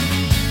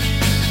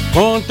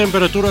Con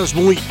temperaturas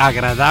muy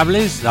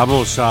agradables,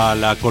 damos a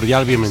la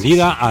cordial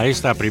bienvenida a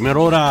esta primera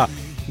hora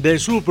de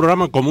su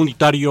programa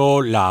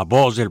comunitario La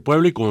Voz del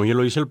Pueblo, y como ya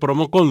lo dice el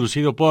promo,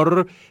 conducido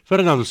por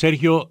Fernando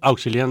Sergio,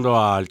 auxiliando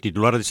al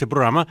titular de ese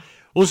programa,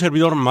 un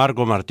servidor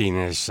Marco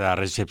Martínez,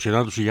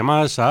 recepcionando sus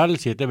llamadas al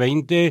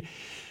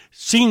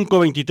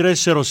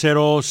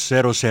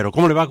 720-523-0000.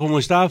 ¿Cómo le va? ¿Cómo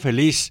está?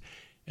 Feliz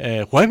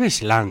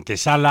jueves, la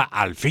antesala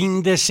al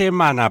fin de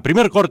semana.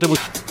 Primer corte.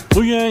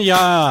 Muy bien,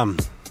 ya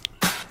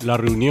la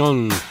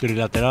reunión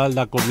trilateral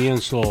da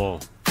comienzo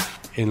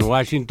en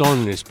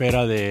Washington en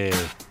espera de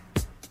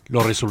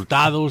los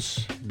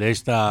resultados de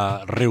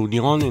esta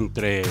reunión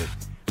entre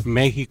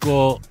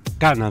México,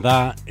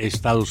 Canadá,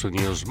 Estados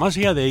Unidos. Más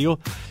allá de ello,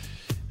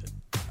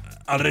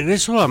 al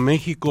regreso a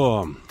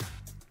México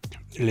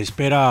le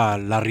espera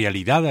la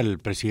realidad al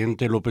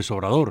presidente López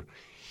Obrador,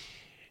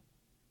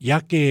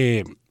 ya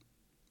que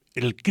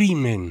el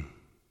crimen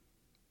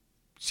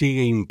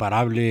sigue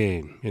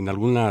imparable en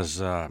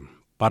algunas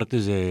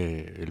partes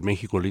del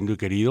México lindo y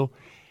querido.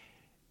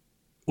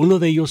 Uno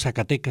de ellos,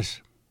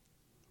 Zacatecas.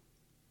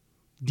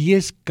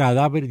 10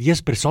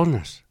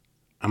 personas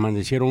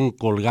amanecieron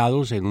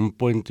colgados en un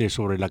puente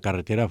sobre la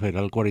carretera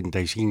federal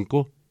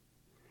 45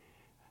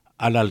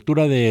 a la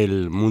altura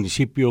del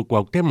municipio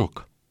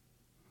Cuauhtémoc.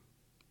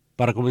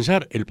 Para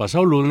comenzar, el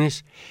pasado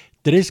lunes,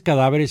 3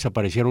 cadáveres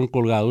aparecieron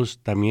colgados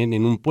también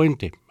en un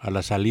puente a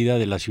la salida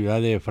de la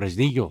ciudad de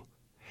Fresnillo,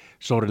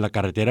 sobre la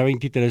carretera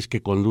 23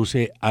 que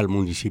conduce al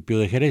municipio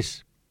de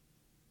Jerez.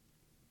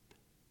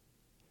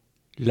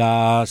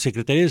 La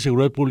Secretaría de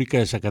Seguridad Pública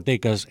de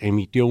Zacatecas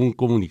emitió un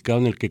comunicado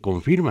en el que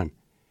confirman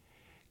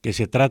que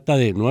se trata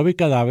de 9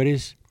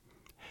 cadáveres,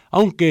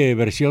 aunque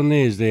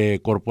versiones de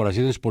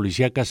corporaciones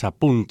policíacas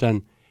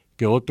apuntan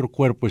que otro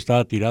cuerpo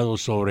estaba tirado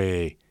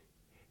sobre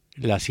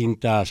la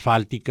cinta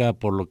asfáltica,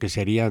 por lo que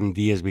serían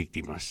 10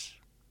 víctimas.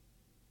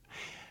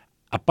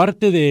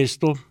 Aparte de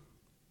esto,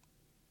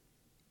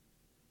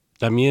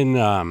 también,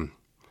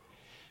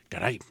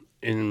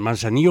 en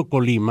Manzanillo,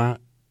 Colima,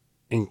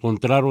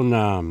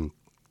 encontraron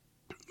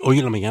hoy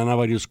en la mañana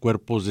varios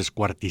cuerpos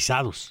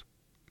descuartizados.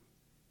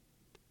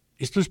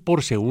 Esto es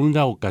por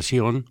segunda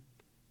ocasión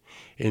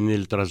en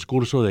el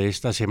transcurso de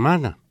esta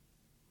semana,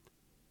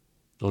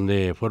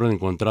 donde fueron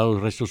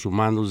encontrados restos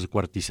humanos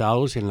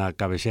descuartizados en la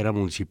cabecera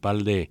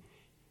municipal de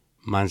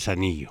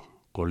Manzanillo,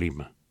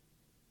 Colima.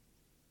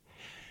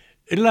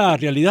 Es la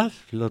realidad,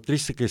 lo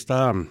triste que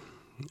está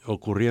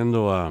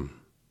ocurriendo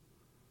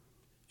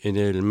en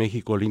el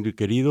México lindo y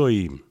querido,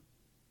 y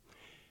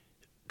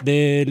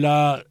de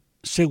la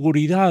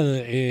seguridad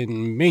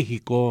en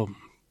México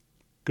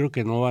creo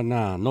que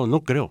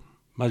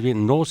más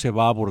bien no se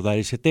va a abordar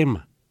ese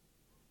tema,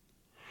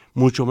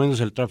 mucho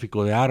menos el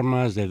tráfico de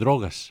armas, de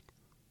drogas.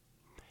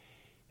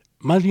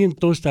 Más bien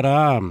todo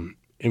estará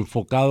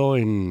enfocado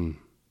en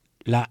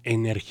la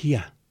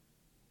energía,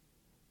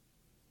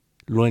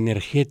 lo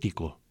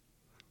energético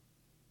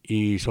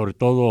y sobre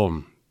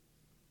todo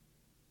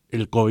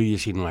el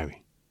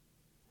COVID-19.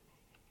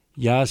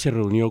 Ya se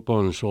reunió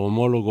con su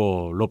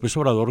homólogo López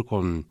Obrador,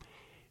 con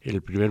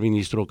el primer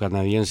ministro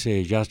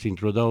canadiense Justin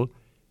Trudeau,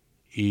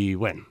 y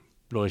bueno,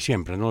 lo de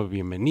siempre, ¿no?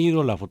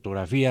 Bienvenido, la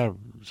fotografía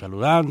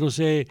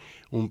saludándose,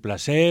 un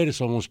placer,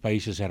 somos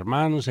países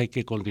hermanos, hay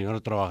que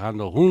continuar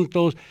trabajando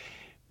juntos,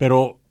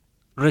 pero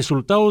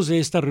resultados de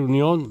esta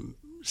reunión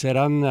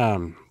serán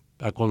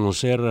a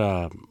conocer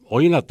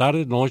hoy en la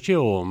tarde, noche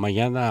o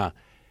mañana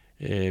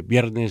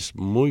viernes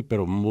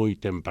pero muy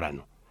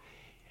temprano.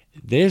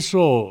 De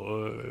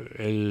eso,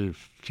 el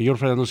señor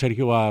Fernando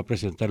Sergio va a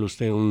presentarle a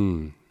usted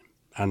un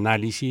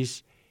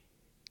análisis.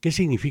 ¿Qué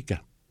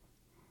significa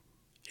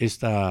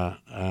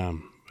esta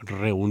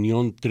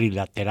reunión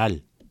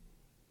trilateral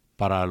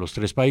para los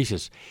 3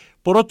 países?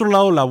 Por otro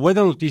lado, la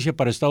buena noticia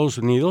para Estados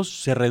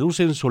Unidos: se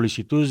reducen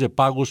solicitudes de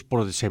pagos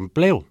por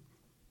desempleo.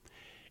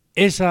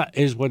 Esa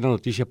es buena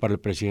noticia para el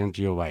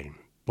presidente Joe Biden,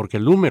 porque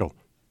el número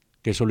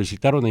que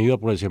solicitaron ayuda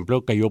por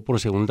desempleo cayó por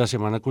segunda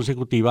semana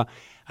consecutiva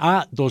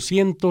a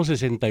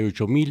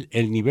 268,000,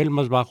 el nivel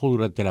más bajo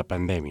durante la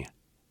pandemia.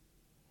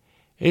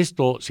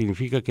 Esto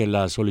significa que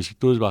las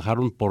solicitudes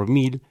bajaron por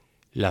 1,000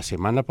 la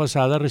semana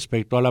pasada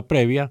respecto a la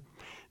previa,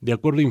 de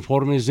acuerdo a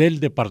informes del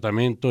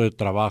Departamento de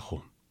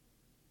Trabajo.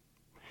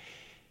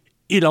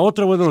 Y la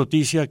otra buena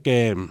noticia,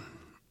 que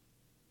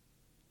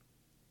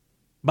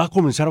va a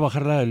comenzar a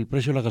bajar el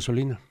precio de la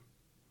gasolina,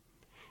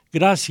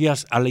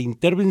 gracias a la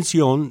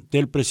intervención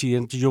del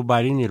presidente Joe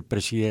Biden y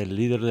el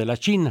líder de la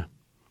China.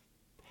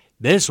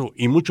 De eso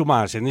y mucho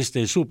más en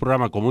este su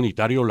programa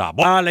comunitario La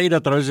Voz al Aire,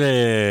 a través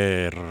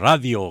de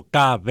Radio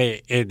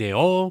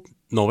KBNO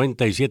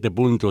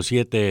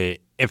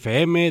 97.7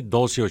 FM,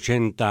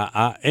 1280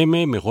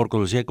 AM, mejor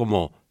conocida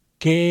como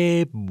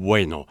Qué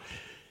Bueno.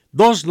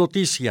 2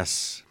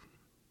 noticias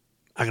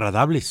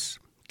agradables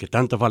que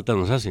tanta falta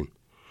nos hacen.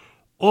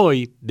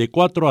 Hoy, de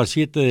 4 a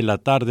 7 de la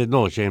tarde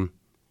noche,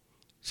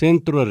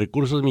 Centro de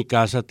Recursos Mi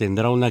Casa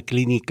tendrá una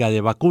clínica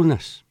de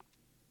vacunas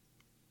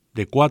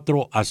de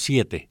 4 a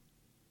 7.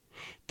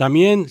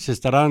 También se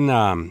estarán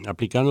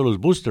aplicando los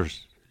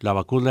boosters, la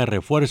vacuna de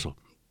refuerzo,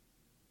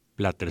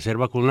 la tercera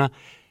vacuna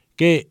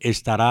que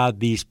estará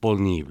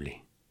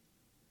disponible.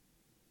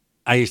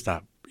 Ahí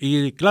está.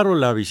 Y claro,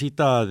 la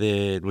visita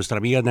de nuestra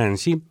amiga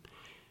Nancy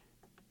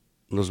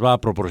nos va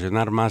a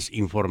proporcionar más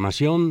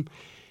información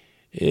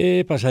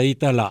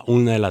pasadita a la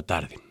 1 de la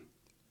tarde.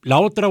 La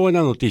otra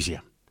buena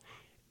noticia,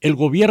 el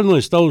gobierno de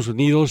Estados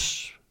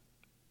Unidos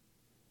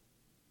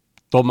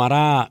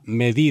tomará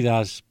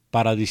medidas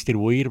para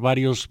distribuir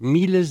varios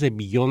miles de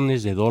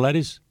millones de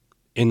dólares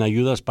en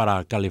ayudas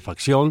para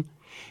calefacción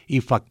y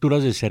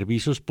facturas de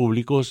servicios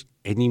públicos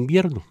en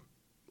invierno.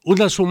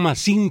 Una suma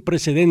sin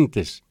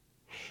precedentes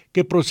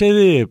que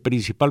procede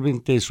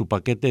principalmente de su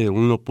paquete de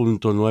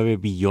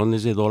 1.9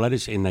 billones de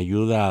dólares en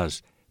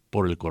ayudas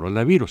por el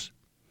coronavirus.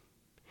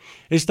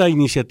 Esta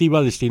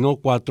iniciativa destinó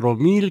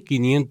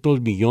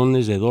 4.500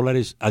 millones de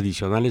dólares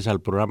adicionales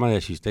al programa de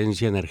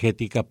asistencia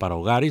energética para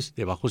hogares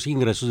de bajos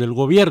ingresos del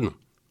gobierno,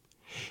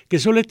 que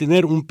suele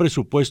tener un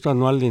presupuesto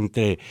anual de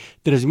entre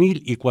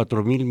 3.000 y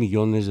 4.000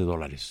 millones de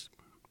dólares.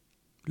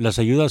 Las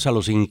ayudas a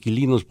los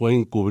inquilinos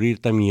pueden cubrir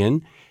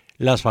también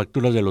las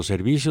facturas de los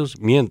servicios,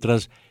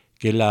 mientras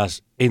que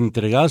las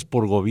entregadas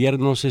por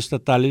gobiernos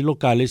estatales,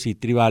 locales y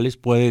tribales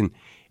pueden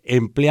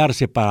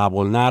emplearse para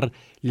abonar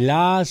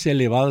las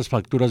elevadas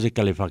facturas de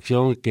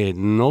calefacción que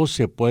no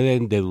se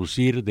pueden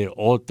deducir de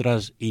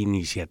otras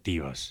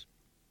iniciativas.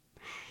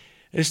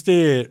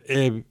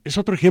 Este es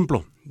otro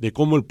ejemplo de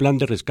cómo el plan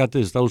de rescate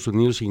de Estados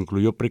Unidos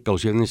incluyó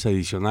precauciones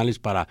adicionales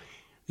para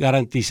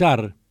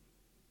garantizar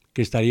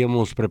que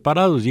estaríamos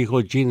preparados, dijo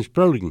Jim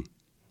Sperling,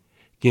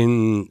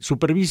 quien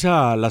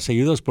supervisa las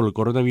ayudas por el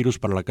coronavirus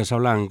para la Casa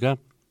Blanca,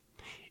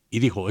 y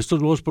dijo, estos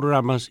nuevos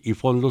programas y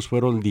fondos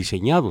fueron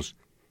diseñados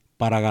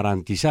para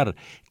garantizar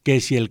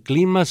que si el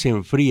clima se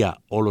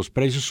enfría o los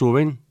precios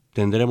suben,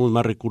 tendremos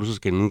más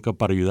recursos que nunca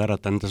para ayudar a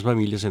tantas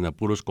familias en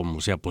apuros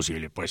como sea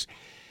posible. Pues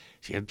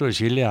siento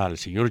decirle al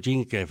señor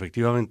Jim que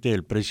efectivamente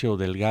el precio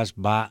del gas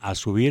va a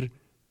subir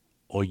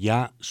o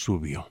ya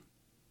subió.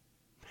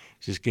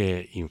 Así es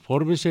que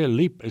infórmese, el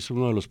LIP es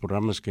uno de los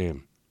programas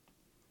que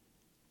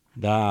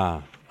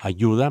da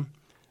ayuda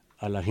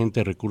a la gente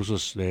de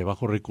recursos de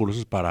bajos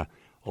recursos para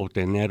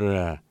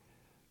obtener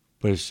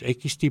pues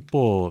X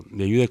tipo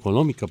de ayuda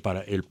económica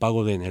para el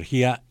pago de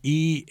energía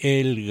y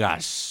el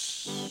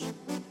gas.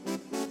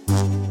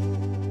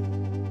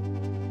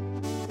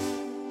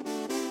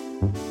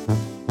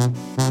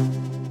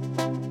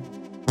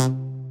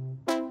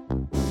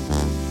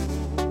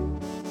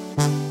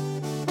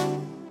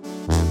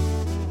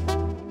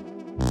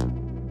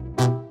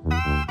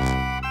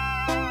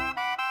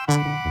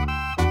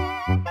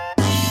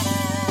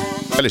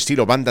 Al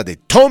estilo banda de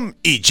Tom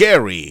y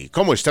Jerry.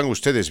 ¿Cómo están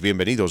ustedes?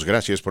 Bienvenidos,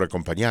 gracias por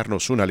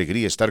acompañarnos. Una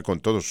alegría estar con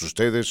todos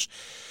ustedes.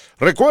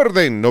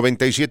 Recuerden,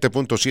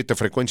 97.7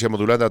 frecuencia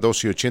modulada,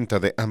 1280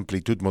 de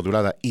amplitud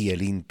modulada y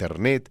el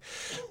internet.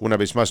 Una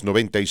vez más,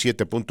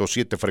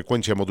 97.7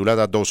 frecuencia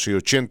modulada,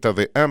 1280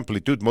 de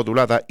amplitud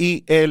modulada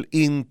y el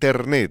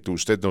internet.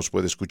 Usted nos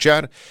puede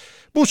escuchar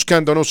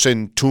buscándonos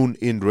en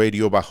TuneIn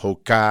Radio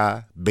bajo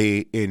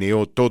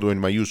KBNO, todo en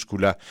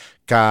mayúscula,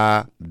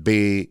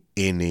 KBNO.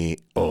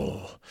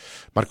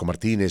 Marco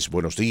Martínez,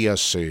 buenos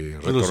días.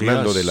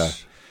 Retornando de la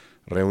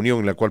reunión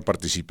en la cual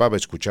participaba,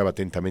 escuchaba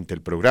atentamente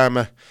el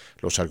programa,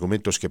 los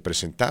argumentos que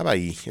presentaba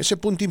y ese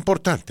punto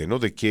importante, ¿no?,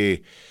 de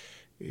que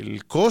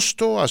el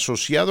costo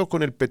asociado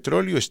con el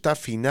petróleo está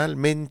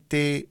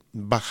finalmente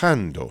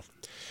bajando,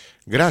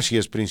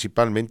 gracias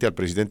principalmente al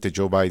presidente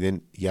Joe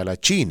Biden y a la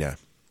China.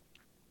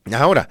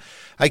 Ahora,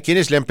 hay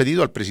quienes le han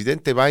pedido al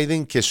presidente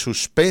Biden que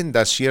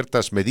suspenda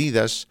ciertas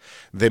medidas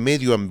de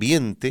medio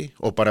ambiente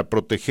o para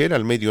proteger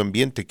al medio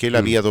ambiente que él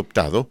había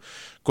adoptado,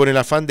 con el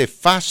afán de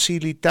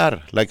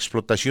facilitar la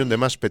explotación de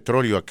más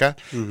petróleo acá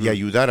y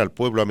ayudar al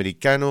pueblo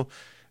americano.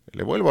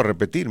 Le vuelvo a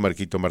repetir,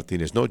 Marquito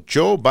Martínez, ¿no?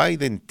 Joe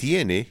Biden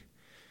tiene,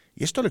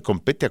 y esto le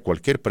compete a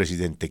cualquier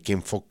presidente, que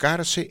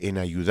enfocarse en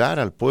ayudar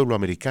al pueblo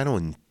americano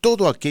en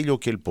todo aquello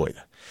que él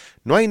pueda.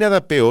 No hay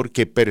nada peor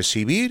que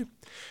percibir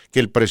que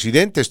el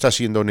presidente está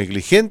siendo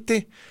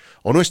negligente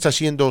o no está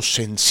siendo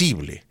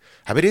sensible.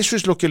 A ver, eso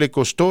es lo que le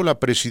costó la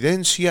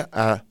presidencia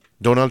a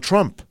Donald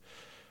Trump,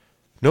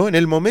 ¿no? En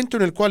el momento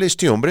en el cual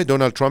este hombre,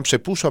 Donald Trump, se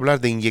puso a hablar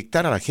de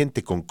inyectar a la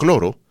gente con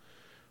cloro,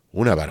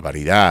 una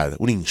barbaridad,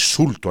 un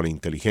insulto a la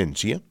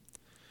inteligencia,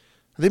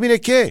 adivine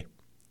qué,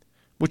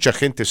 mucha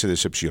gente se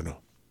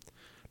decepcionó.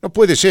 No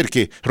puede ser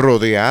que,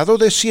 rodeado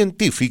de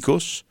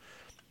científicos,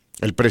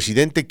 el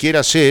presidente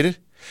quiera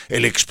ser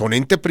el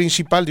exponente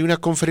principal de una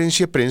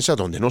conferencia de prensa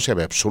donde no se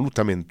ve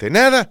absolutamente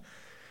nada,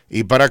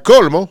 y para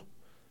colmo,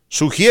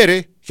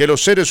 sugiere que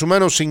los seres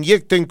humanos se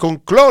inyecten con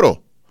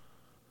cloro.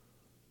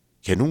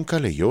 Que nunca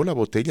leyó la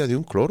botella de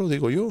un cloro,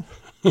 digo yo,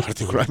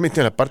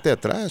 particularmente en la parte de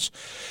atrás.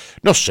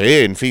 No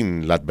sé, en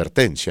fin, la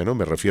advertencia, ¿no?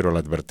 Me refiero a la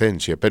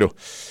advertencia, pero,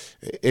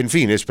 en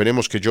fin,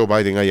 esperemos que Joe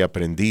Biden haya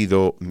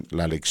aprendido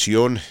la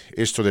lección.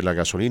 Esto de la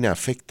gasolina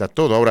afecta a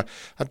todo. Ahora,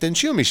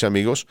 atención, mis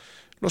amigos,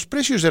 los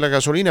precios de la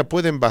gasolina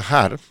pueden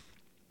bajar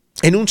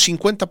en un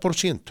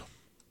 50%,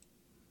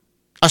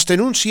 hasta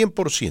en un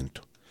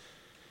 100%.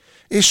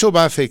 eso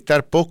va a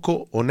afectar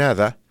poco o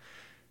nada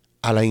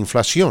a la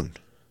inflación.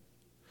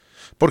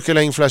 Porque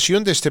la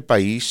inflación de este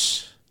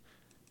país,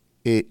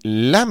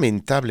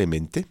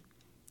 lamentablemente,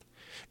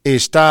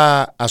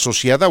 está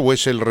asociada o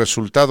es el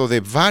resultado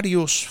de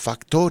varios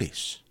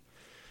factores.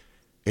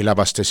 El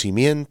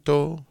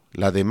abastecimiento,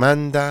 la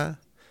demanda,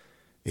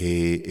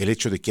 el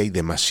hecho de que hay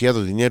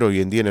demasiado dinero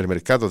hoy en día en el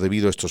mercado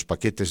debido a estos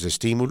paquetes de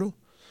estímulo,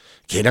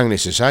 que eran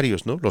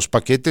necesarios, ¿no? Los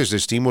paquetes de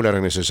estímulo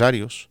eran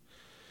necesarios.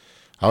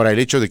 Ahora, el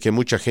hecho de que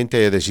mucha gente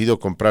haya decidido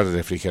comprar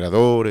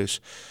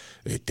refrigeradores,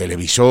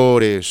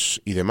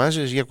 televisores y demás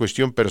es ya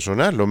cuestión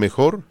personal. Lo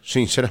mejor,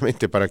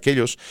 sinceramente, para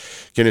aquellos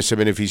quienes se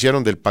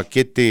beneficiaron del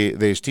paquete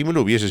de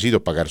estímulo hubiese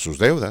sido pagar sus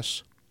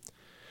deudas,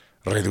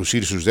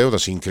 reducir sus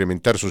deudas,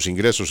 incrementar sus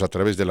ingresos a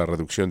través de la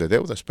reducción de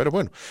deudas. Pero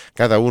bueno,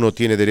 cada uno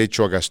tiene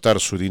derecho a gastar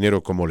su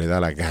dinero como le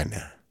da la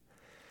gana.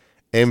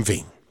 En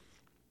fin,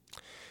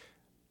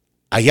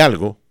 hay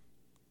algo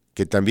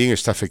que también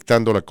está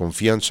afectando la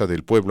confianza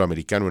del pueblo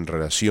americano en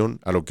relación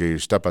a lo que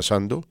está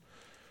pasando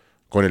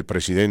con el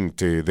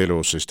presidente de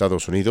los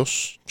Estados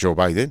Unidos, Joe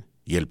Biden,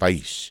 y el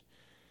país.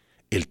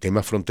 El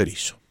tema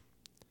fronterizo.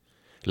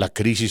 La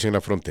crisis en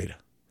la frontera,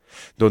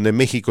 donde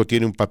México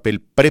tiene un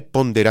papel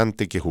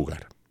preponderante que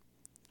jugar.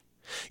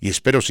 Y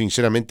espero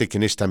sinceramente que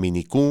en esta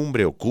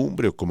minicumbre o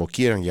cumbre o como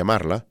quieran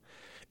llamarla,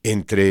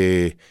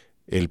 entre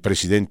el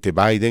presidente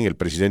Biden, el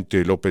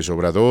presidente López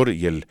Obrador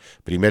y el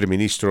primer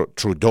ministro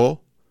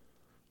Trudeau,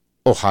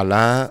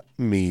 ojalá,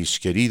 mis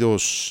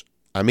queridos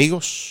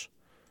amigos,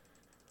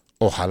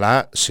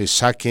 ojalá se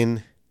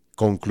saquen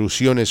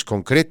conclusiones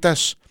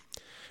concretas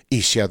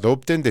y se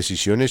adopten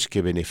decisiones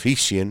que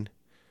beneficien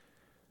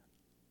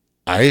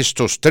a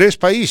estos tres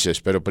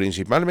países, pero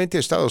principalmente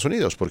a Estados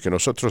Unidos, porque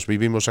nosotros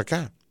vivimos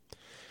acá.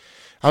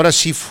 Ahora,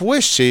 si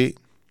fuese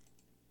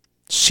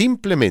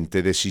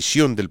simplemente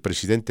decisión del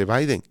presidente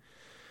Biden,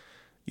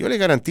 yo le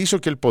garantizo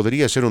que él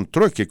podría hacer un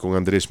trueque con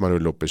Andrés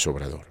Manuel López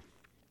Obrador.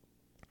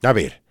 A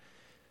ver,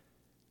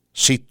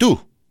 si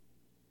tú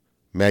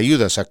me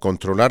ayudas a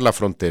controlar la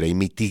frontera y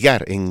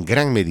mitigar en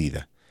gran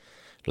medida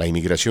la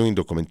inmigración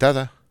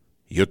indocumentada,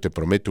 yo te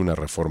prometo una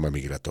reforma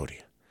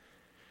migratoria.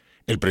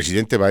 El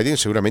presidente Biden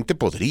seguramente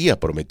podría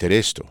prometer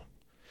esto,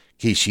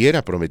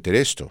 quisiera prometer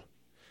esto,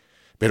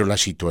 pero la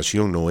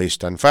situación no es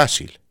tan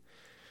fácil.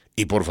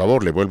 Y por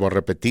favor, le vuelvo a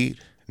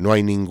repetir, no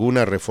hay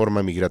ninguna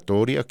reforma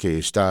migratoria que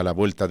está a la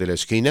vuelta de la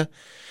esquina,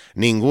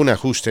 ningún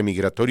ajuste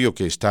migratorio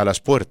que está a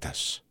las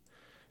puertas.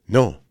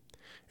 No.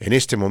 En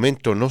este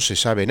momento no se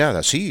sabe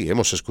nada. Sí,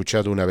 hemos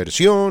escuchado una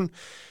versión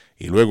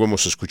y luego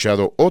hemos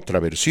escuchado otra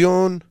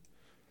versión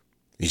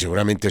y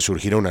seguramente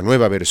surgirá una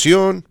nueva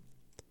versión,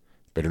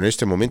 pero en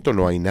este momento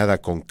no hay nada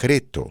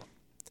concreto.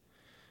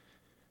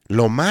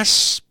 Lo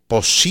más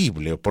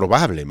posible, o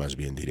probable más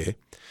bien diré,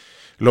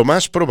 lo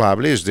más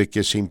probable es de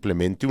que se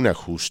implemente un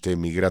ajuste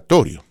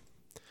migratorio.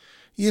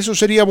 Y eso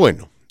sería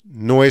bueno.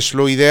 No es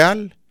lo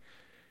ideal,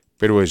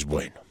 pero es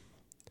bueno.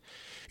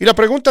 Y la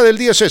pregunta del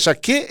día es esa: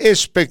 ¿qué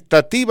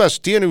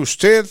expectativas tiene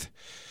usted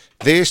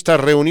de esta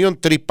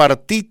reunión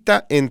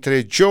tripartita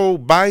entre Joe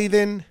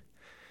Biden,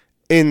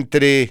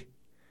 entre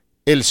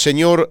el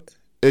señor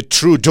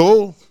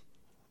Trudeau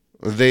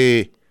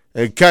de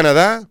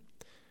Canadá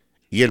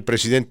y el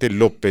presidente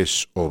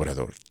López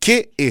Obrador?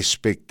 ¿Qué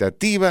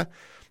expectativa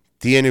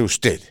tiene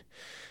usted?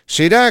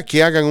 ¿Será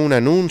que hagan un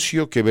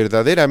anuncio que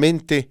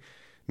verdaderamente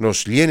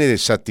nos llene de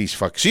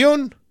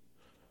satisfacción?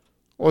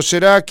 ¿O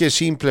será que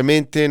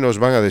simplemente nos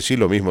van a decir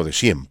lo mismo de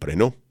siempre,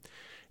 no?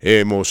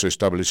 Hemos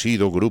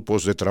establecido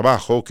grupos de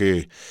trabajo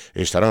que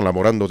estarán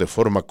laborando de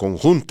forma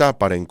conjunta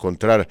para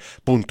encontrar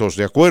puntos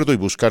de acuerdo y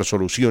buscar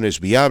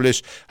soluciones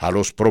viables a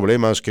los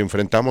problemas que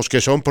enfrentamos,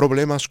 que son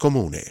problemas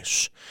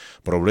comunes.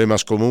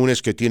 Problemas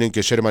comunes que tienen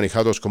que ser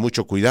manejados con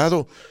mucho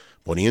cuidado,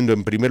 poniendo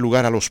en primer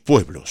lugar a los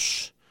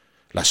pueblos,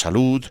 la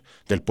salud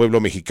del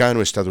pueblo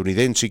mexicano,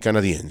 estadounidense y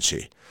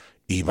canadiense.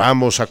 Y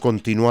vamos a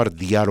continuar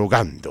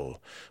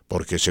dialogando,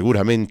 porque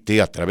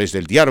seguramente a través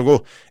del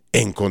diálogo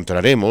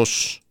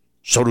encontraremos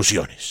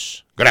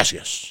soluciones.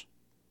 Gracias.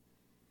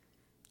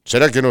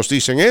 ¿Será que nos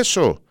dicen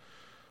eso?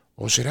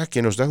 ¿O será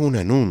que nos dan un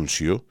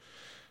anuncio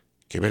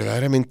que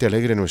verdaderamente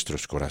alegre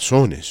nuestros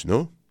corazones,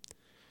 no?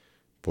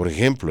 Por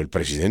ejemplo, el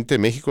presidente de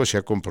México se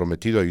ha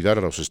comprometido a ayudar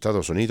a los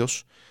Estados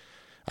Unidos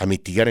a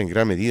mitigar en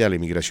gran medida la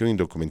inmigración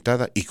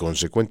indocumentada y,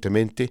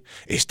 consecuentemente,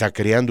 está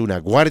creando una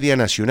Guardia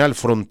Nacional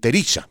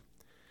Fronteriza,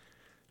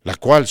 la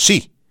cual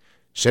sí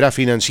será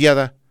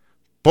financiada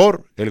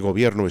por el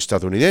gobierno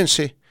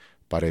estadounidense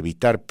para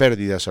evitar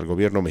pérdidas al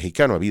gobierno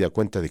mexicano, habida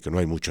cuenta de que no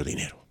hay mucho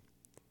dinero.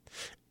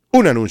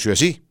 Un anuncio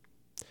así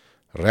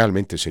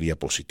realmente sería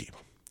positivo.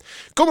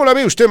 ¿Cómo la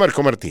ve usted,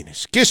 Marco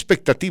Martínez? ¿Qué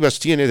expectativas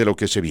tiene de lo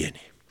que se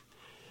viene?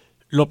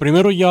 Lo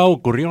primero ya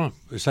ocurrió,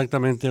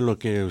 exactamente lo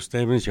que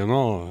usted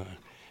mencionó.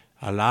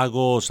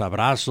 Halagos,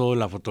 abrazo,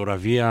 la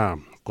fotografía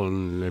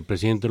con el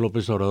presidente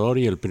López Obrador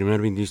y el primer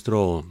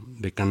ministro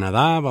de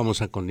Canadá.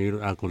 Vamos a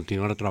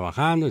continuar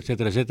trabajando,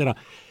 etcétera, etcétera.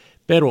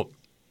 Pero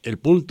el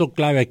punto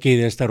clave aquí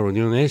de esta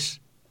reunión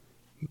es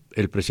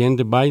el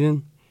presidente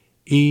Biden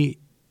y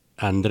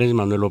Andrés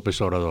Manuel López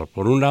Obrador.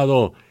 Por un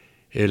lado,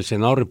 el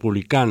Senado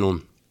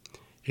republicano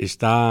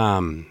está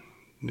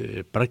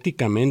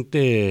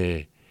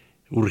prácticamente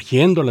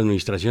urgiendo a la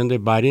administración de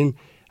Biden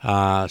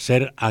a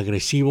ser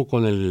agresivo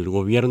con el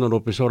gobierno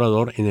López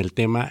Obrador en el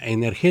tema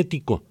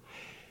energético.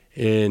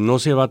 No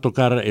se va a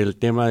tocar el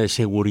tema de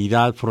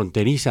seguridad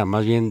fronteriza,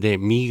 más bien de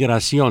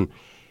migración.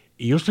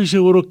 Y yo estoy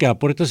seguro que a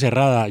puerta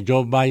cerrada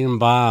Joe Biden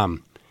va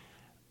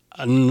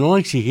a no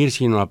exigir,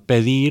 sino a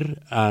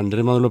pedir a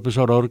Andrés Manuel López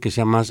Obrador que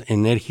sea más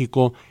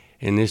enérgico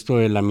en esto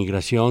de la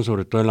migración,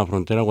 sobre todo en la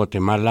frontera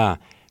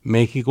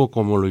Guatemala-México,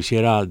 como lo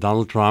hiciera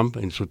Donald Trump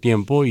en su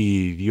tiempo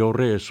y dio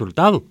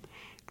resultado.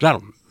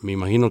 Claro, me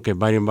imagino que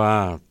Biden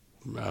va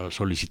a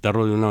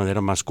solicitarlo de una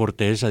manera más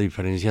cortés, a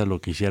diferencia de lo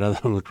que hiciera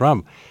Donald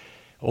Trump.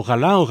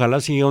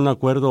 Ojalá siga un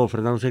acuerdo,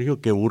 Fernando Sergio,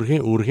 que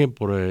urge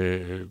por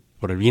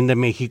el bien de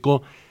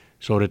México,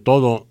 sobre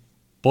todo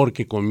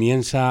porque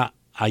comienza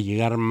a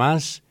llegar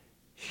más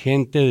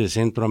gente de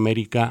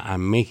Centroamérica a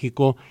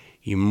México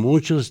y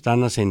muchos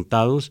están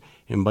asentados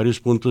en varios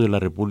puntos de la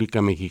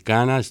República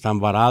Mexicana, están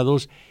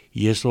varados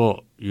y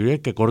eso yo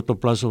diría que a corto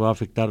plazo va a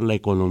afectar la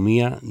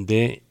economía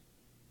de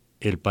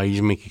el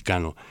país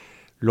mexicano.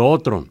 Lo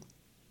otro,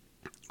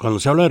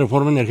 cuando se habla de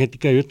reforma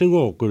energética, yo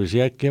tengo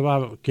curiosidad qué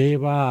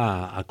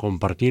va a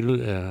compartir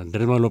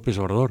Andrés Manuel López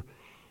Obrador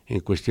en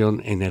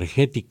cuestión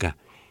energética,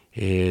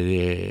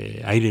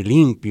 de aire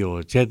limpio,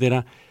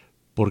 etcétera,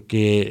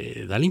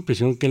 porque da la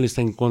impresión que él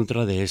está en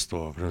contra de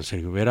esto,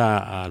 Sergio, ver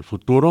al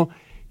futuro,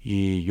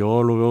 y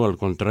yo lo veo al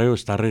contrario,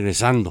 está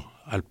regresando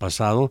al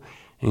pasado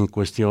en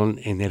cuestión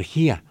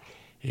energía.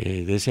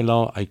 De ese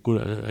lado hay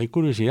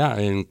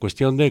curiosidad. En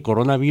cuestión de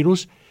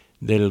coronavirus,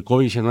 del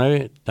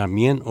COVID-19,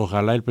 también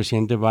ojalá el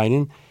presidente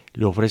Biden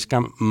le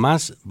ofrezca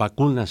más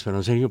vacunas,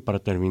 Fernando Sergio, para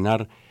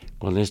terminar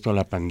con esto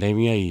la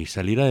pandemia y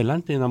salir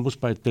adelante en ambos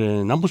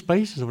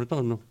países, sobre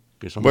todo, ¿no?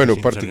 Que son Bueno,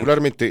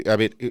 particularmente, a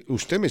ver,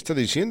 usted me está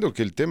diciendo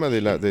que el tema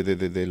de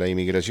la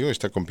inmigración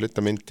está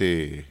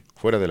completamente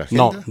fuera de la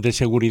agenda. No, de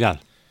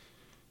seguridad.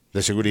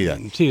 De seguridad.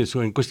 Sí,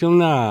 eso, en cuestión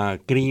de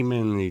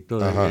crimen y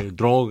todo,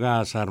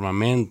 drogas,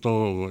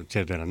 armamento,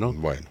 etcétera, ¿no?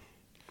 Bueno,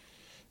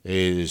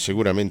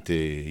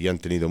 seguramente ya han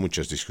tenido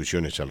muchas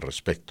discusiones al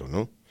respecto,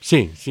 ¿no?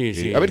 Sí.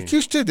 A ver, ¿qué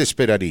usted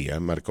esperaría,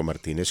 Marco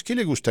Martínez? ¿Qué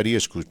le gustaría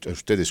a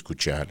usted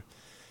escuchar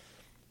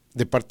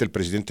de parte del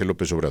presidente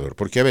López Obrador?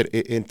 Porque, a ver,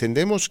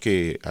 entendemos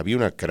que había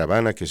una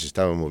caravana que se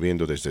estaba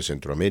moviendo desde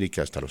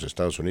Centroamérica hasta los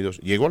Estados Unidos.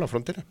 ¿Llegó a la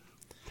frontera?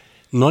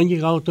 No han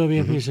llegado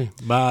todavía, fíjese.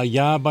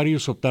 Ya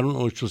varios optaron,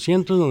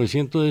 800,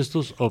 900 de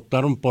estos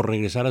optaron por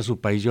regresar a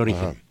su país de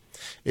origen.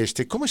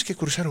 Ajá. ¿Cómo es que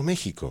cruzaron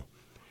México?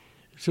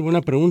 Es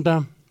buena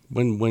pregunta,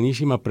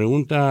 buenísima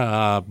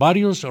pregunta.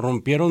 Varios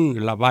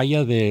rompieron la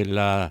valla de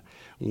la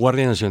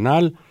Guardia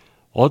Nacional,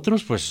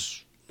 otros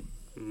pues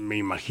me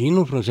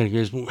imagino,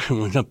 Sergio, es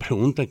una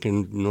pregunta que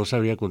no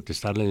sabría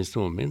contestarle en este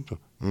momento.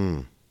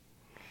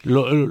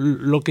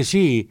 Lo que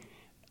sí,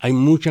 hay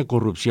mucha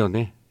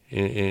corrupción,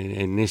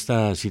 en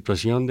esta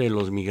situación de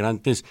los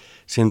migrantes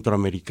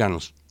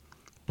centroamericanos,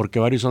 porque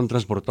varios son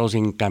transportados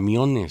en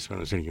camiones,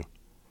 Sergio.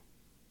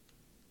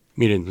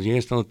 Miren, nos llega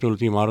esta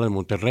última hora de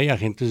Monterrey,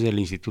 agentes del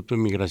Instituto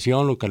de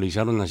Migración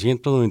localizaron a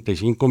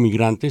 195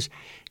 migrantes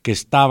que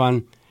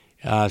estaban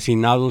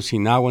hacinados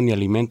sin agua ni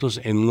alimentos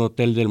en un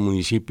hotel del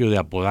municipio de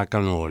Apodaca,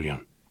 Nuevo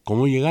León.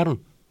 ¿Cómo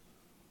llegaron?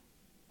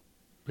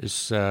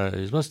 Es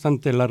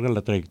bastante larga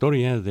la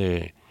trayectoria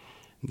de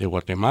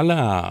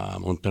Guatemala a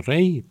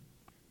Monterrey.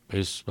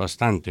 Es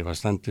bastante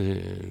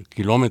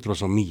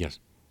kilómetros o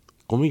millas.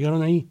 ¿Cómo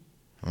llegaron ahí?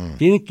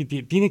 Tiene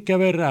que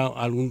haber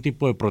algún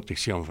tipo de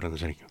protección, Fernando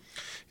Sergio.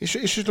 Eso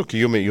es lo que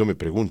yo me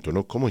pregunto,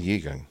 ¿no? ¿Cómo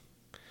llegan?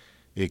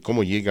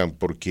 ¿Cómo llegan?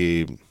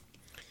 Porque,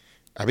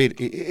 a ver,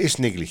 ¿es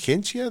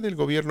negligencia del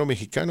gobierno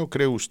mexicano,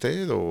 cree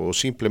usted, o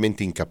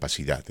simplemente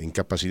incapacidad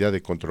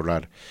de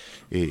controlar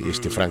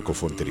este franco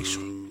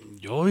fronterizo?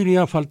 Yo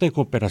diría falta de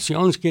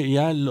cooperación, es que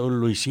ya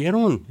lo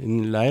hicieron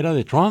en la era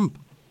de Trump.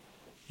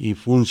 Y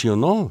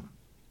funcionó,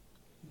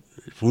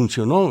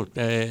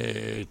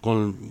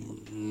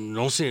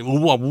 no sé,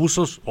 hubo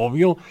abusos,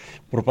 obvio,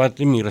 por parte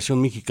de inmigración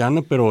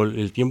mexicana, pero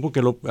el tiempo que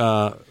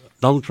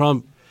Donald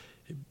Trump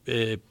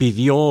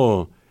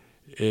pidió,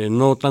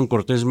 no tan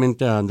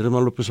cortésmente, a Andrés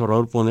Manuel López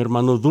Obrador poner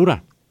mano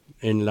dura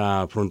en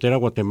la frontera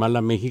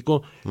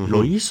Guatemala-México,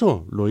 lo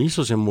hizo,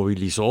 se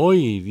movilizó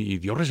y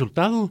dio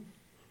resultado.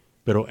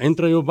 Pero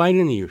entra Joe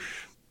Biden y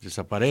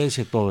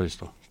desaparece todo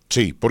esto.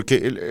 Sí,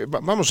 porque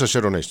vamos a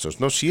ser honestos,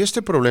 ¿no? Si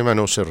este problema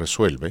no se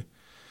resuelve,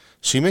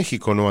 si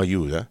México no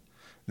ayuda,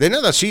 de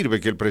nada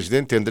sirve que el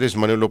presidente Andrés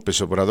Manuel López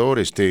Obrador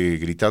esté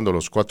gritando a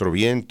los cuatro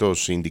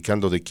vientos,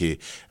 indicando de que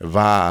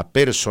va a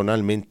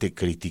personalmente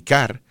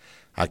criticar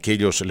a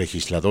aquellos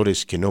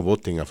legisladores que no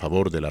voten a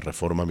favor de la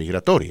reforma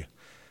migratoria.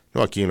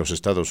 No, aquí en los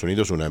Estados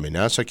Unidos una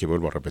amenaza que,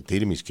 vuelvo a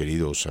repetir, mis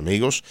queridos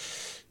amigos,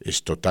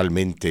 es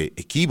totalmente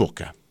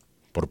equívoca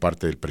por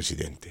parte del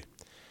presidente.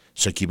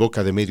 Se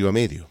equivoca de medio a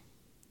medio.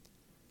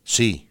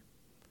 Sí,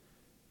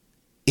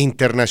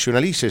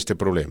 internacionaliza este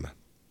problema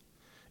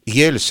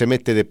y él se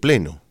mete de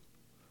pleno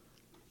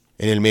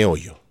en el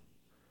meollo.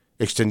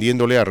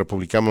 extendiéndole a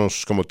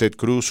republicanos como Ted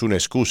Cruz una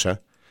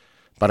excusa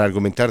para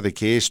argumentar de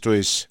que esto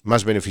es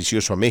más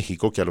beneficioso a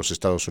México que a los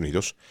Estados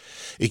Unidos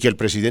y que el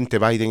presidente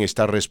Biden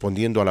está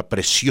respondiendo a la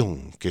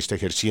presión que está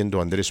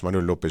ejerciendo Andrés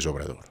Manuel López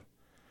Obrador.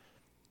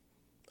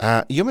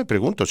 Yo me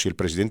pregunto si el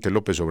presidente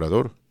López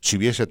Obrador se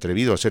hubiese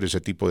atrevido a hacer ese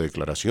tipo de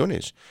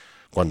declaraciones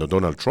cuando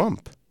Donald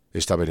Trump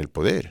estaba en el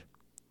poder.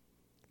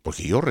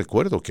 Porque yo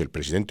recuerdo que el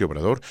presidente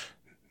Obrador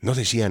no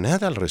decía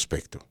nada al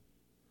respecto.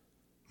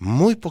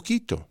 Muy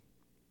poquito.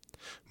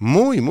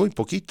 Muy, muy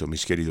poquito,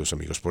 mis queridos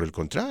amigos. Por el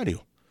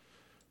contrario,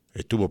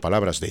 tuvo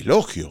palabras de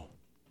elogio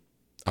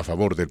a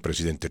favor del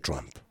presidente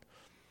Trump.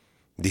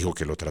 Dijo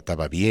que lo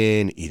trataba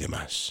bien y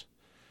demás.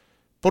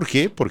 ¿Por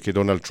qué? Porque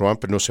Donald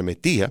Trump no se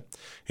metía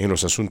en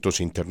los asuntos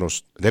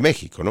internos de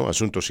México, ¿no?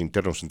 Asuntos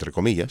internos entre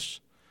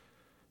comillas.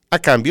 A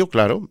cambio,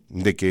 claro,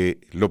 de que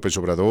López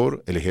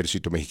Obrador, el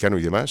ejército mexicano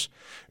y demás,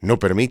 no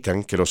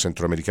permitan que los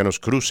centroamericanos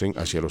crucen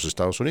hacia los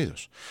Estados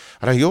Unidos.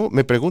 Ahora yo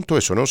me pregunto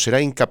eso, ¿no?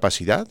 ¿Será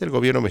incapacidad del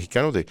gobierno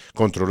mexicano de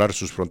controlar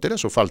sus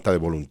fronteras o falta de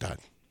voluntad?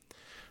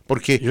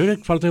 Porque, yo creo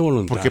que falta de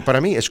voluntad. Porque para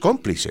mí es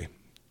cómplice.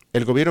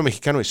 El gobierno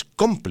mexicano es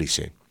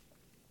cómplice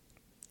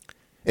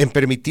en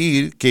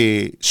permitir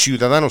que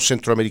ciudadanos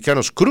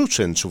centroamericanos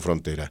crucen su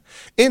frontera,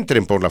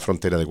 entren por la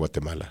frontera de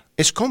Guatemala.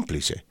 Es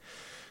cómplice.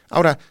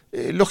 Ahora,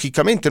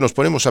 lógicamente nos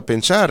ponemos a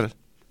pensar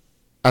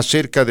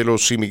acerca de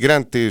los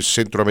inmigrantes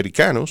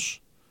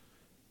centroamericanos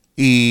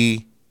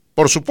y,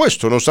 por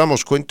supuesto, nos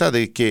damos cuenta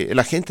de que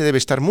la gente debe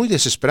estar muy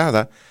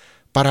desesperada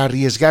para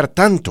arriesgar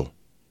tanto.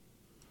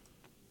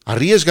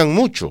 Arriesgan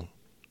mucho,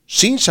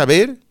 sin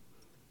saber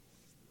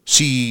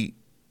si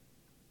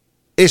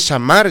esa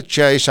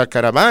marcha, esa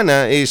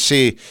caravana,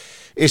 ese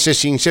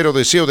sincero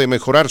deseo de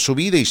mejorar su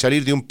vida y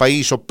salir de un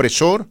país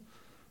opresor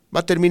va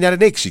a terminar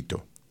en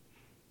éxito.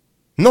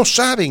 No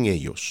saben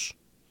ellos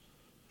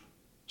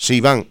si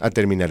van a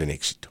terminar en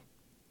éxito.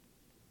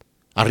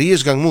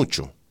 Arriesgan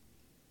mucho,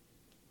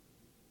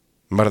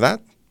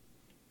 ¿verdad?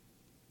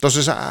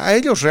 Entonces a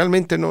ellos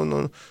realmente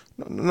no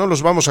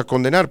los vamos a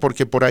condenar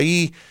porque por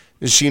ahí,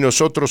 si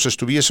nosotros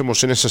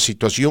estuviésemos en esa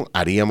situación,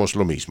 haríamos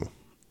lo mismo.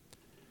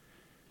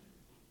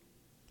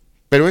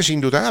 Pero es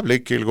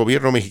indudable que el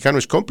gobierno mexicano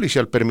es cómplice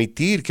al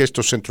permitir que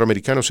estos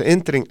centroamericanos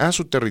entren a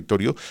su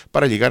territorio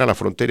para llegar a la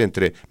frontera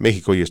entre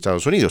México y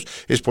Estados Unidos.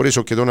 Es por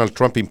eso que Donald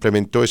Trump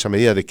implementó esa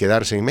medida de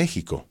quedarse en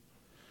México.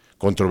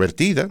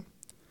 Controvertida,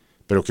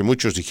 pero que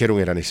muchos dijeron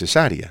era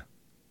necesaria.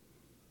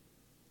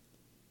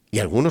 Y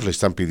algunos le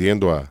están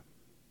pidiendo a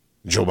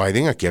Joe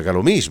Biden a que haga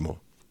lo mismo.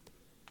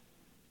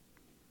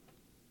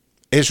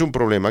 Es un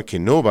problema que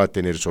no va a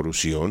tener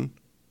solución,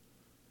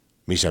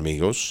 mis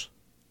amigos,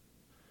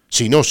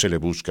 si no se le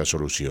busca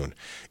solución.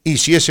 Y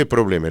si ese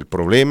problema, el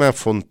problema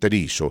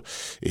fronterizo,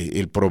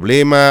 el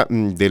problema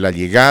de la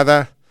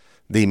llegada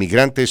de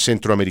inmigrantes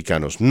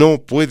centroamericanos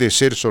no puede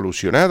ser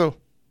solucionado,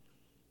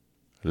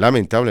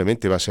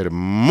 lamentablemente va a ser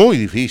muy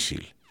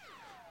difícil,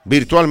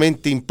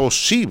 virtualmente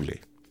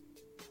imposible,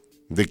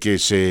 de que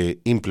se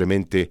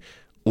implemente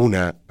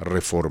una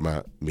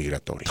reforma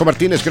migratoria. Juan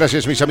Martínez,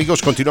 gracias mis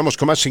amigos. Continuamos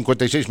con más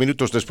 56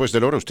 minutos después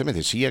del hora. Usted me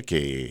decía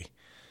que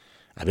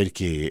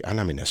han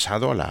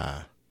amenazado a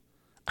la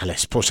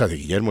esposa de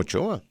Guillermo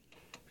Ochoa.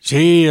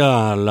 Sí,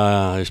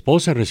 la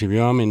esposa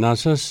recibió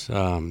amenazas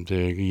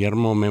de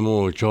Guillermo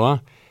Memo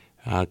Ochoa,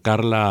 a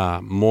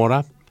Carla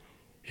Mora.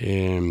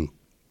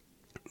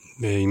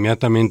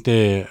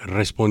 Inmediatamente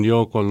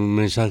respondió con un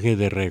mensaje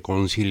de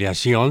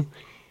reconciliación,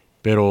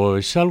 pero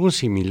es algo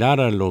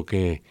similar a lo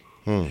que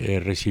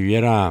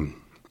recibiera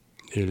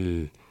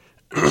el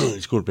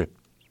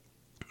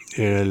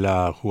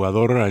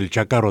jugador, el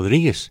Chaca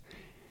Rodríguez.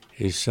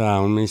 Es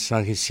un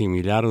mensaje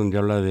similar donde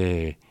habla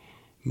de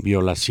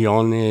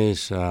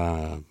violaciones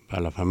a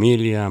la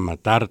familia,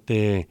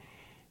 matarte,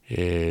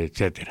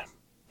 etcétera.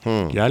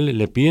 Ya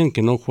le piden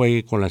que no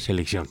juegue con la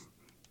selección.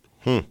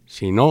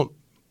 Si no,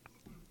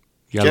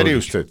 ya ¿qué haría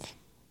usted?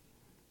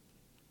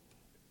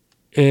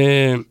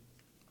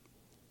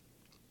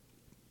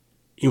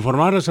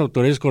 Informar a las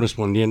autoridades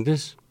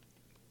correspondientes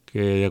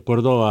que de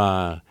acuerdo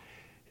a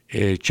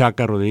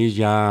Chaca Rodríguez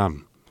ya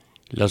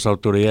las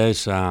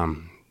autoridades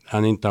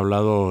han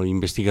entablado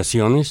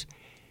investigaciones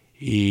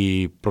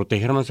y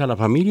proteger más a la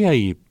familia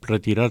y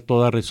retirar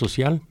toda red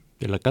social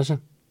de la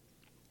casa.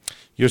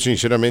 Yo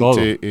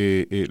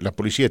sinceramente, la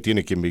policía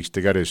tiene que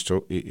investigar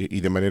esto y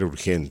de manera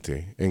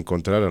urgente,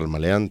 encontrar al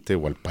maleante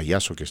o al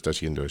payaso que está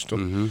haciendo esto,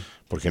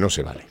 porque no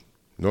se vale,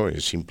 ¿no?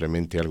 Es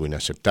simplemente algo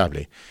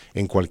inaceptable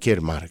en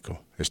cualquier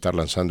marco, estar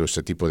lanzando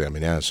este tipo de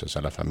amenazas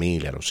a la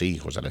familia, a los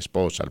hijos, a la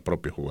esposa, al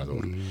propio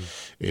jugador,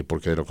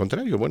 porque de lo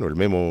contrario, bueno, el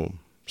Memo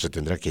se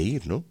tendrá que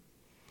ir, ¿no?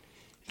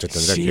 Se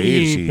tendrá que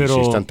ir si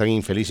están tan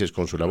infelices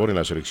con su labor en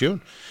la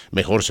selección.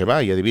 Mejor se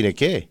va y adivine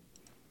qué.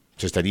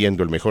 Se está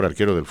yendo el mejor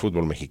arquero del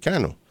fútbol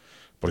mexicano.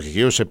 Porque que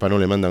yo sepa no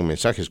le mandan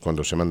mensajes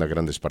cuando se manda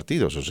grandes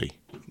partidos, ¿o sí?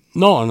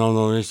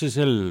 No. Ese es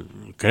el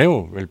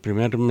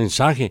primer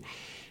mensaje.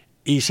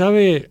 Y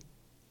sabe,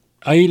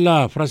 hay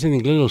la frase en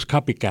inglés, los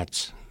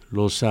copycats,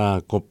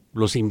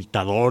 los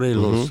imitadores,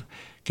 los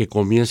que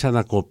comienzan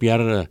a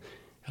copiar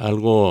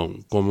algo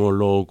como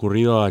lo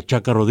ocurrido a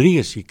Chaca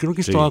Rodríguez, y creo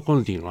que esto Sí. va a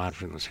continuar,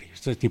 no sé,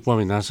 este tipo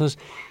de amenazas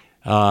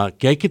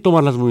que hay que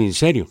tomarlas muy en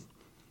serio.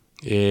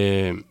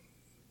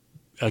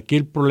 Aquí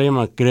el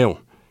problema,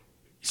 creo,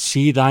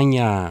 sí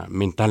daña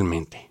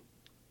mentalmente.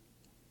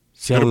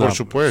 Pero por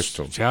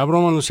supuesto. Sea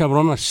broma o no sea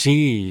broma,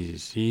 sí,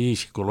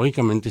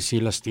 psicológicamente sí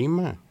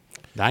lastima,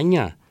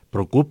 daña,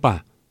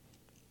 preocupa.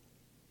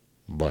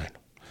 Bueno,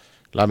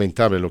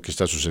 lamentable lo que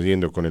está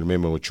sucediendo con el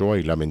Memo Ochoa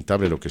y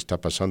lamentable lo que está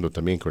pasando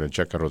también con el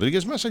Chaca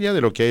Rodríguez, más allá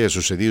de lo que haya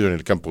sucedido en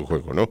el campo de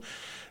juego, ¿no?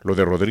 Lo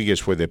de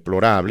Rodríguez fue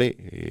deplorable,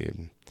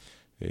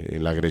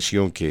 la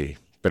agresión que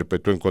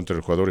perpetró en contra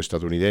del jugador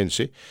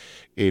estadounidense.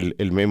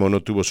 El Memo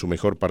no tuvo su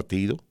mejor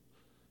partido,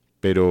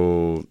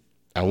 pero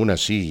aún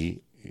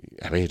así,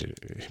 a ver,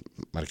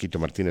 Marquito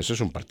Martínez,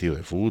 es un partido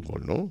de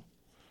fútbol, ¿no?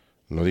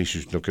 ¿No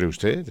cree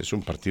usted? Es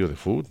un partido de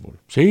fútbol.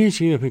 Sí,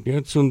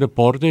 efectivamente es un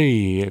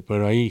deporte,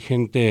 pero hay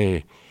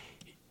gente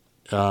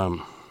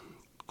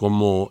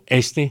como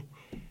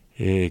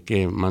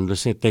que mandó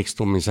ese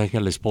mensaje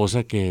a la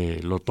esposa, que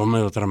lo toma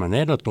de otra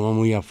manera, lo toma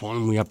muy a fondo,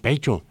 muy a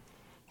pecho,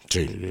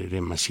 Sí.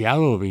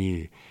 demasiado.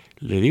 Y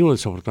le digo,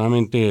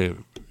 desafortunadamente,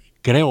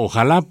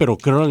 ojalá, pero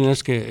creo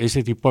que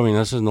ese tipo de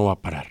amenazas no va a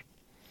parar.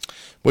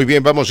 Muy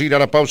bien, vamos a ir a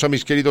la pausa,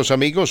 mis queridos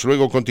amigos.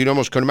 Luego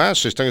continuamos con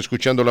más. Están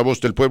escuchando La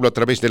Voz del Pueblo a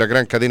través de la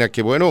gran cadena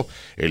Qué Bueno.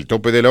 El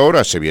tope de la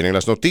hora, se vienen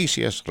las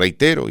noticias.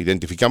 Reitero,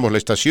 identificamos la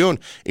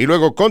estación y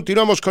luego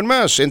continuamos con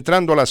más,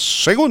 entrando a la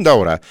segunda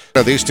hora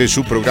de este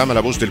su programa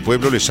La Voz del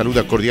Pueblo. Les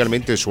saluda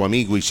cordialmente su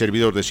amigo y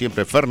servidor de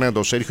siempre,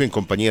 Fernando Sergio, en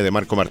compañía de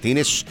Marco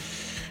Martínez.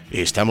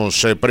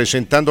 Estamos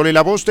presentándole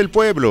La Voz del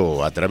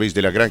Pueblo a través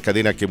de la gran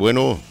cadena Qué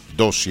Bueno,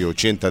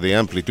 1280 de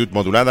amplitud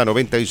modulada,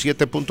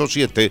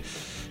 97.7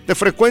 de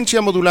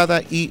frecuencia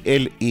modulada y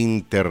el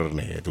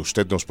internet.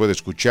 Usted nos puede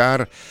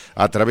escuchar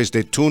a través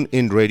de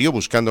TuneIn Radio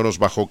buscándonos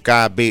bajo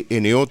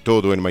KBNO,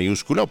 todo en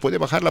mayúscula, o puede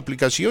bajar la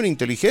aplicación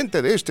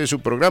inteligente de su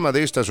programa,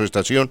 de esta su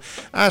estación,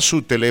 a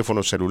su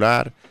teléfono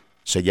celular.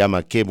 Se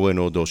llama Qué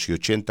Bueno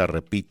 1280,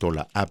 repito,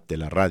 la app de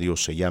la radio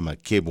se llama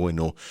Qué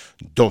Bueno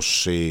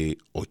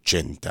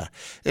 1280.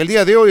 El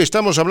día de hoy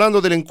estamos hablando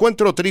del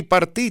encuentro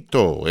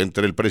tripartito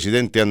entre el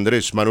presidente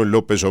Andrés Manuel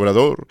López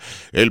Obrador,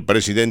 el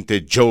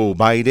presidente Joe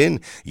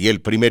Biden y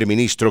el primer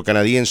ministro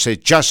canadiense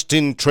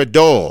Justin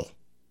Trudeau.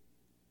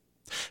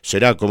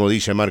 ¿Será, como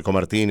dice Marco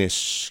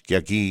Martínez, que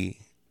aquí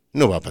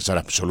no va a pasar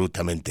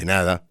absolutamente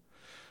nada?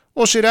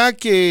 ¿O será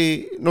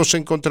que nos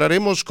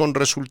encontraremos con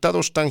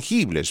resultados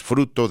tangibles,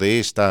 fruto de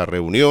esta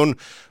reunión,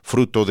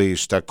 fruto de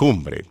esta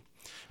cumbre?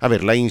 A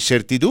ver, la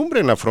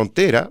incertidumbre en la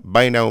frontera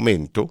va en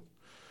aumento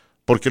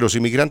porque los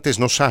inmigrantes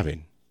no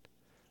saben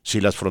si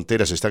las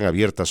fronteras están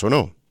abiertas o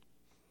no.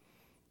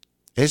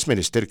 Es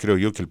menester, creo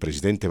yo, que el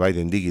presidente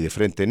Biden diga de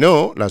frente,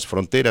 no, las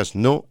fronteras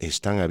no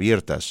están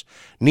abiertas,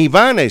 ni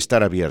van a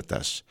estar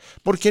abiertas,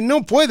 porque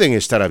no pueden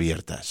estar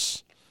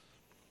abiertas.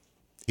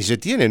 Y se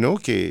tiene, ¿no?,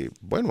 que,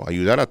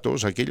 ayudar a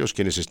todos aquellos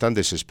quienes están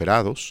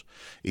desesperados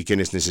y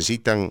quienes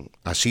necesitan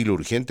asilo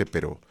urgente,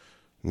 pero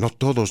no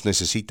todos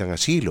necesitan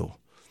asilo.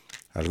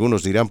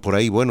 Algunos dirán por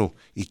ahí,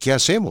 ¿y qué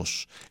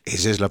hacemos?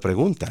 Esa es la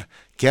pregunta,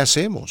 ¿qué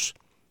hacemos?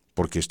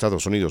 Porque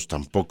Estados Unidos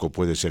tampoco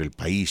puede ser el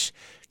país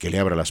que le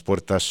abra las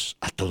puertas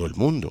a todo el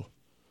mundo.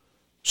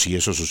 Si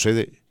eso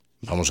sucede,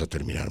 vamos a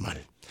terminar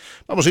mal.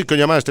 Vamos a ir con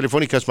llamadas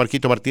telefónicas.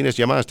 Marquito Martínez,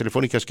 llamadas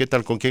telefónicas, ¿qué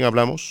tal? ¿Con quién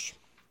hablamos?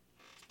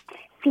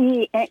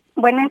 Sí,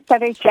 buenas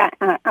tardes,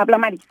 habla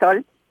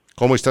Marisol.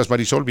 ¿Cómo estás,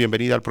 Marisol?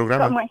 Bienvenida al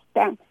programa. ¿Cómo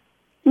están?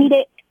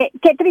 Mire,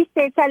 qué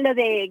tristeza lo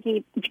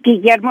de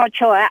Guillermo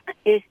Ochoa.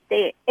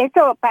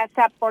 Eso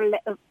pasa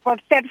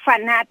por ser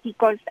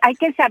fanáticos. Hay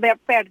que saber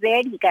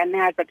perder y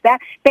ganar, ¿verdad?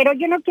 Pero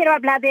yo no quiero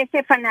hablar de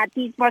ese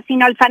fanatismo,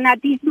 sino el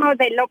fanatismo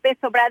de López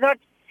Obrador.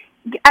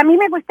 A mí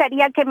me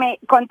gustaría que me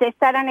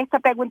contestaran esta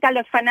pregunta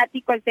los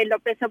fanáticos de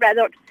López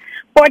Obrador.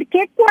 ¿Por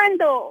qué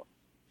cuando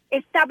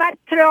estaba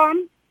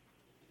Trump,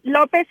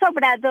 López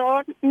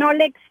Obrador no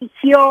le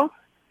exigió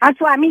a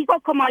su amigo,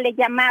 como le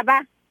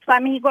llamaba, su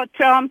amigo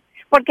Trump,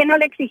 por qué no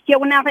le exigió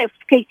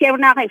que hiciera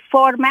una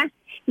reforma?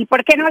 ¿Y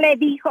por qué no le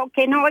dijo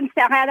que no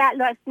encerrara a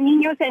los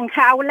niños en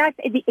jaulas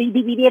y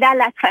dividiera a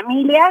las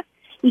familias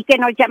y que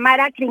nos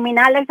llamara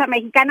criminales a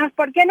mexicanos?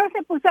 ¿Por qué no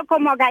se puso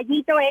como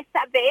gallito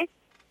esta vez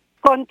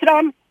con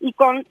Trump y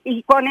con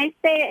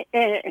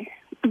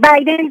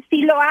Biden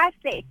sí lo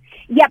hace?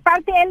 Y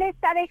aparte él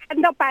está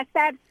dejando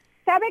pasar.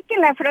 ¿Sabe que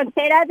en la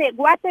frontera de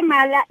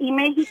Guatemala y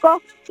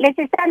México les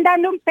están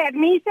dando un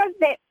permiso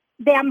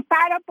de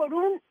amparo por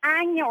un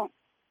año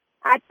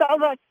a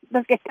todos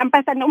los que están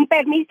pasando? Un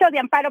permiso de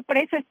amparo, por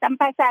eso están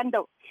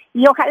pasando.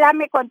 Y ojalá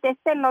me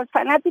contesten los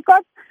fanáticos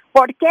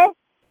por qué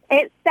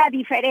esta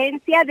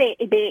diferencia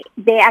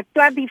de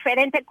actuar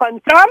diferente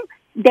con Trump,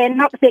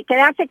 de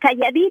quedarse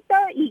calladito,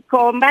 y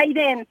con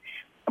Biden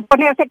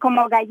ponerse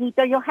como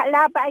gallito. Y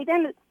ojalá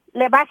Biden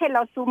le baje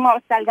los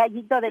humos al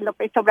gallito de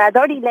López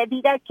Obrador y le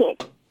diga que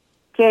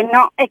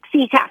no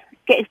exija,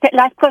 que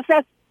las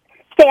cosas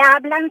se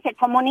hablan, se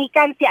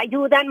comunican, se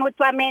ayudan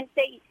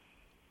mutuamente. Y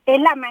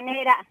es la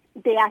manera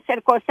de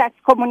hacer cosas,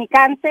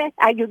 comunicarse,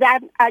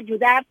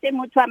 ayudarse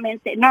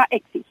mutuamente, no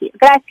exigir.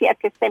 Gracias,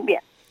 que estén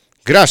bien.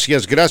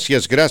 Gracias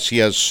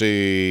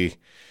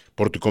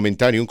por tu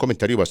comentario, un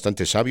comentario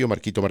bastante sabio,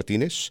 Marquito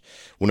Martínez.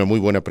 Una muy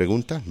buena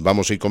pregunta.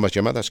 Vamos a ir con más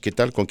llamadas. ¿Qué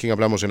tal? ¿Con quién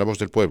hablamos en La Voz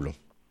del Pueblo?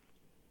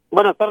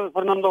 Buenas tardes,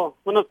 Fernando.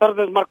 Buenas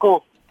tardes,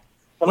 Marco.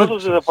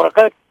 Saludos desde por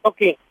acá de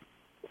Kentucky.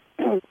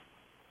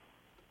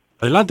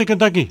 Adelante,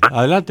 Kentucky.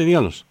 Adelante,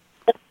 díganos.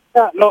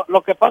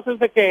 Lo que pasa es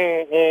de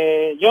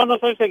que yo no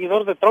soy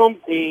seguidor de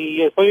Trump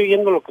y estoy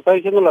oyendo lo que está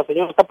diciendo la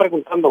señora, está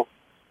preguntando.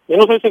 Yo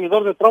no soy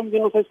seguidor de Trump, yo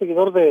no soy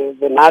seguidor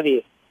de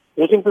nadie.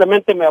 Yo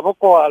simplemente me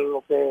aboco a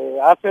lo que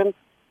hacen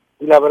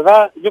y la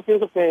verdad, yo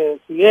pienso que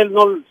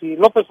si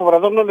López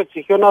Obrador no le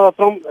exigió nada a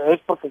Trump es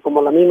porque,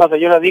 como la misma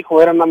señora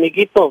dijo, eran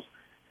amiguitos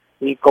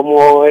y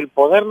como el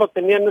poder lo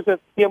tenía en ese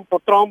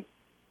tiempo Trump,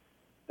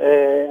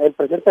 el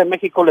presidente de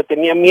México le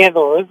tenía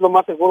miedo. Es lo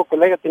más seguro que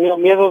le haya tenido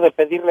miedo de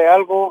pedirle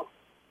algo,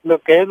 lo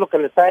que es lo que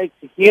le está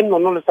exigiendo,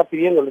 no le está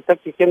pidiendo, le está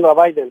exigiendo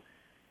a Biden.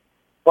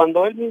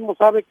 Cuando él mismo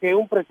sabe que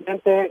un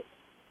presidente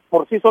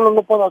por sí solo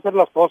no puede hacer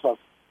las cosas.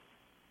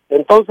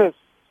 Entonces,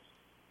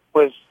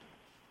 pues,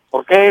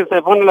 ¿por qué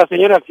se pone la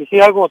señora a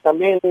exigir algo?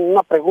 También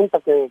una pregunta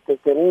que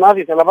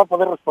nadie se la va a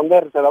poder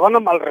responder, se la van a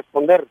mal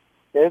responder,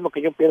 que es lo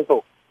que yo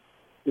pienso.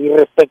 Y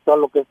respecto a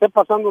lo que esté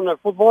pasando en el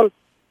fútbol,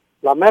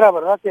 la mera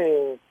verdad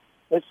que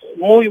es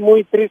muy,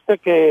 muy triste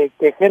que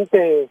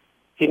gente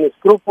sin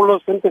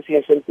escrúpulos, gente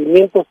sin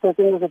sentimientos esté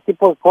haciendo ese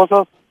tipo de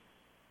cosas,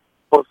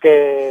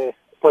 porque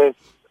pues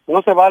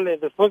no se vale.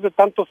 Después de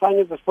tantos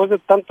años, después de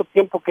tanto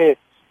tiempo que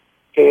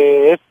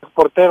este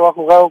portero ha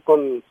jugado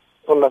con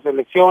la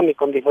selección y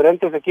con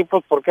diferentes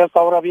equipos, ¿por qué hasta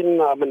ahora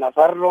vienen a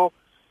amenazarlo?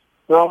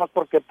 Nada más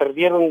porque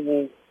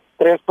perdieron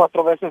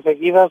 3-4 veces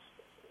seguidas.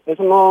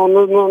 Eso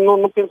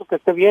no pienso que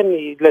esté bien,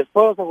 y les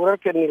puedo asegurar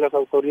que ni las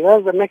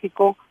autoridades de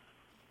México,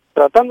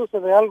 tratándose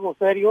de algo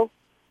serio,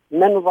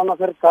 menos van a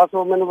hacer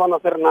caso, menos van a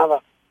hacer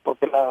nada,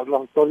 porque las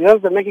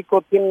autoridades de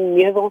México tienen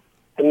miedo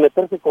en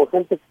meterse con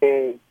gente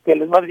que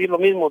les va a decir lo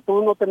mismo: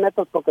 tú no te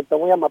metas porque te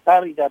voy a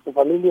matar, y a tu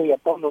familia y a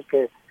todos los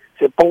que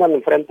se pongan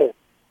enfrente.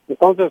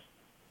 Entonces,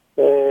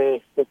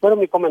 espero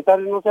mi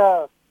comentario no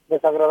sea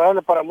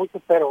desagradable para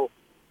muchos, pero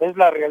es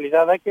la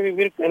realidad. Hay que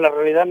vivir en la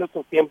realidad en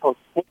estos tiempos.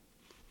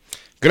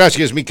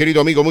 Gracias, mi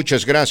querido amigo,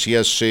 muchas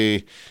gracias.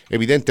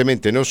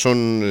 Evidentemente, ¿no?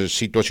 Son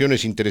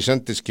situaciones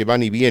interesantes que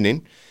van y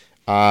vienen,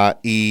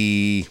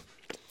 y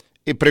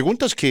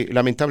preguntas que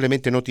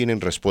lamentablemente no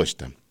tienen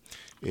respuesta.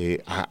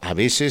 A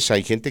veces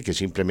hay gente que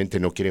simplemente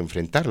no quiere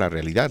enfrentar la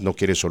realidad, no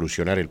quiere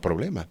solucionar el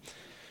problema.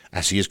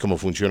 Así es como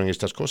funcionan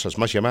estas cosas.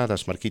 Más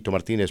llamadas, Marquito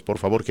Martínez, por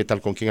favor. ¿Qué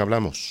tal? ¿Con quién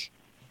hablamos?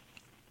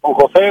 Con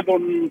José,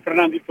 don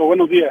Fernandito,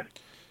 buenos días.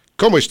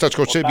 ¿Cómo estás,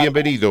 José?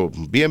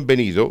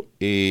 Bienvenido.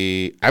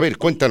 A ver,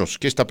 cuéntanos,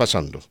 ¿qué está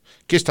pasando?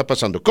 ¿Qué está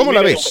pasando? ¿Cómo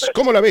la ves?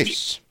 ¿Cómo la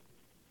ves?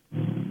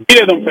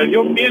 Mire, don Fer,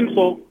 yo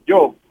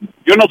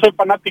no soy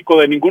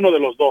fanático de ninguno de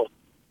los dos,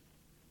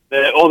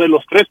 o de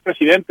los tres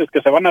presidentes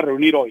que se van a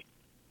reunir hoy.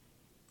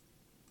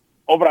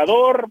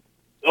 Obrador,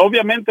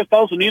 obviamente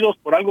Estados Unidos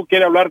por algo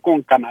quiere hablar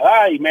con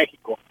Canadá y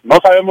México. No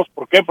sabemos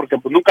por qué, porque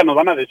pues nunca nos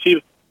van a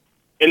decir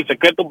el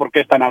secreto por qué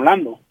están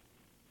hablando.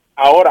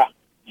 Ahora,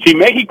 si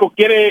México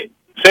quiere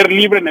ser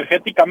libre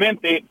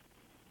energéticamente,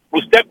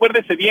 usted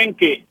acuérdese bien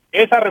que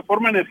esa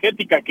reforma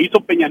energética que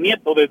hizo Peña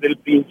Nieto desde el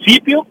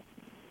principio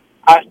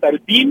hasta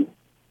el fin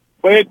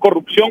fue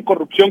corrupción,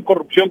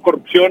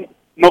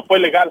 no fue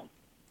legal.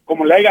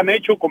 Como le hayan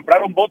hecho,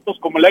 compraron votos,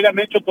 como le hayan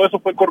hecho, todo eso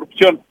fue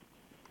corrupción.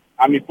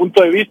 A mi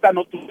punto de vista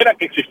no tuviera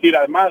que existir.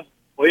 Además,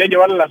 podían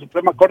llevarla a la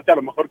Suprema Corte, a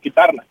lo mejor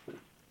quitarla.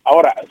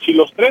 Ahora, si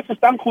los tres se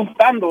están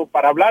juntando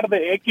para hablar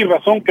de X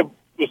razón, que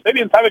usted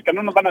bien sabe que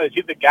no nos van a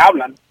decir de qué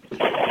hablan,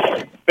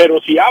 pero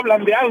si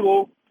hablan de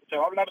algo, se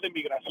va a hablar de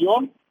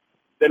migración,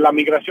 de la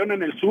migración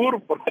en el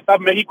sur, porque está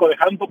México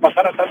dejando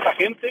pasar a tanta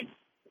gente,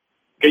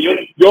 que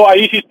yo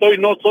ahí sí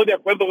no estoy de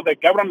acuerdo de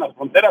que abran las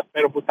fronteras,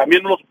 pero pues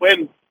también no los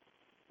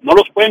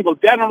pueden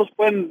golpear,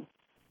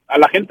 a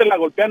la gente la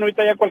golpean.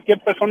 Ahorita ya cualquier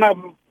persona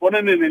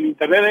ponen en el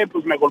internet,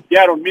 pues me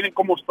golpearon, miren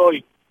cómo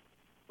estoy.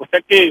 O sea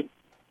que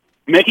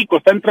México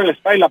está entre la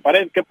espada y la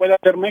pared. ¿Qué puede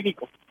hacer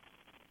México?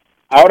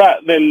 Ahora,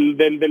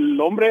 del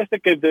hombre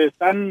que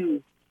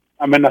están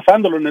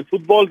amenazándolo en el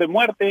fútbol de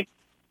muerte,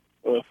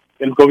 pues,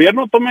 el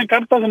gobierno tome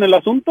cartas en el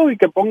asunto y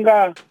que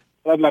ponga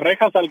tras las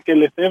rejas al que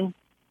le esté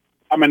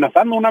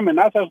amenazando. Una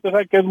amenaza, usted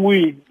sabe que es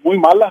muy, muy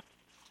mala.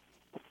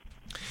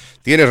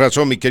 Tienes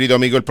razón, mi querido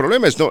amigo. El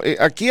problema es,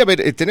 aquí, a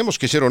ver, tenemos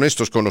que ser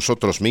honestos con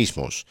nosotros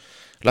mismos.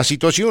 La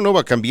situación no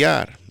va a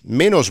cambiar,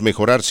 menos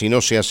mejorar si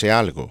no se hace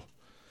algo.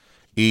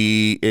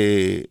 Y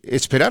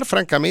esperar,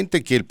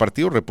 francamente, que el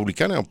Partido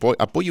Republicano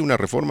apoye una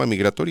reforma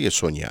migratoria es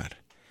soñar.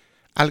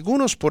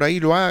 Algunos por ahí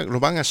lo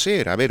van a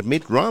hacer. A ver,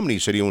 Mitt Romney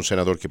sería un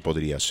senador que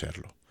podría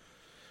hacerlo.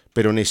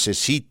 Pero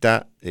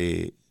necesita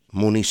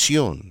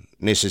munición,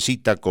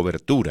 necesita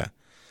cobertura,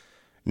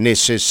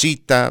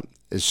 necesita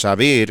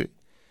saber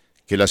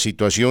que la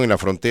situación en la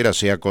frontera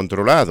sea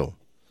controlado.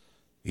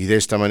 y de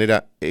esta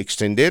manera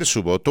extender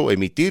su voto,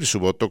 emitir su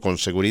voto con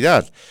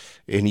seguridad.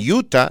 En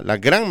Utah, la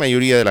gran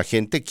mayoría de la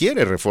gente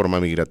quiere reforma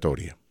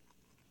migratoria.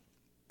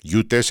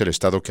 Utah es el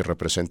estado que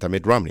representa a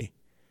Mitt Romney.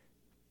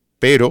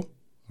 Pero,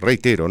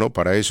 reitero, ¿no?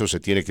 Para eso se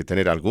tiene que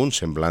tener algún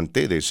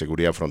semblante de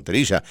seguridad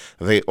fronteriza,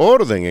 de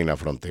orden en la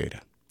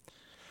frontera.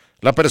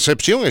 La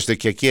percepción es de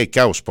que aquí hay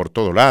caos por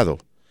todo lado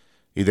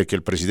y de que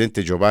el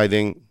presidente Joe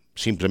Biden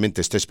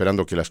simplemente está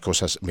esperando que las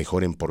cosas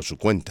mejoren por su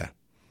cuenta,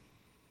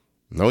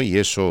 ¿no? Y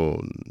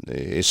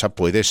esa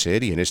puede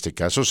ser, y en este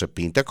caso se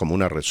pinta como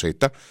una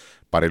receta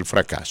para el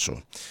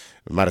fracaso.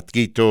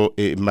 Marquito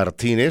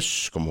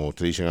Martínez, como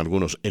te dicen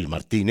algunos, el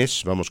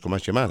Martínez. Vamos con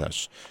más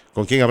llamadas.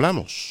 ¿Con quién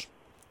hablamos?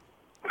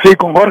 Sí,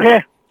 con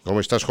Jorge. ¿Cómo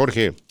estás,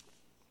 Jorge?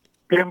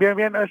 Bien.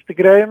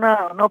 Quería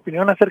dar una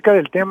opinión acerca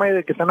del tema y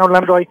de que están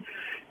hablando ahí.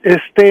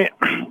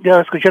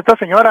 Ya escuché a esta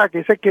señora que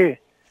dice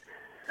que,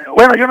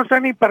 bueno, yo no soy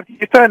ni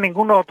partidista de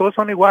ninguno, todos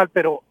son igual,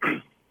 pero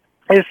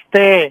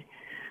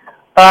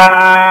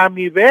a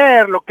mi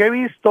ver, lo que he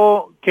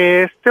visto,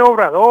 que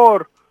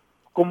Obrador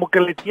como que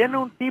le tiene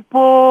un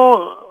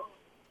tipo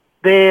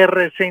de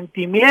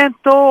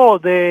resentimiento o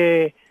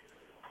de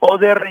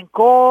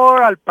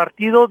rencor al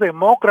Partido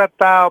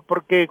Demócrata,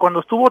 porque cuando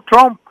estuvo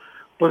Trump,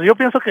 pues yo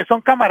pienso que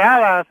son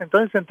camaradas,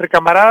 entonces entre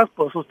camaradas,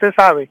 pues usted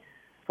sabe,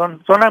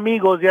 son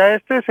amigos. Ya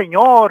este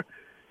señor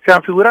se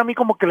me figura a mí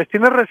como que les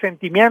tiene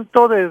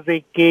resentimiento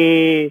desde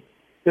que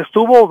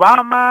estuvo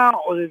Obama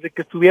o desde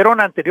que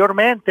estuvieron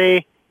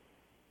anteriormente.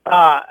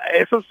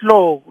 Eso es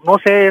no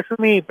sé, eso es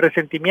mi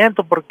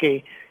presentimiento,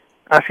 porque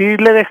así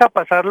le deja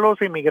pasar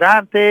los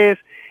inmigrantes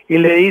y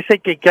le dice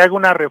que haga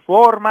una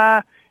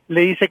reforma,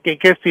 le dice que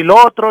esto y lo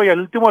otro, y al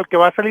último el que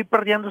va a salir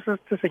perdiendo es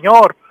este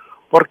señor,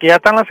 porque ya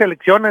están las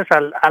elecciones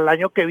al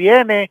año que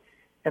viene.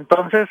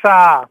 Entonces,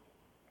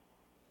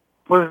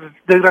 pues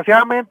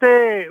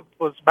desgraciadamente,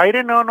 pues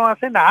Biden no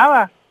hace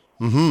nada.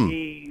 Uh-huh.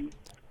 Y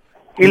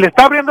le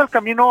está abriendo el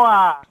camino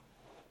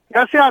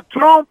ya sea a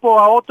Trump o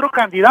a otro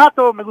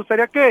candidato. Me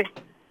gustaría que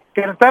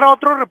entrara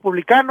otro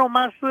republicano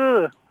más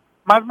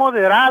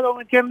moderado,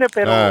 ¿me entiende?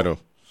 Pero claro.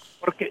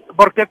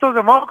 Porque estos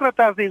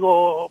demócratas,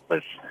 digo,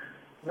 pues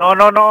no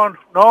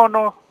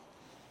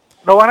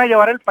van a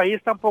llevar el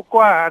país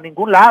tampoco a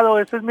ningún lado.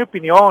 Esa es mi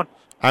opinión.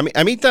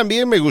 A mí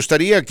también me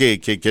gustaría que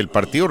el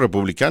Partido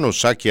Republicano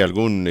saque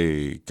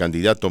algún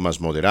candidato más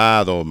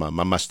moderado,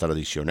 más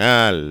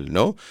tradicional,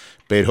 ¿no?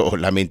 Pero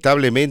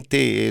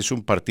lamentablemente es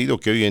un partido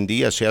que hoy en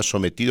día se ha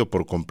sometido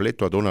por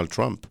completo a Donald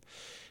Trump.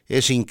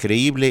 Es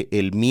increíble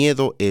el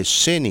miedo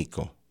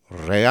escénico,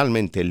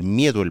 realmente el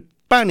miedo, el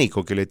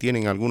pánico que le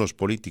tienen algunos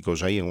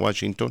políticos ahí en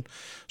Washington,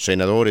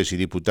 senadores y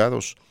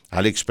diputados,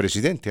 al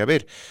expresidente. A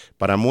ver,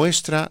 para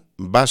muestra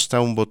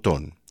basta un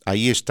botón.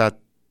 Ahí está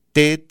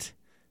Ted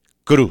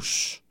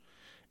Cruz,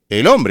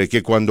 el hombre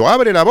que cuando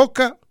abre la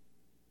boca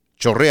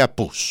chorrea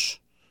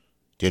pus.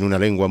 Tiene una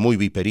lengua muy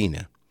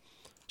viperina.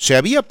 Se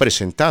había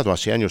presentado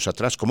hace años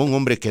atrás como un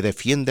hombre que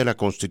defiende la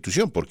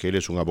Constitución, porque él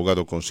es un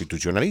abogado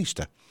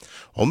constitucionalista.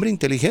 Hombre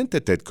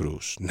inteligente, Ted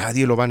Cruz,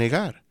 nadie lo va a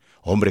negar.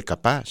 Hombre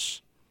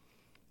capaz.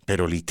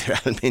 Pero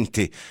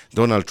literalmente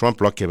Donald Trump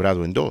lo ha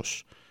quebrado en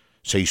dos.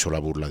 Se hizo la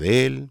burla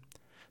de él,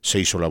 se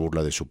hizo la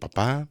burla de su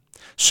papá,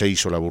 se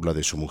hizo la burla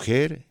de su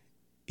mujer,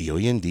 y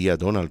hoy en día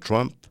Donald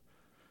Trump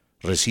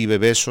recibe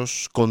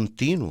besos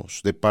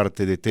continuos de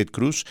parte de Ted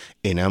Cruz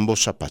en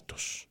ambos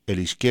zapatos, el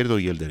izquierdo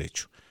y el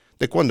derecho.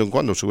 De cuando en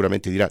cuando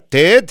seguramente dirá,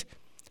 Ted,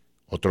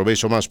 otro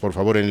beso más por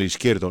favor en el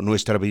izquierdo, no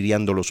está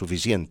brillando lo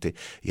suficiente.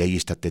 Y ahí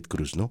está Ted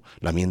Cruz, ¿no?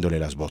 Lamiéndole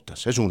las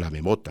botas. Es un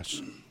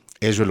lamebotas.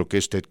 Eso es lo que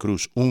es Ted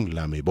Cruz, un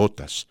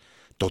lamebotas.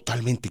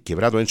 Totalmente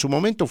quebrado. En su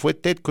momento fue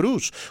Ted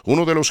Cruz,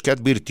 uno de los que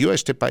advirtió a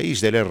este país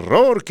del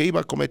error que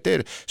iba a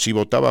cometer si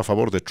votaba a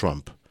favor de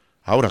Trump.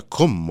 Ahora,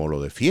 ¿cómo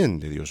lo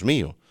defiende, Dios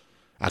mío?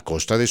 A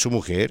costa de su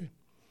mujer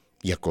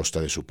y a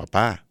costa de su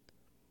papá.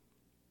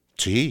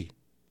 Sí,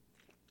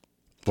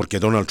 porque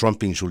Donald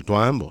Trump insultó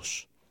a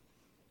ambos.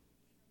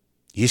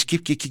 Y es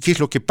que, ¿qué es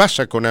lo que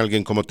pasa con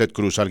alguien como Ted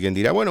Cruz? Alguien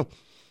dirá, bueno,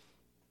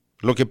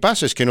 lo que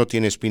pasa es que no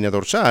tiene espina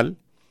dorsal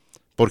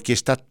porque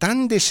está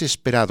tan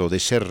desesperado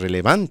de ser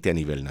relevante a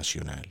nivel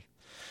nacional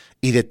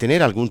y de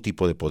tener algún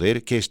tipo de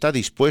poder que está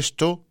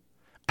dispuesto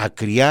a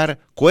criar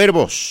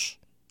cuervos.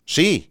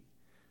 Sí,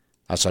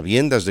 a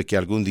sabiendas de que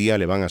algún día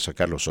le van a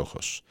sacar los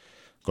ojos.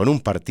 Con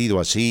un partido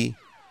así,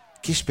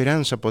 ¿qué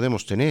esperanza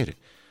podemos tener?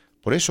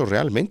 Por eso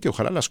realmente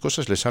ojalá las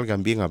cosas le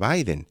salgan bien a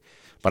Biden,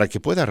 para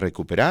que pueda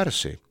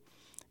recuperarse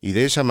y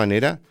de esa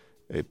manera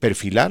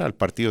perfilar al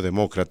Partido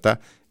Demócrata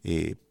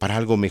para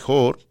algo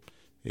mejor,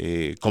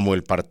 como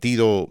el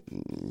partido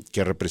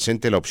que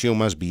represente la opción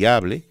más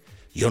viable.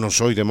 Yo no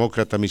soy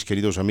demócrata, mis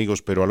queridos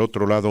amigos, pero al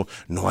otro lado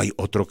no hay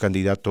otro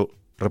candidato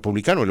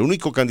republicano. El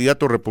único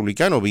candidato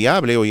republicano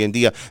viable hoy en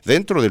día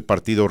dentro del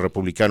Partido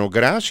Republicano,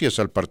 gracias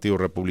al Partido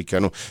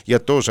Republicano y a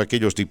todos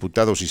aquellos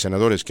diputados y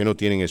senadores que no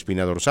tienen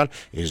espina dorsal,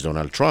 es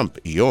Donald Trump.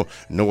 Y yo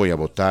no voy a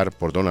votar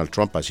por Donald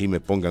Trump así me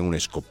pongan un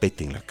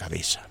escopete en la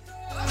cabeza.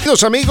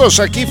 Queridos amigos,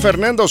 aquí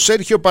Fernando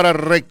Sergio para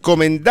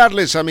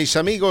recomendarles a mis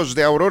amigos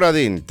de Aurora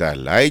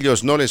Dental. A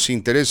ellos no les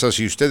interesa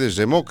si usted es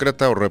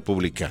demócrata o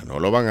republicano,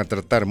 lo van a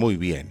tratar muy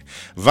bien.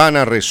 Van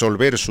a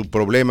resolver su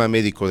problema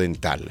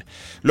médico-dental.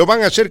 Lo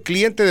van a hacer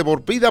cliente de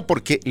por vida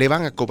porque le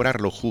van a cobrar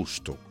lo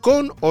justo.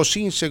 Con o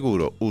sin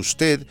seguro,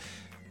 usted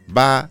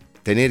va a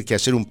tener que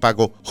hacer un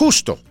pago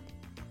justo.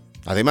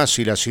 Además,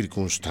 si las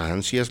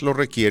circunstancias lo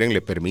requieren, le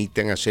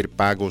permiten hacer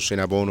pagos en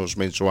abonos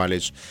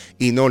mensuales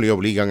y no le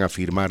obligan a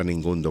firmar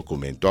ningún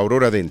documento.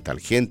 Aurora Dental,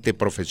 gente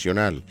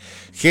profesional,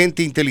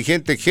 gente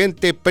inteligente,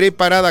 gente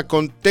preparada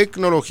con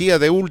tecnología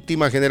de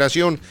última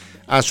generación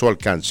a su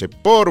alcance.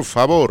 Por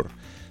favor,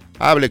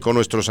 hable con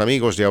nuestros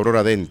amigos de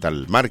Aurora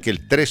Dental. Marque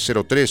el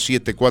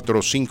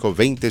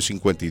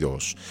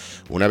 303-745-2052.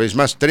 Una vez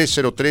más,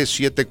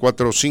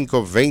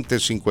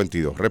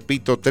 303-745-2052.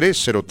 Repito,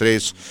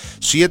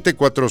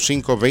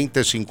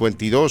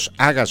 303-745-2052.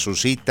 Haga su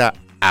cita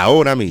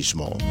ahora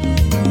mismo.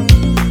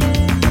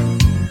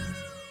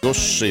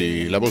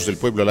 La voz del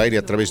pueblo al aire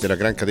a través de la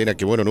gran cadena.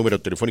 Que bueno,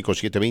 número telefónico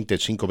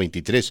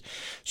 720-523-0000,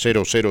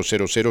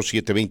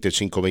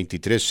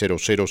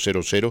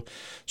 720-523-0000,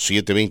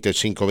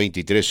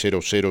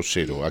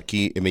 720-523-000.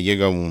 Aquí me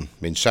llega un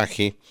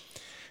mensaje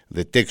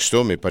de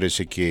texto, me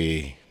parece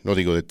que, no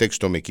digo de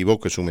texto, me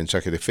equivoco, es un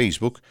mensaje de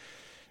Facebook.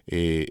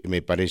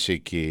 Me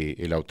parece que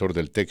el autor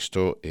del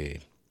texto, el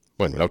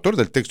autor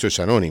del texto es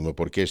anónimo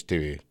porque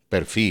este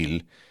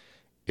perfil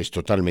es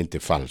totalmente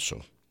falso.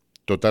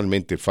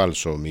 Totalmente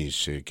falso,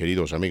 mis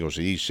queridos amigos.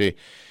 Y dice,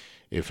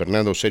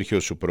 Fernando Sergio,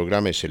 su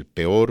programa es el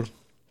peor.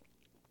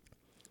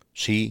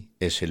 Sí,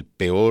 es el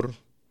peor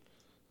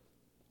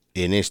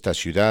en esta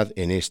ciudad,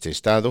 en este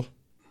estado.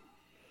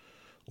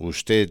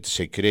 Usted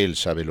se cree el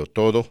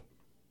sabelotodo.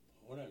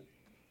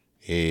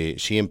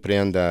 Siempre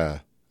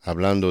anda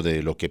hablando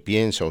de lo que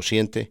piensa o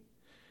siente,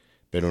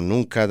 pero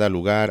nunca da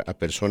lugar a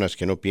personas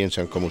que no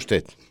piensan como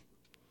usted.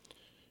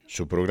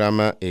 Su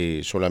programa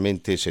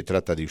solamente se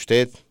trata de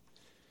usted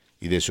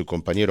y de su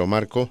compañero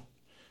Marco.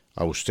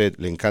 A usted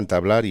le encanta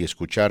hablar y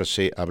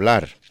escucharse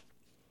hablar.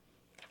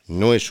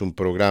 No es un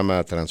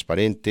programa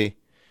transparente,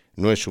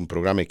 no es un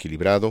programa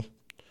equilibrado.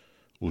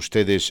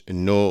 Ustedes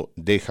no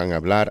dejan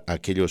hablar a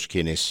aquellos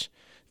quienes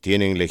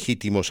tienen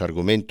legítimos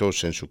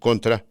argumentos en su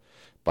contra,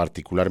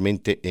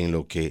 particularmente en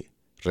lo que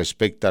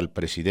respecta al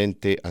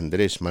presidente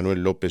Andrés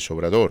Manuel López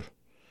Obrador.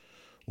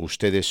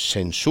 Ustedes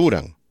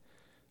censuran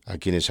a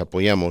quienes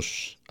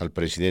apoyamos al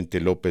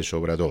presidente López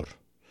Obrador.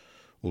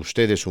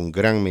 Usted es un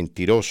gran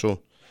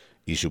mentiroso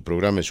y su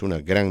programa es una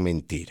gran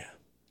mentira.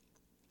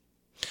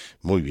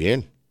 Muy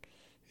bien.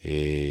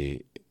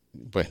 Le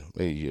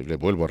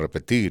vuelvo a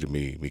repetir,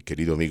 mi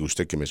querido amigo,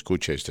 usted que me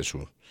escucha, este es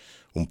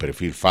un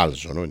perfil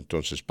falso, ¿no?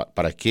 Entonces,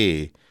 ¿para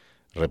qué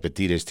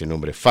repetir este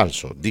nombre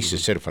falso? Dice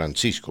ser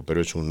Francisco,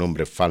 pero es un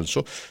nombre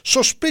falso.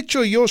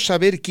 Sospecho yo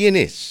saber quién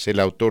es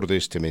el autor de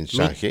este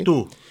mensaje.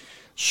 Tú.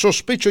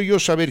 Sospecho yo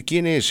saber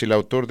quién es el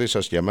autor de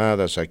esas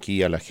llamadas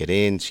aquí a la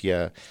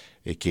gerencia,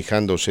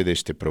 quejándose de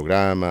este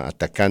programa,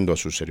 atacando a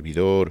su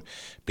servidor,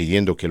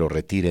 pidiendo que lo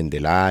retiren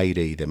del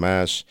aire y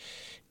demás.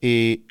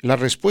 La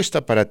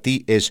respuesta para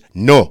ti es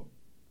no.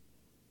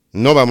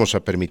 No vamos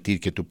a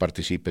permitir que tú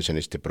participes en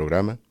este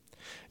programa,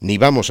 ni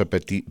vamos a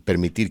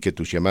permitir que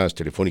tus llamadas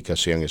telefónicas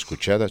sean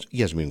escuchadas.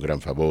 Y hazme un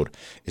gran favor,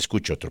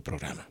 escucha otro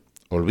programa.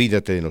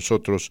 Olvídate de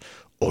nosotros,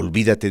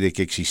 olvídate de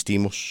que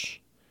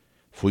existimos.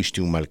 Fuiste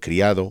un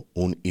malcriado,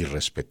 un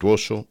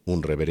irrespetuoso,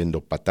 un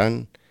reverendo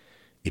patán,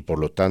 y por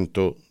lo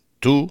tanto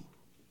tú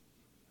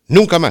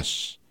nunca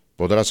más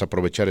podrás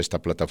aprovechar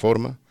esta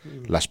plataforma.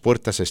 Las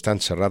puertas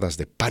están cerradas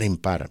de par en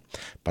par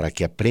para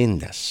que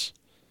aprendas,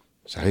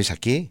 ¿sabes a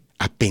qué?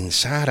 A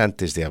pensar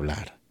antes de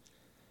hablar.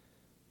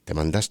 Te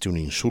mandaste un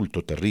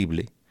insulto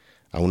terrible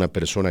a una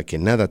persona que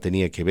nada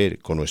tenía que ver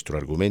con nuestro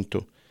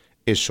argumento.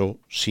 Eso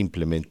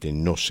simplemente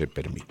no se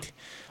permite.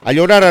 A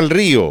llorar al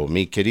río,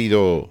 mi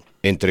querido,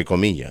 entre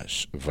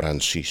comillas,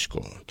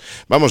 Francisco.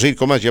 Vamos a ir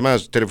con más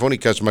llamadas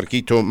telefónicas.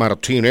 Marquito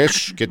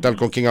Martínez, ¿qué tal?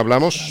 ¿Con quién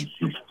hablamos?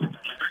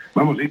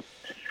 Vamos a ir.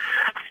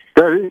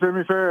 ¿Qué dice,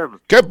 mi Fer?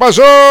 ¿Qué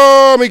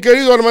pasó, mi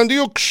querido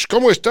Armandiux?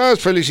 ¿Cómo estás?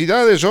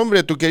 Felicidades, hombre,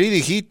 a tu querida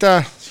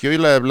hijita. Que hoy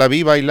la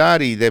vi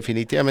bailar y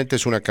definitivamente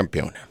es una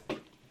campeona.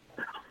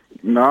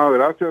 No,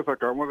 gracias.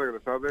 Acabamos de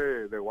regresar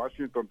de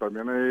Washington.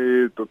 También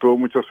ahí tuvo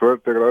mucha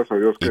suerte, gracias a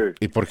Dios.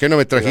 ¿Y por qué no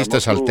me trajiste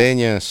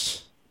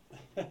salteñas?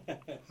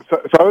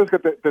 Sabes que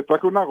te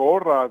traje una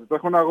gorra. Te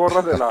traje una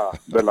gorra de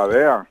la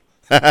DEA.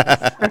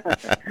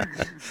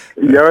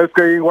 Y ya ves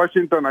que ahí en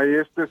Washington, ahí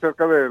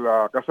cerca de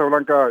la Casa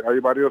Blanca, hay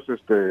varios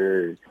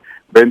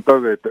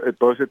ventas de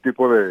todo ese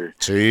tipo de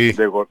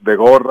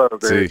gorras,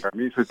 de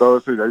camisas y todo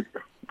eso. Y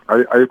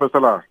ahí pues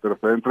te la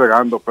estoy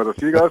entregando. Pero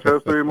sí, gracias a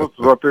Dios tuvimos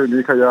suerte de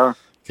mi hija ya.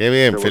 Qué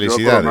bien,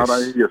 felicidades.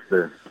 Ahí,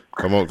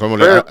 Como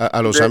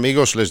a los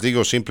amigos les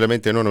digo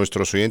simplemente, no,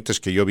 nuestros oyentes,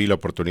 que yo vi la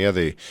oportunidad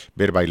de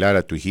ver bailar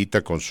a tu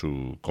hijita con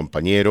su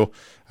compañero,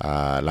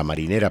 a la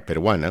marinera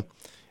peruana,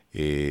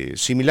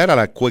 similar a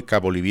la cueca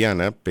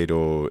boliviana,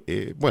 pero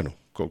bueno,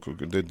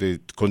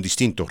 con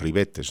distintos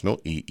ribetes, ¿no?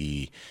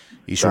 Y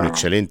hizo un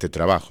excelente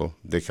trabajo,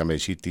 déjame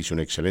decirte, hizo un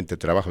excelente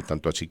trabajo,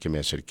 tanto así que me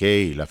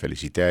acerqué y la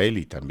felicité a él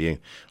y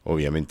también,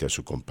 obviamente, a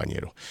su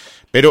compañero.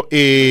 Pero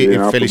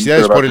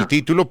felicidades por el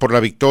título, por la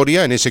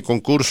victoria en ese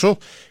concurso.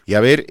 Y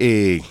a ver,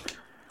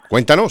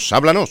 cuéntanos,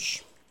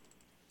 háblanos.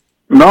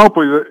 No,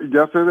 pues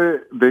ya sé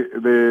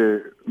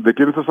de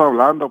quién estás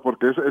hablando,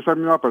 porque esa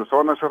misma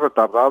persona, ese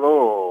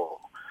retardado,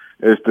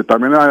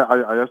 también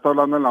allá está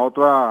hablando en la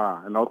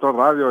otra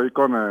radio ahí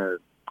con,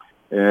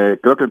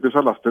 creo que empieza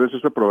a las 3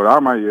 ese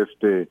programa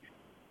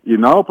y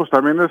no, pues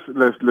también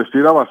les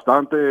tira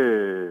bastante,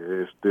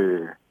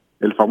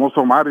 el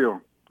famoso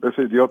Mario,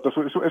 ese idiota,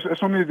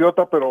 es un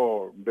idiota,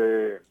 pero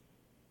de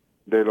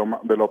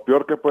lo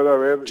peor que puede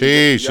haber.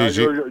 Sí.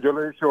 Yo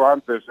le he dicho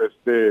antes,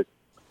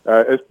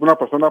 es una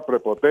persona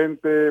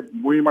prepotente,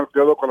 muy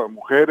malcriado con las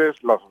mujeres,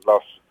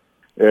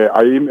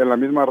 ahí en la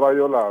misma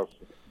radio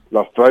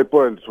las trae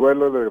por el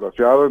suelo, el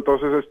desgraciado.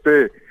 Entonces,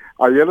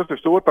 ayer los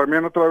estuvo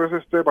también otra vez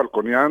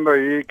balconeando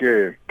ahí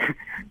que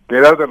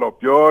era de lo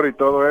peor y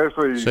todo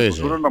eso, y pues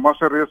uno nomás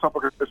se ríe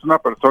porque es una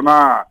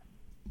persona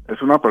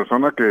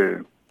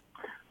que,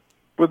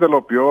 pues de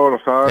lo peor,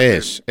 o sea,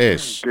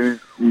 que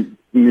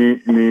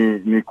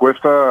ni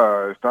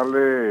cuesta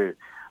estarle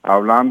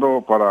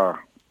hablando para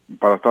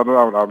estar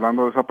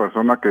hablando de esa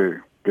persona que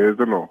es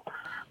de lo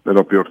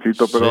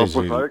peorcito, pero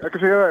hay que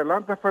seguir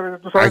adelante,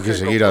 tú sabes, hay que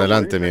seguir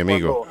adelante, mi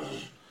amigo.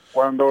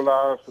 Cuando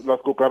las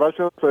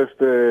cucarachas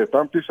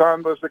están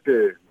pisando,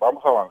 que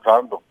vamos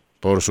avanzando.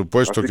 Por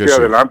supuesto. Así que sí.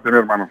 Adelante, mi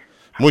hermano.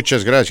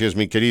 Muchas gracias,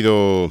 mi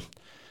querido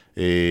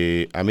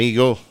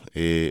amigo.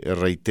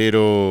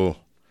 Reitero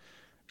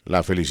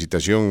la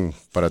felicitación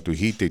para tu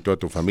hijita y toda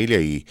tu familia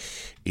y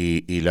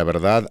la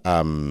verdad,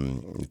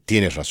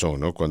 tienes razón,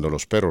 ¿no? Cuando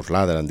los perros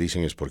ladran,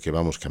 dicen es porque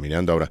vamos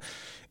caminando. Ahora,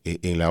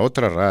 en la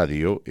otra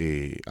radio,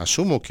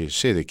 asumo que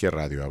sé de qué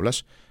radio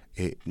hablas,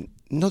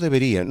 no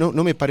debería, no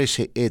me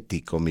parece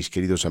ético, mis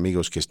queridos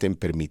amigos, que estén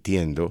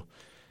permitiendo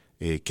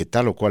que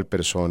tal o cual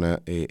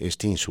persona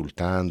esté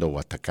insultando o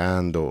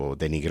atacando o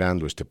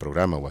denigrando este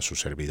programa o a su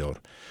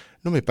servidor.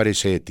 No me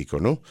parece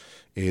ético, ¿no?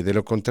 De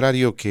lo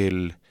contrario, que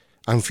el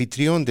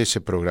anfitrión de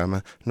ese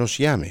programa nos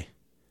llame.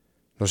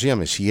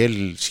 Si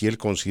él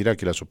considera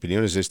que las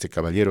opiniones de este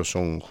caballero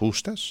son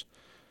justas,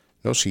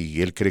 ¿no?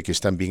 Si él cree que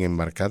están bien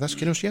enmarcadas,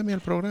 que nos llame al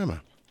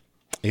programa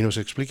y nos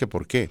explique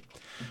por qué.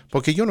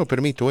 Porque yo no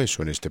permito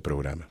eso en este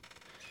programa.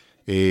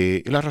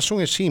 La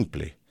razón es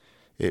simple.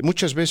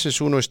 Muchas veces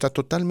uno está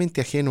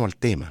totalmente ajeno al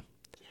tema.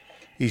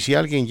 Y si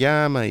alguien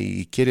llama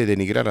y quiere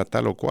denigrar a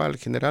tal o cual,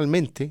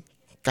 generalmente,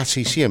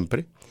 casi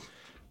siempre,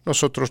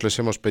 nosotros les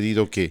hemos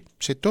pedido que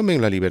se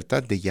tomen la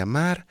libertad de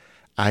llamar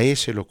a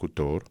ese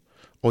locutor,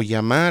 o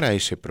llamar a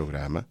ese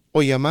programa,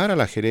 o llamar a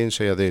la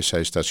gerencia de esa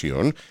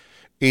estación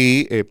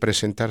y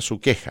presentar su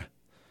queja.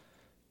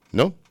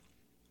 ¿No?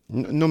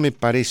 No me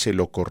parece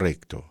lo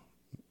correcto.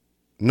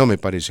 No me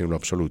parece en lo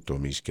absoluto,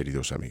 mis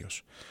queridos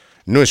amigos.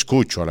 No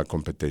escucho a la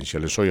competencia,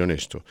 les soy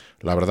honesto.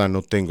 La verdad,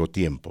 no tengo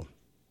tiempo.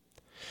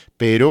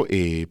 Pero,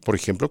 por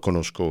ejemplo,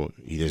 conozco,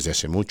 y desde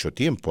hace mucho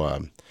tiempo,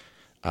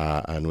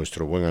 a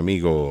nuestro buen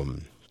amigo,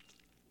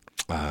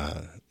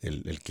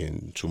 el que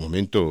en su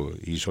momento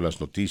hizo las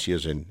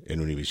noticias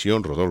en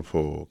Univisión,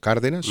 Rodolfo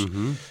Cárdenas.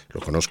 Uh-huh. Lo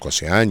conozco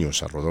hace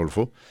años a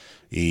Rodolfo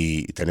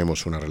y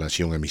tenemos una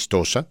relación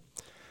amistosa.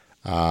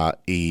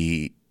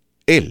 Y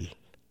él,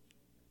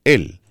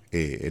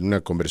 en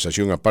una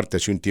conversación aparte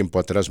hace un tiempo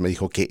atrás, me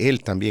dijo que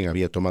él también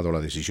había tomado la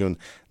decisión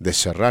de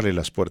cerrarle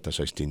las puertas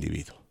a este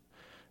individuo.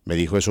 Me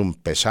dijo, es un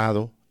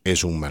pesado,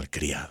 es un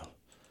malcriado,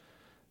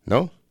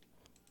 ¿no?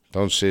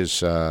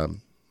 Entonces,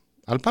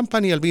 al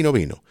pan y al vino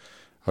vino.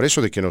 Ahora,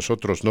 eso de que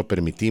nosotros no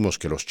permitimos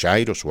que los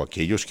chairos o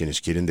aquellos quienes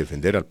quieren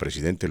defender al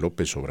presidente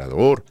López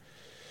Obrador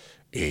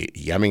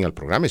llamen al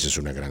programa, esa es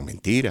una gran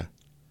mentira.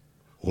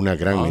 Una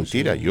gran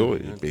mentira. Sí, yo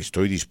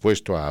estoy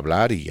dispuesto a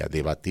hablar y a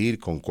debatir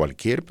con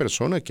cualquier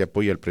persona que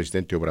apoye al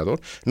presidente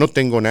Obrador. No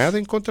tengo nada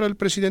en contra del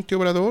presidente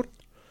Obrador,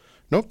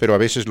 ¿no? Pero a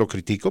veces lo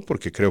critico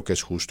porque creo que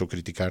es justo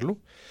criticarlo.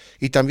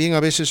 Y también a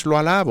veces lo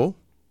alabo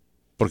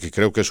porque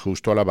creo que es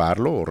justo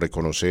alabarlo o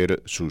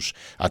reconocer sus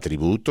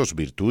atributos,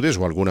 virtudes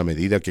o alguna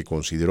medida que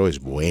considero es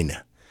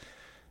buena,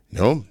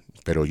 ¿no?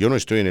 Pero yo no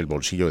estoy en el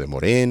bolsillo de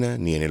Morena,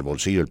 ni en el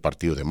bolsillo del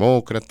Partido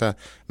Demócrata,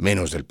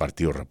 menos del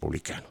Partido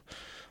Republicano.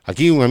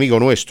 Aquí un amigo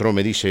nuestro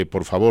me dice,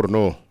 por favor,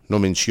 no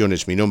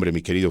menciones mi nombre,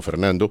 mi querido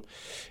Fernando.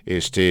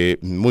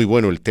 Muy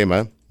bueno el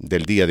tema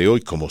del día de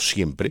hoy, como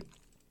siempre.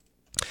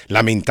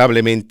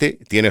 Lamentablemente,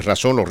 tienes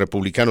razón, los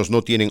republicanos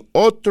no tienen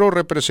otro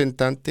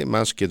representante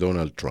más que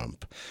Donald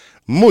Trump.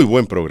 Muy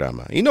buen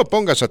programa. Y no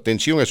pongas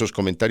atención a esos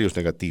comentarios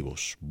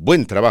negativos.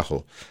 Buen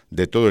trabajo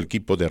de todo el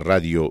equipo de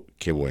radio,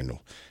 qué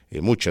bueno.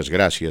 Muchas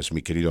gracias,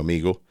 mi querido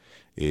amigo,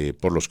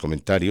 por los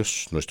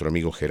comentarios. Nuestro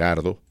amigo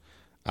Gerardo.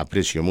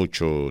 Aprecio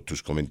mucho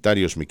tus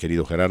comentarios, mi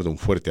querido Gerardo. Un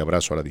fuerte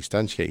abrazo a la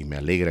distancia y me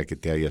alegra que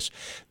te hayas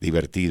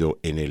divertido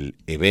en el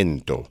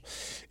evento.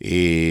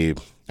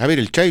 A ver,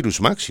 el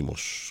Chairus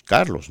Maximus,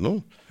 Carlos,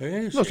 ¿no?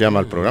 Nos llama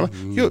al programa.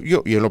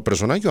 Y en lo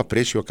personal yo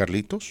aprecio a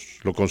Carlitos,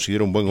 lo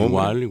considero un buen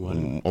hombre, Igual.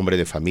 un hombre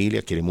de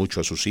familia, quiere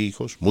mucho a sus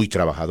hijos, muy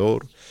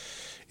trabajador,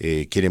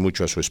 quiere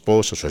mucho a su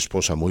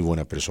esposa muy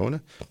buena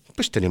persona.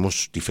 Pues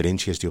tenemos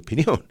diferencias de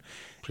opinión.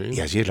 Sí. Y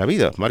así es la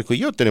vida. Marco y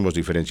yo tenemos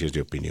diferencias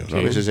de opinión. Sí. A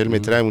veces él me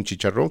trae un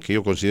chicharrón que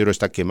yo considero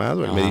está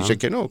quemado, él me dice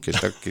que no, que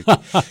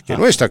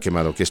no está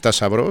quemado, que está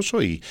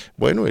sabroso, y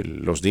bueno,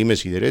 los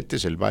dimes y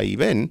diretes, el va y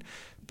ven,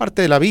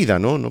 parte de la vida,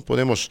 ¿no? No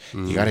podemos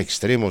llegar a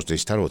extremos de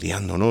estar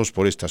odiándonos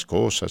por estas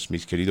cosas,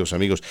 mis queridos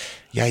amigos.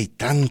 Y hay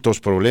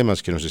tantos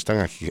problemas que nos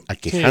están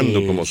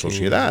aquejando como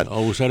sociedad. O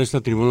usar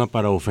esta tribuna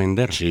para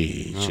ofender.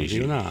 Sí.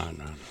 No.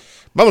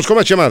 Vamos con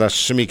las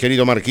llamadas, mi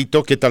querido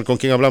Marquito. ¿Qué tal? ¿Con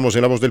quién hablamos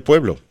en La Voz del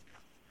Pueblo?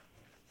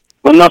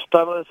 Buenas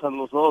tardes a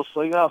los dos.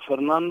 Oiga,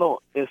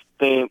 Fernando,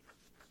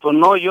 pues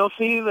no, yo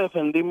sí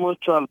defendí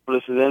mucho al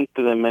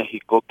presidente de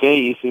México, ¿ok?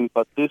 Y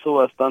simpatizo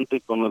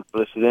bastante con el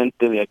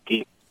presidente de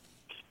aquí.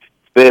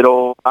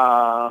 Pero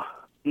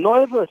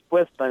no es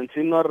respuesta, en sí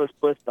no es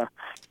respuesta.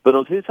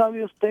 Pero sí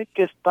sabe usted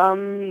que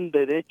están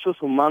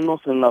derechos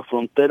humanos en la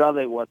frontera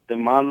de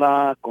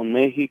Guatemala con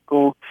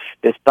México,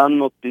 están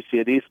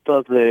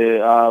noticieristas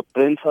de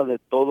prensa de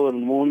todo el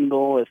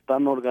mundo,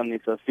 están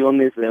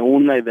organizaciones de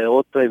una y de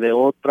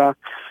otra,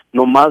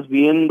 nomás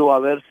viendo a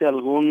ver si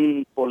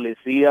algún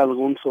policía,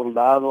 algún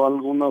soldado,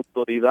 alguna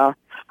autoridad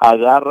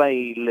agarra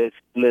y les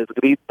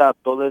grita a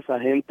toda esa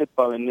gente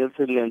para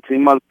venírsele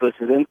encima al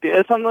presidente.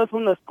 Esa no es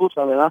una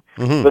excusa, ¿verdad?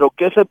 Uh-huh. Pero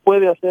 ¿qué se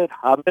puede hacer?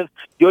 A ver,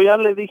 yo ya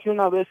le dije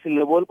una vez y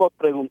le vuelvo a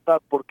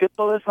preguntar, ¿por qué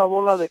toda esa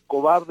bola de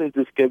cobardes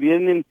que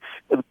vienen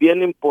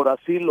por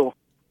asilo?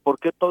 ¿Por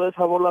qué toda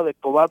esa bola de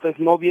cobardes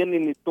no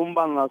vienen y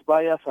tumban las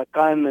vallas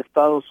acá en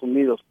Estados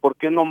Unidos? ¿Por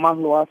qué nomás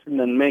lo hacen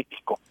en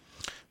México?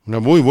 Una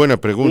muy buena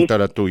pregunta, sí.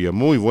 La tuya,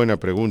 muy buena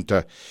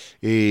pregunta.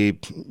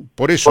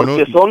 Por eso,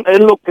 porque es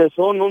lo que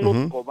son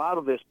unos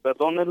cobardes,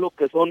 es lo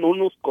que son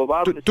unos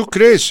cobardes. ¿Tú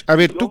crees? A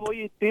ver, yo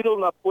voy y tiro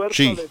la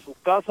puerta de su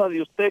casa de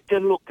usted, ¿qué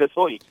es lo que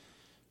soy?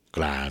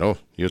 Claro,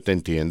 yo te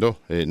entiendo.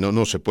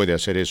 No se puede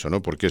hacer eso,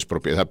 ¿no? Porque es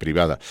propiedad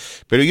privada.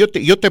 Pero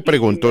yo te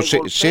pregunto,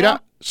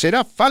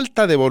 ¿será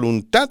falta de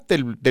voluntad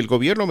del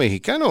gobierno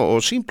mexicano o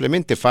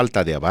simplemente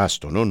falta de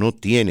abasto, ¿no? No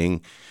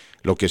tienen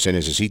lo que se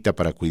necesita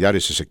para cuidar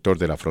ese sector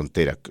de la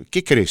frontera.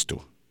 ¿Qué crees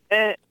tú?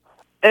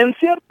 En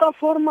cierta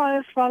forma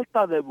es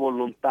falta de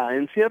voluntad,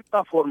 en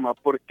cierta forma,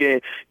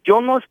 porque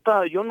yo no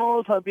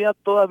sabía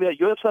todavía,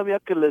 yo sabía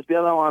que les había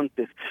dado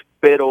antes,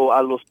 pero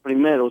a los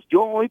primeros,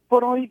 yo hoy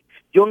por hoy,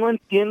 yo no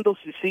entiendo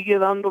si sigue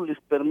dándoles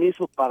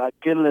permiso, para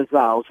qué les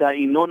da, o sea,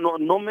 y no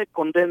me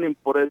condenen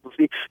por eso,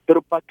 sí,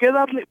 pero para qué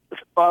darle,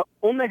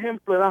 un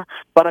ejemplo, ¿verdad?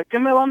 ¿Para qué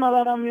me van a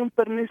dar a mí un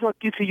permiso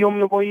aquí si yo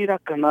me voy a ir a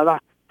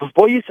Canadá? Pues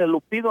voy y se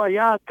lo pido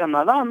allá a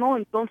Canadá, ¿no?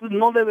 Entonces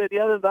no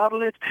debería de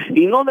darles,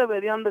 y no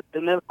deberían de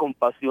tener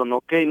compasión,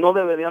 ¿ok? No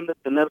deberían de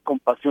tener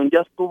compasión,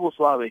 ya estuvo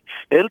suave.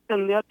 Él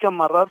tendría que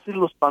amarrarse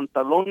los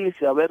pantalones y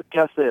saber qué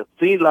hacer.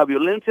 Sí, la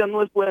violencia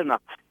no es buena,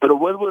 pero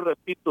vuelvo y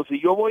repito, si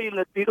yo voy y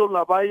le tiro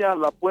la valla a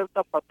la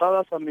puerta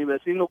patadas a mi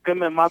vecino, ¿qué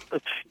me mata?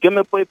 ¿Qué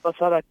me puede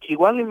pasar aquí?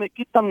 Igual y me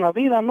quitan la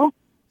vida, ¿no?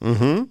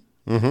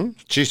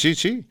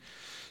 Sí.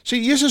 Sí,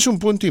 y ese es un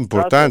punto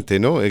importante,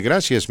 ¿no?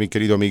 Gracias, mi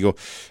querido amigo.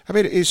 A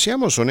ver,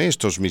 seamos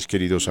honestos, mis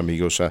queridos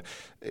amigos.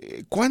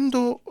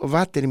 ¿Cuándo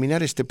va a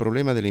terminar este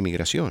problema de la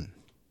inmigración?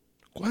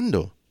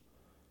 ¿Cuándo?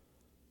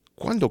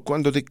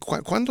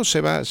 ¿Cuándo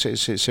se va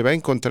a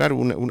encontrar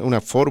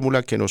una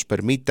fórmula que nos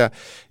permita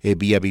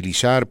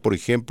viabilizar, por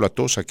ejemplo, a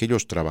todos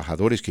aquellos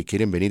trabajadores que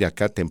quieren venir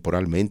acá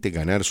temporalmente,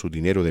 ganar su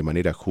dinero de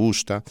manera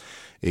justa,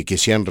 que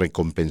sean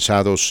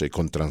recompensados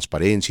con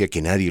transparencia,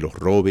 que nadie los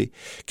robe,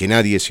 que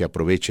nadie se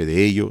aproveche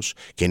de ellos,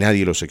 que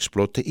nadie los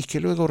explote y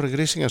que luego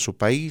regresen a su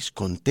país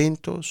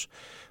contentos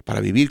para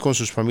vivir con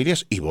sus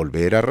familias y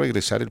volver a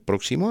regresar el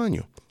próximo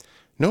año?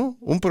 No,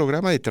 un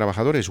programa de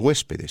trabajadores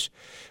huéspedes.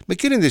 ¿Me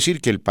quieren decir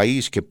que el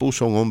país que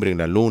puso a un hombre en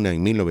la luna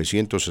en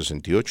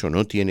 1968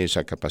 no tiene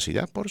esa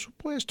capacidad? Por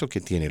supuesto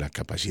que tiene la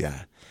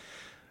capacidad.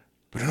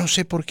 Pero no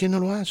sé por qué no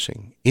lo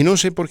hacen. Y no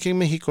sé por qué en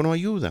México no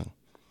ayudan.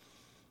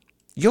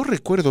 Yo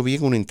recuerdo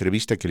bien una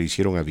entrevista que le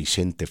hicieron a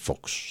Vicente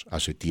Fox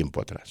hace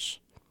tiempo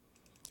atrás.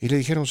 Y le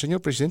dijeron,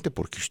 señor presidente,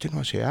 ¿por qué usted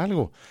no hace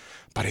algo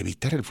para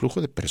evitar el flujo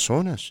de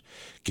personas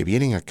que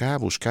vienen acá a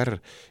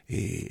buscar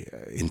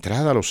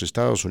entrada a los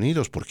Estados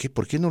Unidos? ¿Por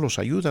qué no los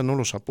ayuda, no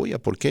los apoya?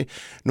 ¿Por qué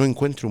no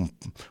encuentra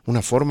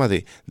una forma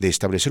de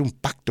establecer un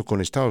pacto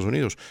con Estados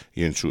Unidos?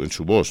 Y en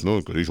su voz,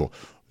 ¿no? Dijo,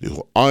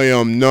 I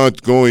am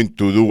not going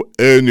to do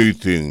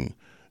anything.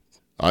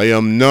 I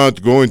am not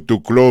going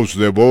to close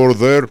the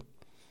border.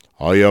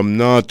 I am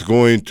not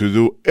going to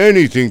do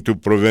anything to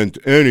prevent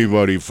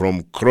anybody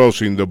from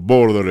crossing the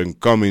border and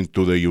coming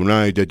to the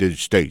United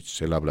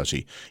States. Él habla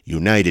así.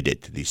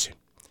 United, dice.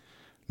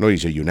 No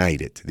dice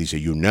United, dice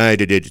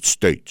United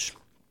States.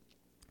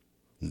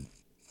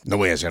 No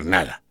voy a hacer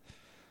nada,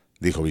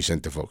 dijo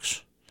Vicente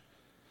Fox.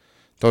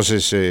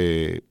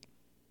 Entonces,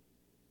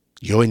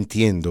 yo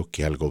entiendo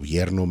que al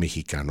gobierno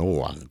mexicano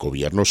o a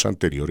gobiernos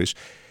anteriores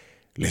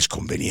les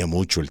convenía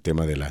mucho el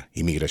tema de la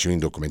inmigración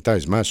indocumentada.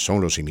 Es más,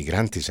 son los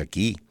inmigrantes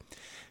aquí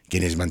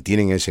quienes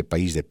mantienen a ese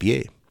país de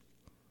pie.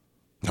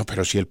 No,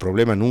 pero si el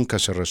problema nunca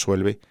se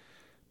resuelve,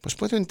 pues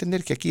puedo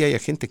entender que aquí haya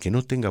gente que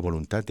no tenga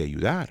voluntad de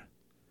ayudar.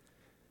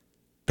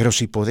 Pero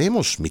si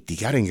podemos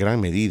mitigar en gran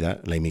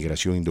medida la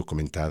inmigración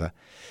indocumentada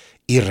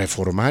y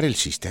reformar el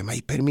sistema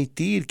y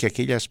permitir que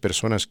aquellas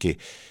personas que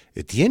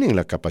tienen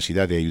la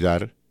capacidad de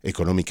ayudar,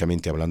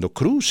 económicamente hablando,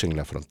 crucen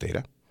la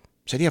frontera,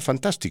 sería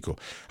fantástico.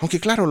 Aunque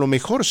claro, lo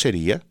mejor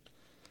sería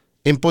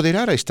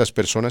empoderar a estas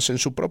personas en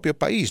su propio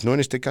país, no en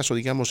este caso,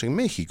 digamos, en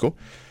México,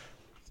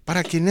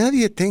 para que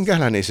nadie tenga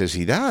la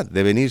necesidad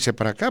de venirse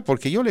para acá,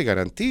 porque yo le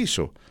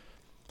garantizo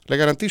el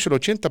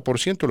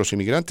 80% de los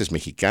inmigrantes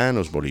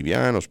mexicanos,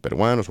 bolivianos,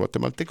 peruanos,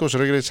 guatemaltecos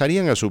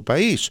regresarían a su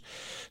país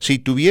si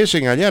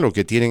tuviesen allá lo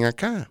que tienen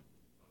acá.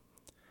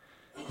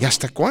 ¿Y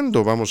hasta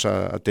cuándo vamos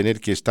a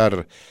tener que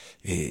estar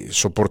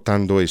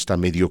soportando esta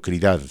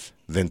mediocridad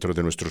dentro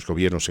de nuestros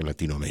gobiernos en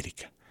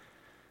Latinoamérica?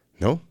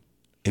 ¿No?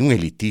 En un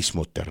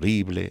elitismo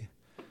terrible,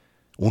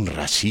 un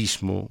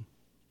racismo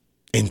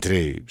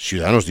entre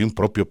ciudadanos de un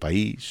propio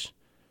país,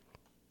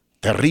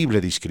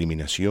 terrible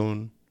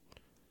discriminación.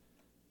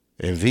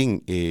 En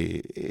fin,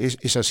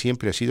 esa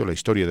siempre ha sido la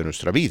historia de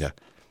nuestra vida.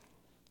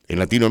 En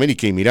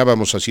Latinoamérica y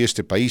mirábamos hacia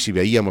este país y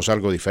veíamos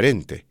algo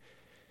diferente.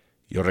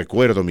 Yo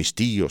recuerdo mis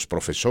tíos,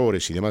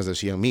 profesores y demás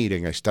decían,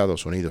 miren a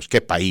Estados Unidos,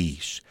 qué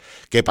país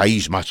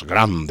más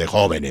grande,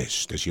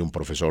 jóvenes, decía un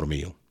profesor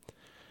mío.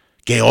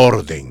 Qué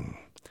orden,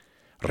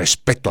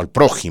 respeto al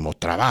prójimo,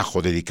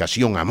 trabajo,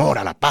 dedicación, amor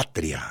a la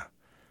patria.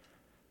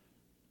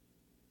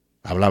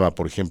 Hablaba,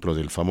 por ejemplo,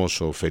 del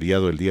famoso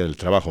feriado del Día del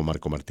Trabajo,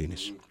 Marco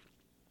Martínez.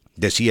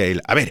 Decía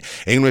él, a ver,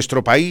 en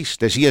nuestro país,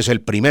 decía, es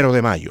el 1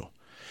 de mayo.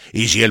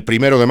 Y si el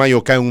 1 de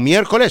mayo cae un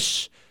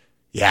miércoles,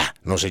 ya,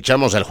 nos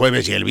echamos el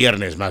jueves y el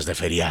viernes más de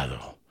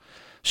feriado.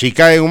 Si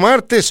cae un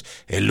martes,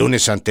 el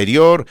lunes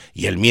anterior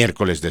y el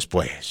miércoles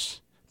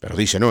después. Pero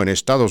dice, no, en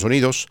Estados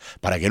Unidos,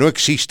 para que no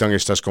existan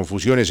estas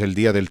confusiones, el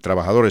Día del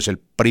Trabajador es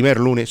el 1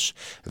 lunes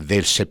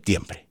de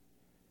septiembre.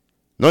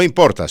 No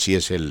importa si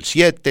es el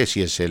 7,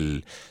 si es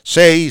el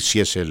 6, si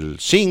es el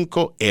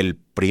 5, el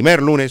 1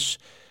 lunes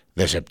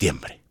de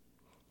septiembre.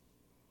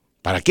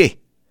 ¿Para qué?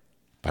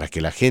 Para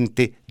que la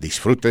gente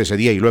disfrute de ese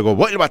día y luego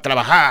vuelva a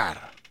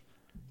trabajar.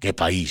 ¡Qué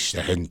país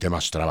de gente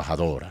más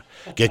trabajadora!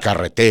 ¡Qué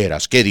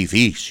carreteras! ¡Qué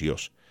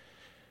edificios!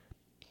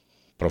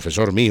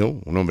 Profesor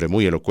mío, un hombre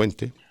muy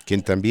elocuente,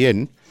 quien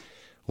también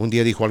un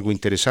día dijo algo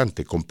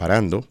interesante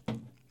comparando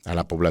a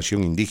la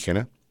población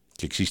indígena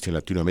que existe en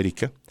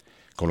Latinoamérica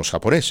con los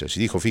japoneses.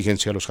 Y dijo,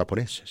 fíjense a los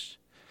japoneses.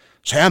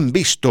 ¿Se han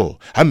visto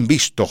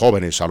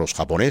jóvenes a los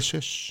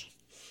japoneses?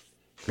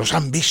 ¿Los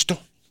han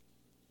visto?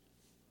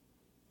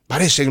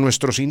 Parecen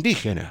nuestros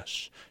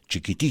indígenas,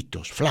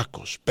 chiquititos,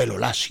 flacos, pelo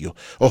lacio,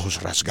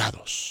 ojos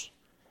rasgados.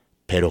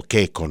 Pero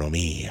qué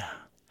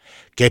economía,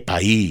 qué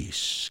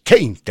país, qué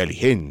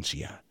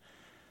inteligencia.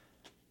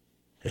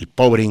 El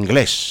pobre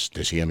inglés,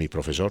 decía mi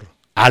profesor,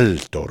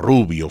 alto,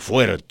 rubio,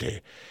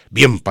 fuerte,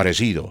 bien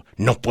parecido,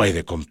 no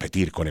puede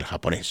competir con el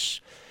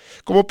japonés.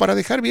 Como para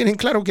dejar bien en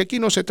claro que aquí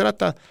no se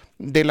trata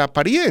de la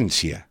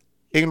apariencia,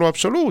 en lo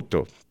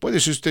absoluto. Puede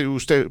ser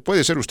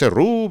usted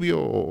rubio,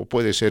 o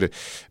puede ser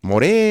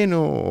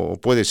moreno,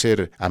 o puede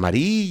ser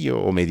amarillo,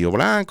 o medio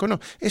blanco. No,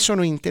 eso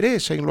no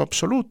interesa en lo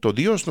absoluto.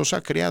 Dios nos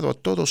ha creado a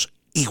todos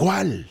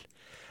igual,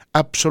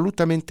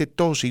 absolutamente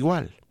todos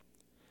igual.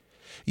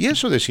 Y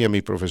eso decía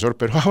mi profesor,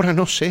 pero ahora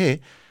no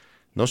sé.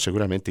 No,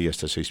 seguramente ya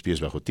está 6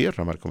 pies bajo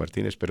tierra, Marco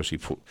Martínez, pero si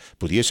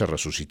pudiese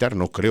resucitar,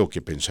 no creo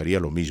que pensaría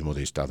lo mismo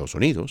de Estados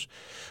Unidos,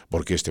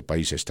 porque este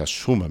país está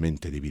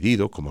sumamente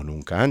dividido, como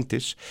nunca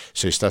antes,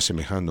 se está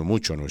asemejando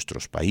mucho a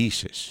nuestros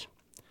países.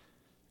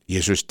 Y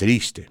eso es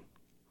triste.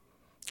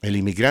 El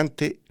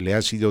inmigrante le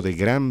ha sido de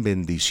gran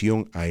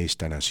bendición a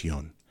esta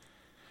nación.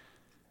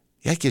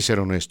 Y hay que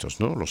ser honestos,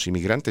 ¿no? Los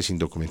inmigrantes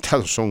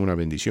indocumentados son una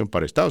bendición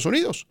para Estados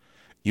Unidos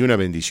y una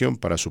bendición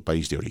para su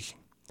país de origen.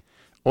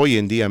 Hoy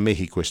en día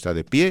México está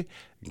de pie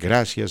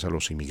gracias a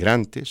los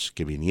inmigrantes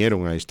que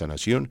vinieron a esta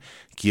nación,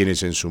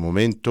 quienes en su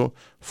momento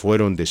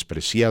fueron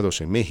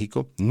despreciados en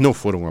México, no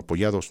fueron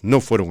apoyados,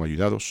 no fueron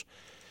ayudados,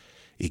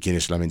 y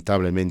quienes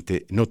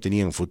lamentablemente no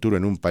tenían futuro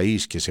en un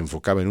país que se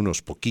enfocaba en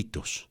unos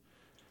poquitos,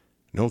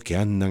 ¿no? Que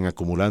andan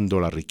acumulando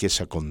la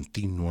riqueza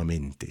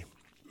continuamente.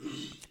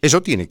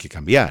 Eso tiene que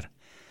cambiar.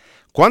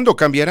 ¿Cuándo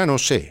cambiará? No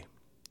sé.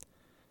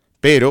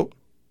 Pero,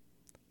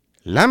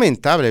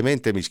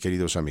 lamentablemente, mis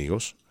queridos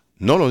amigos,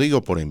 no lo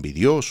digo por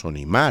envidioso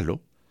ni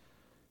malo,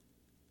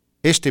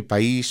 este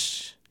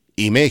país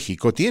y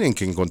México tienen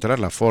que encontrar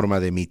la forma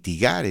de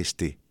mitigar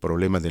este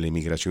problema de la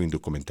inmigración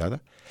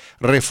indocumentada,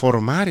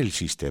 reformar el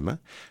sistema,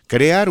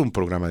 crear un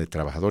programa de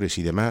trabajadores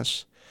y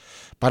demás,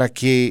 para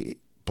que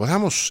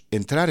podamos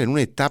entrar en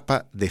una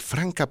etapa de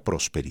franca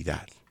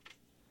prosperidad.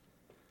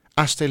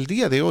 Hasta el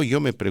día de hoy yo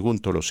me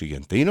pregunto lo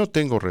siguiente, y no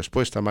tengo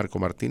respuesta, Marco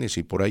Martínez,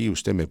 y por ahí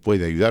usted me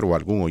puede ayudar o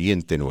algún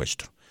oyente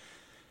nuestro.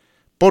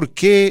 ¿Por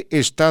qué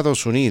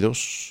Estados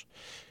Unidos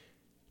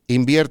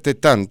invierte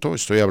tanto,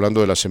 estoy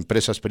hablando de las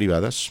empresas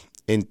privadas,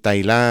 en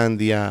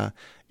Tailandia,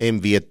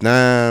 en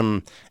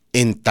Vietnam,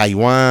 en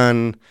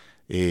Taiwán,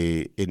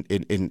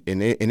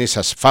 en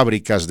esas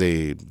fábricas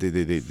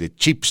de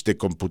chips de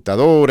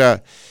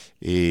computadora,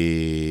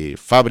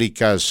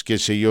 fábricas, qué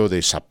sé yo,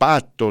 de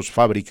zapatos,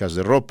 fábricas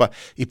de ropa.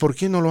 ¿Y por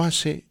qué no lo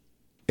hace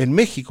en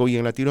México y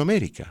en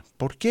Latinoamérica?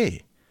 ¿Por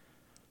qué?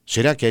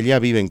 ¿Será que allá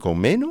viven con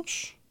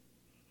menos?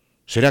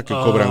 ¿Será que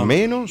cobran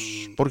menos?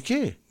 ¿Por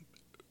qué?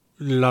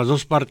 Las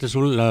dos partes,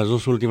 las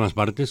dos últimas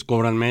partes,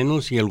 cobran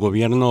menos y el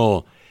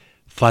gobierno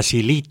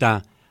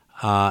facilita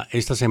a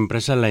estas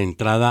empresas la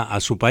entrada a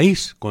su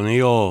país. Con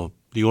ello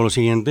digo lo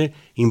siguiente: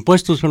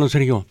 impuestos, bueno,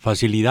 Sergio,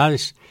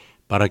 facilidades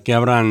para que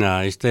abran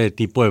a este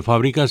tipo de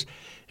fábricas.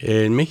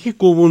 En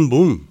México hubo un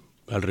boom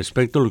al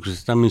respecto de lo que se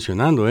está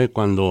mencionando,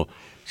 cuando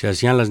se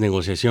hacían las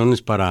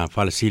negociaciones para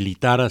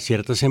facilitar a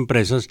ciertas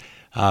empresas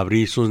a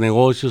abrir sus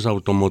negocios,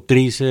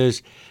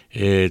 automotrices,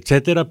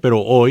 etcétera,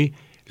 pero hoy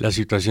la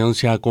situación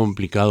se ha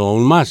complicado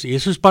aún más. Y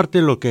eso es parte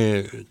de lo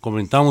que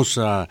comentamos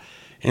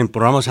en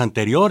programas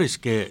anteriores,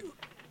 que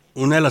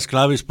una de las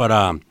claves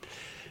para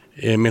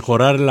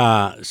mejorar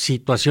la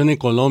situación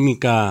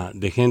económica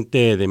de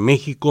gente de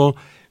México,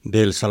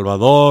 de El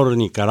Salvador,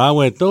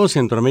 Nicaragua, de todo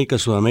Centroamérica,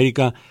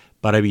 Sudamérica,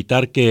 para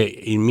evitar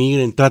que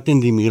traten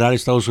de inmigrar a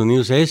Estados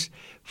Unidos, es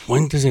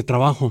fuentes de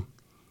trabajo.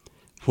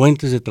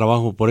 Fuentes de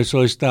trabajo. Por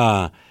eso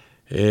esta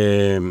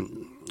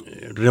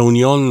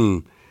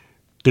reunión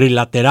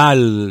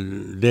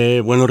trilateral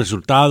de buenos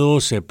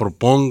resultados se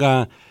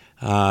proponga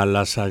a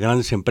las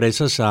grandes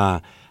empresas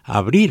a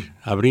abrir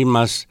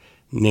más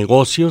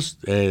negocios,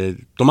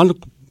 tomando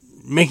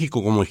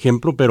México como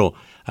ejemplo, pero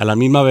a la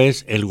misma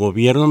vez el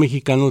gobierno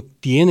mexicano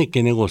tiene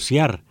que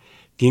negociar,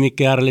 tiene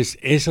que darles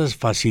esas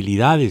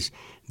facilidades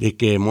de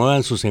que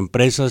muevan sus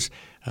empresas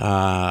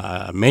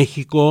a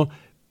México,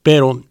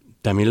 pero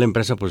también la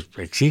empresa pues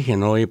exige,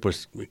 ¿no? Oye,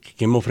 pues,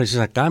 ¿qué me ofreces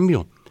a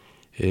cambio?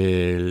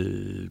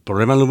 El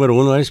problema número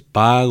uno es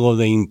pago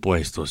de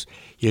impuestos.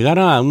 Llegar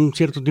a un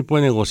cierto tipo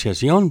de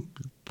negociación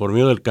por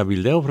medio del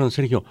cabildeo, Fran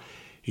Sergio,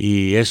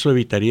 y eso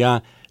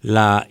evitaría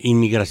la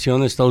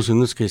inmigración a Estados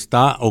Unidos que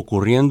está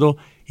ocurriendo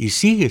y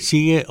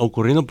sigue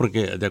ocurriendo,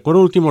 porque de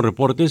acuerdo a últimos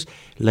reportes,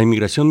 la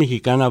inmigración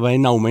mexicana va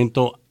en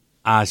aumento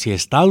hacia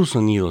Estados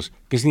Unidos.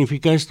 ¿Qué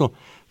significa esto?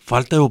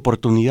 Falta de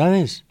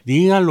oportunidades.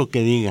 Digan lo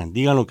que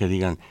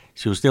digan.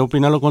 Si usted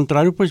opina lo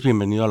contrario, pues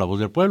bienvenido a La Voz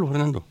del Pueblo,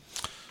 Fernando.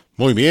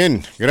 Muy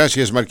bien,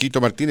 gracias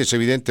Marquito Martínez.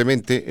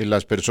 Evidentemente,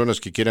 las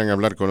personas que quieran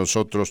hablar con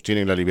nosotros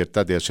tienen la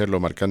libertad de hacerlo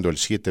marcando el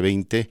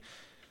 720,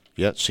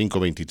 ya,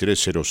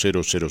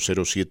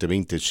 523-0000,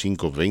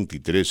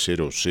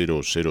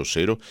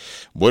 720-523-0000.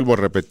 Vuelvo a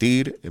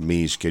repetir,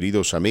 mis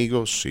queridos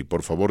amigos, y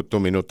por favor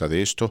tome nota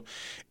de esto: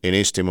 en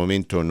este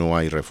momento no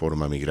hay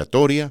reforma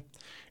migratoria,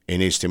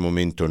 en este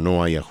momento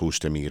no hay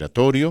ajuste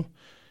migratorio,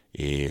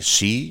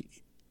 sí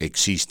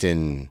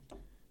existen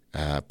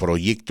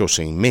proyectos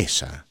en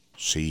mesa,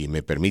 si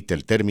me permite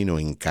el término,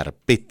 en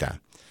carpeta,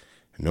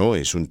 ¿no?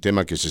 Es un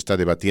tema que se está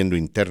debatiendo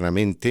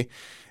internamente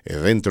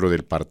dentro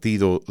del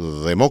Partido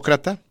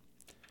Demócrata,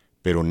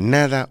 pero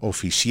nada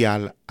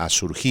oficial ha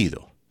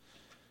surgido.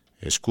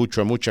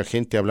 Escucho a mucha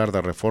gente hablar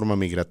de reforma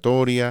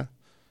migratoria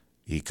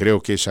y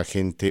creo que esa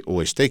gente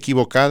o está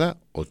equivocada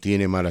o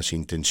tiene malas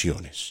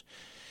intenciones.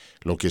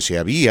 Lo que se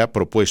había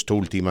propuesto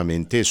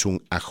últimamente es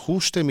un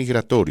ajuste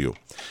migratorio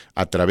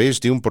a través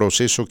de un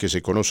proceso que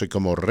se conoce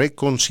como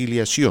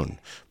reconciliación,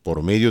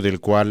 por medio del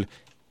cual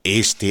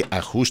este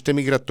ajuste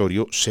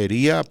migratorio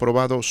sería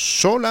aprobado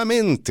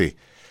solamente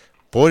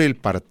por el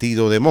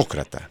Partido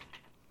Demócrata,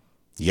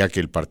 ya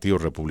que el Partido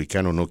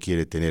Republicano no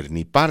quiere tener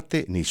ni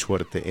parte ni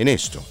suerte en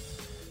esto.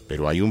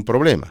 Pero hay un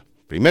problema.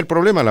 Primer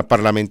problema, la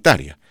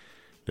parlamentaria.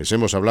 Les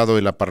hemos hablado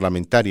de la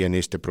parlamentaria en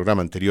este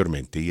programa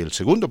anteriormente. Y el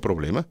segundo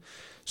problema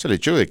es el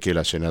hecho de que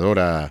la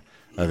senadora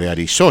de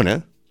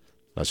Arizona,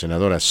 la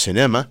senadora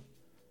Sinema,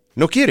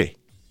 no quiere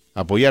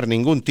apoyar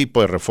ningún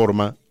tipo de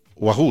reforma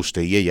o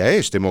ajuste, y ella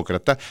es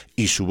demócrata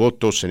y su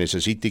voto se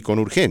necesita y con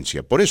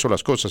urgencia. Por eso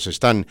las cosas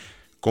están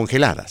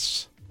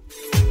congeladas.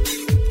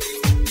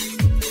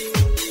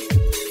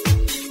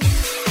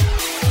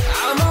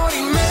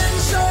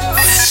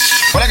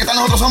 Hola, ¿qué tal?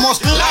 Nosotros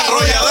somos La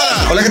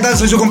Arrolladora. Hola, ¿qué tal?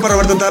 Soy su compa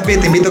Roberto Tapia y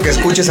te invito a que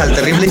escuches al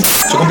terrible.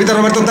 Su compita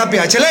Roberto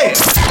Tapia, échale.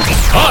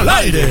 Al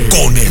aire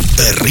con el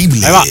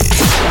terrible.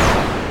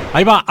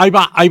 Ahí va.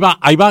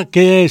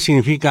 ¿Qué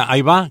significa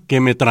ahí va? Que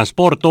me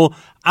transporto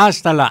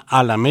hasta la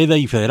Alameda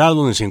y Federal,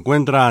 donde se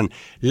encuentran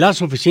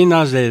las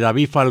oficinas de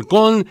David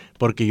Falcón,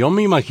 porque yo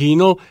me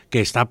imagino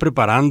que está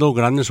preparando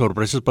grandes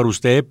sorpresas para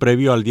usted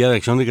previo al Día de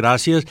Acción de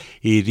Gracias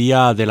y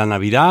Día de la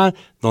Navidad,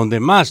 donde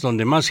más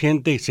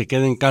gente se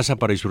queda en casa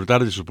para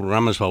disfrutar de sus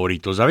programas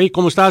favoritos. David,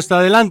 ¿cómo estás? Hasta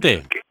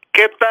adelante.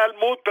 ¿Qué tal?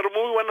 Muy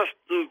buenas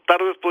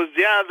tardes. Pues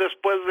ya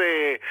después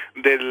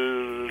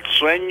del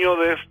sueño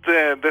de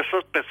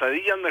esas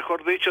pesadillas,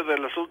 mejor dicho, de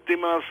los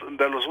últimos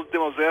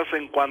días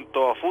en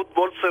cuanto a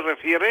fútbol se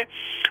refiere,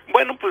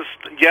 bueno, pues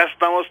ya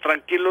estamos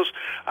tranquilos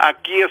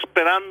aquí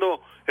esperando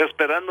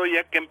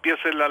ya que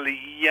empiece la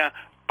liguilla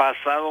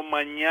pasado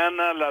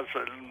mañana.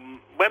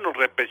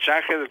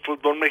 repechaje del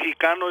fútbol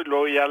mexicano y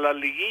luego ya la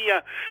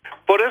liguilla.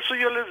 Por eso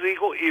yo les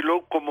digo, y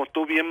luego como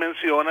tú bien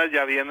mencionas,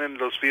 ya vienen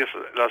las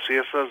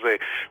fiestas de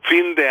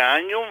fin de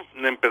año,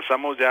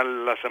 empezamos ya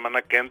la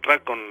semana que entra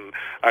con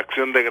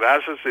Acción de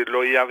Gracias y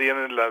luego ya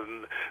viene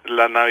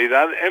la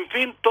Navidad. En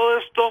fin, todo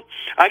esto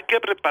hay que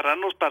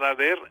prepararnos para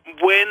ver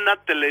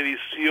buena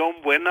televisión,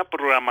 buena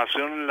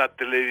programación en la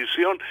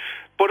televisión.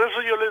 Por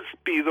eso yo les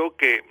pido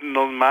que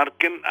nos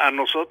marquen a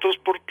nosotros,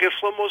 porque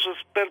somos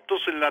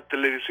expertos en la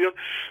televisión,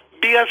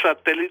 vía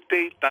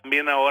satélite y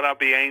también ahora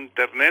vía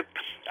internet,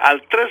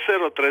 al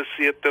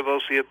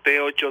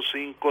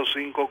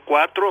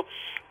 303-727-8554,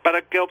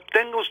 para que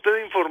obtenga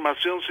usted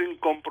información sin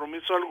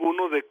compromiso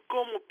alguno de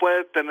cómo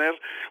puede tener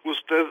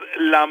usted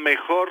la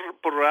mejor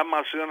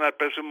programación al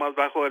precio más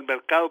bajo del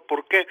mercado.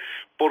 ¿Por qué?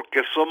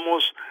 Porque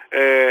somos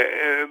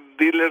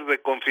dealers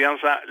de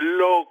confianza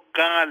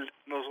local.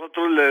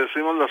 Nosotros le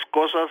decimos las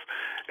cosas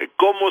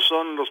cómo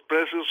son, los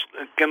precios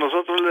que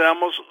nosotros le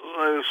damos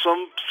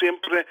son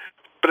siempre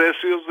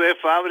precios de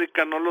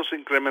fábrica, no los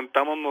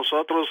incrementamos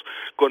nosotros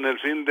con el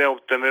fin de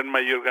obtener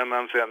mayor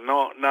ganancia.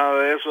 No, nada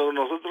de eso.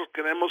 Nosotros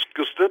queremos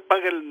que usted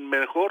pague el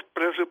mejor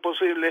precio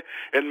posible,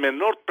 el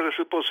menor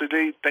precio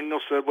posible y tenga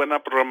usted buena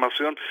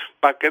programación.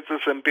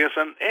 Paquetes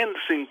empiezan en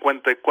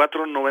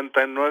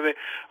 $54.99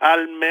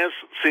 al mes,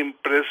 sin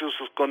precios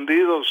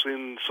escondidos,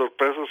 sin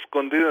sorpresas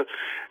escondidas.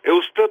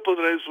 Usted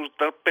podrá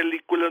disfrutar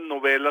películas,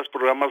 novelas,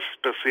 programas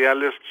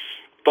especiales,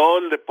 todo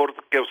el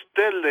deporte que a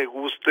usted le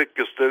guste,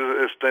 que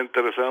usted está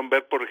interesado en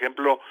ver, por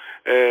ejemplo,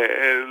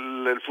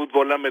 el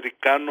fútbol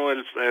americano,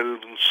 el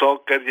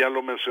soccer, ya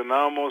lo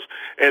mencionábamos,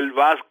 el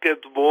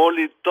básquetbol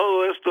y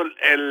todo esto,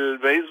 el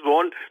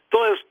béisbol,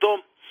 todo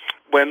esto,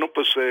 bueno,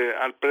 pues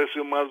al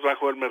precio más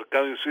bajo del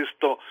mercado,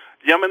 insisto.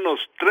 Llámenos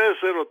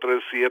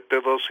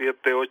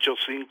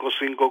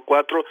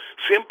 303-727-8554.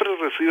 Siempre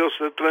recibe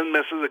usted 3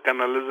 meses de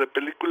canales de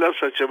películas,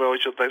 HBO,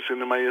 Showtime,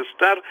 Cinema y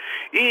Star,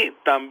 y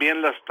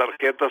también las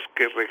tarjetas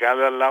que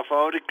regala la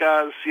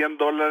fábrica,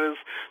 $100,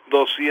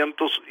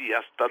 200 y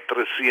hasta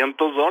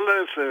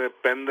 $300,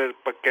 depende del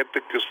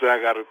paquete que usted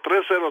agarre.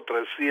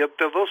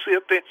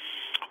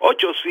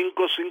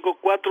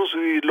 303-727-8554,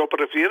 si lo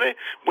prefiere,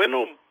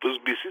 bueno, pues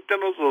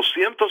visítenos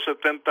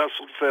 270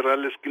 Sur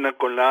Federal, esquina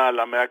con la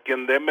Alameda, aquí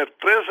en Denver,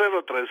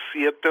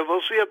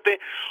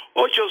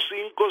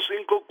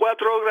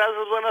 303-727-8554.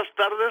 Gracias, buenas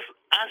tardes,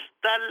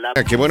 hasta la...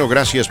 Qué bueno,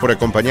 gracias por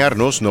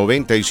acompañarnos.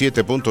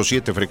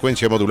 97.7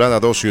 frecuencia modulada,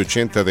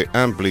 1280 de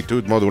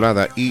amplitud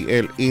modulada y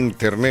el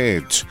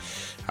internet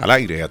al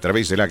aire a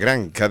través de la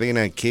gran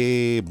cadena.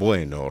 Qué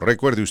bueno.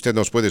 Recuerde, usted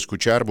nos puede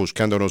escuchar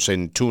buscándonos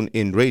en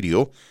TuneIn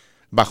Radio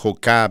bajo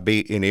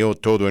KBNO,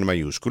 todo en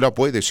mayúscula.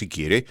 Puede, si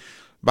quiere,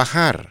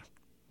 bajar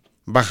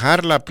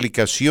la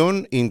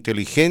aplicación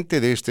inteligente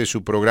de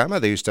su programa,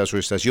 de esta su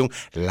estación,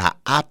 la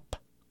app,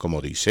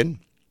 como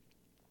dicen.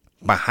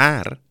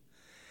 Bajar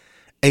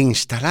e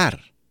instalar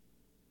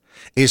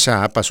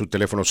esa app a su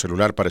teléfono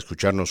celular para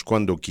escucharnos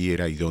cuando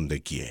quiera y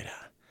donde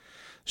quiera.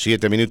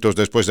 7 minutos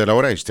después de la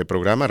hora, este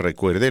programa,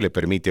 recuerde, le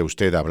permite a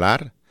usted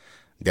hablar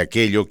de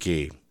aquello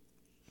que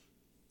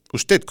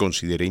usted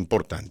considere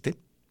importante.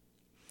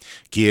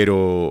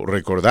 Quiero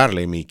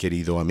recordarle, mi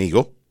querido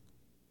amigo,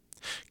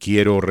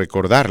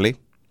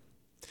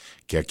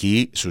 que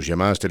aquí sus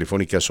llamadas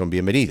telefónicas son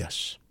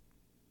bienvenidas.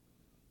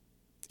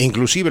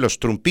 Inclusive los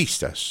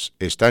trumpistas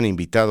están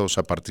invitados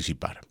a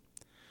participar.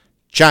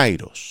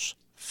 Chairos,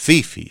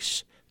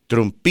 fifis,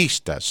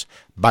 trumpistas,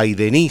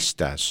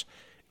 bidenistas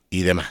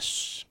y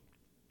demás.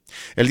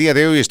 El día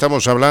de hoy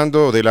estamos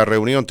hablando de la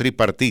reunión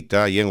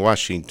tripartita ahí en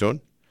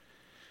Washington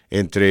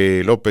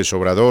entre López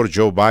Obrador,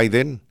 Joe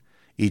Biden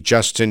y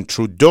Justin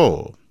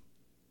Trudeau.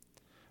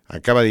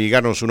 Acaba de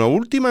llegarnos una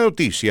última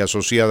noticia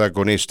asociada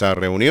con esta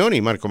reunión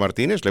y Marco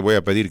Martínez le voy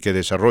a pedir que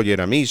desarrolle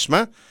la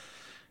misma.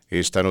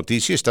 Esta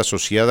noticia está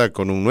asociada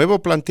con un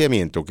nuevo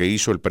planteamiento que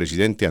hizo el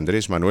presidente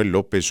Andrés Manuel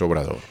López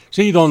Obrador.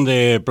 Sí,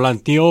 donde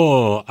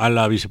planteó a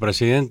la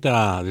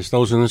vicepresidenta de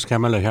Estados Unidos,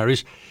 Kamala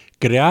Harris,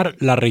 crear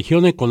la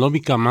región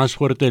económica más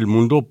fuerte del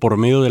mundo por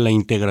medio de la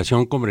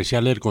integración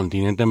comercial del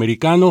continente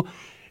americano,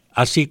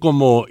 así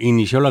como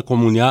inició la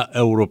Comunidad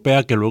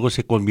Europea, que luego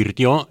se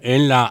convirtió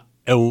en la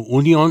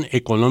Unión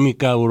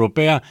Económica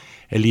Europea.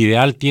 El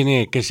ideal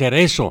tiene que ser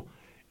eso,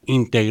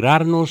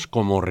 integrarnos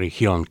como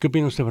región. ¿Qué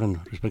opina usted, Brando,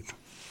 al respecto?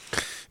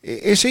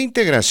 Esa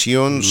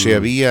integración se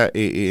había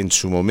en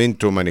su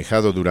momento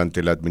manejado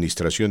durante la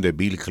administración de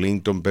Bill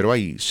Clinton, pero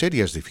hay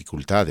serias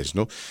dificultades,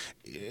 ¿no?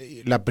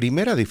 La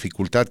primera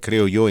dificultad,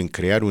 creo yo, en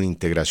crear una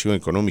integración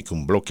económica,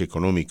 un bloque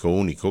económico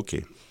único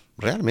que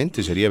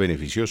realmente sería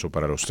beneficioso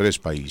para los 3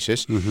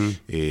 países,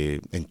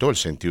 en todo el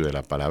sentido de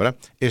la palabra,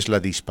 es la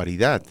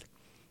disparidad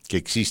que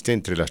existe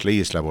entre las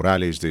leyes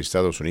laborales de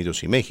Estados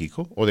Unidos y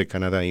México, o de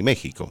Canadá y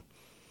México.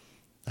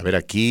 A ver,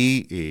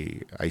 aquí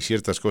hay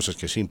ciertas cosas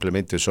que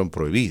simplemente son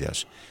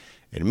prohibidas.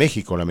 En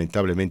México,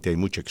 lamentablemente, hay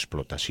mucha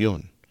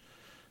explotación.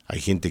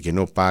 Hay gente que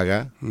no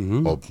paga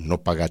o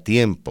no paga a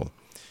tiempo.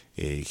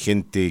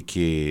 Gente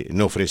que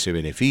no ofrece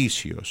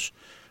beneficios.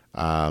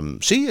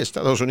 Sí,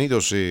 Estados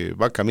Unidos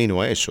va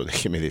camino a eso,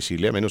 déjeme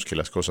decirle, a menos que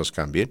las cosas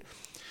cambien.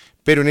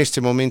 Pero en este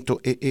momento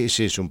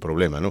ese es un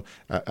problema, ¿no?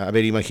 A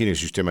ver,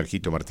 imagínese usted,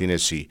 Marquito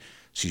Martínez, si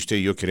usted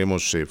y yo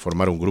queremos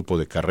formar un grupo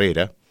de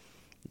carrera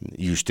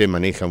y usted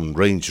maneja un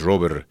Range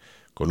Rover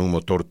con un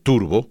motor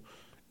turbo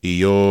y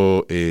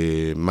yo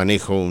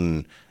manejo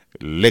un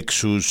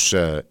Lexus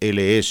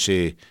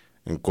LS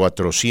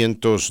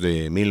 400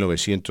 de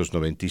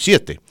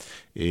 1997.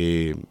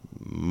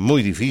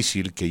 Muy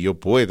difícil que yo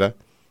pueda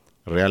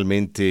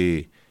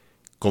realmente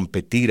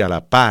competir a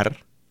la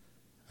par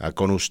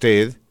con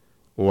usted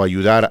o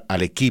ayudar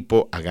al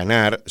equipo a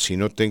ganar si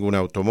no tengo un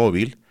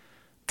automóvil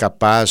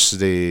capaz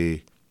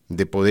de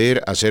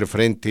poder hacer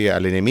frente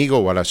al enemigo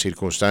o a las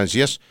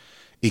circunstancias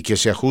y que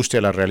se ajuste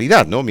a la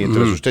realidad, ¿no?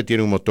 Mientras usted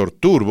tiene un motor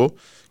turbo,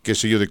 qué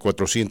sé yo, de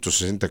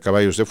 460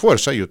 caballos de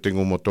fuerza, yo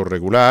tengo un motor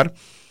regular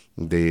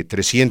de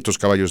 300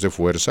 caballos de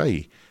fuerza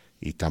y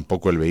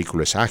tampoco el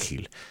vehículo es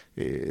ágil.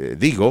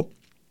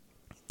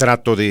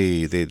 Trato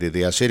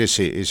de hacer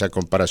esa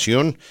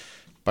comparación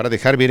para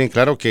dejar bien en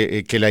claro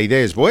que la idea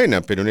es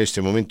buena, pero en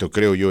este momento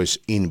creo yo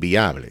es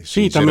inviable.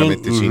 Sí,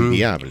 sinceramente también, es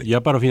inviable.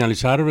 Ya para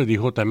finalizar,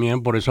 dijo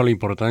también por eso la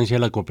importancia de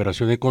la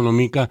cooperación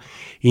económica,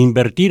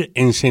 invertir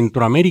en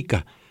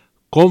Centroamérica.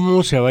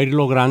 ¿Cómo se va a ir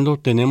logrando?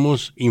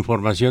 Tenemos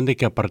información de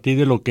que a partir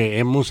de lo que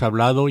hemos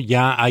hablado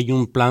ya hay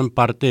un plan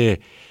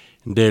parte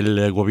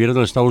del gobierno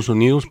de Estados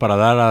Unidos para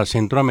dar a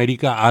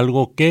Centroamérica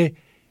algo que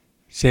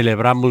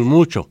celebramos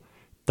mucho.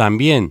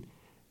 También,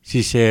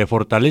 si se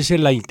fortalece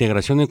la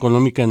integración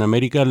económica en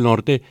América del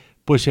Norte,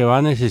 pues se va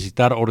a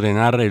necesitar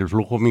ordenar el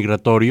flujo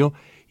migratorio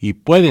y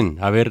pueden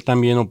haber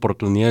también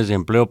oportunidades de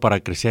empleo para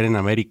crecer en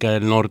América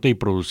del Norte y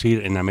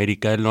producir en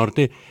América del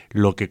Norte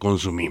lo que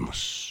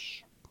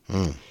consumimos.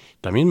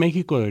 También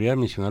México debería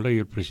mencionarlo ahí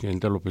el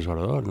presidente López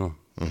Obrador, ¿no?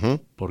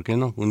 ¿Por qué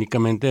no?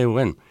 Únicamente,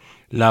 bueno,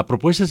 la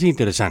propuesta es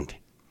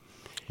interesante.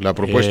 La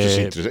propuesta es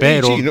interesante,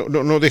 pero sí,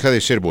 no deja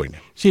de ser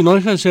buena. Sí, no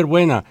deja de ser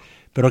buena.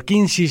 Pero aquí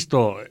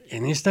insisto,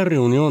 en esta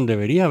reunión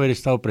debería haber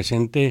estado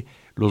presente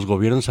los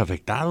gobiernos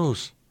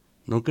afectados,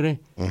 ¿no cree?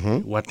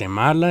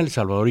 Guatemala, El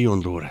Salvador y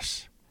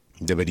Honduras.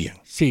 Deberían.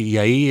 Sí, y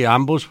ahí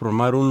ambos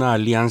formar una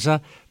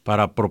alianza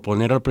para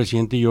proponer al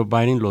presidente Joe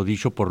Biden lo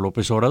dicho por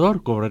López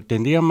Obrador.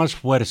 Tendría más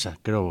fuerza,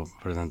 creo,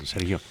 Fernando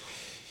Sergio.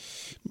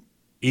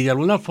 Y de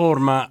alguna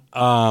forma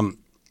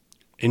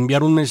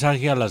enviar un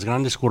mensaje a las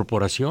grandes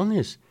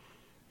corporaciones,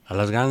 a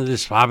las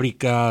grandes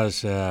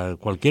fábricas,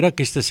 cualquiera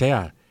que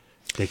sea.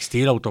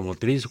 Textil,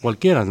 automotriz,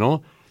 cualquiera,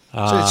 ¿no?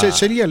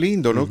 Sería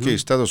lindo, ¿no? Que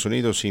Estados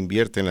Unidos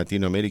invierta en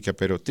Latinoamérica,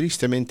 pero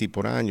tristemente y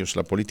por años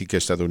la política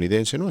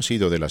estadounidense no ha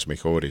sido de las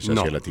mejores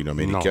hacia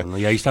Latinoamérica.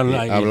 Y ahí están,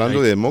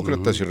 hablando de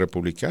demócratas y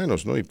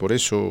republicanos, ¿no? Y por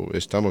eso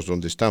estamos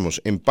donde estamos.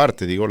 En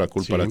parte, la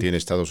culpa la tiene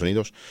Estados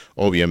Unidos,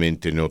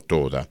 obviamente no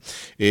toda.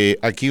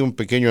 Aquí un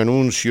pequeño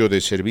anuncio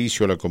de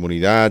servicio a la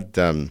comunidad.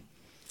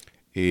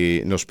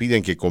 Nos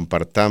piden que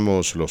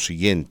compartamos lo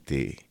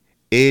siguiente.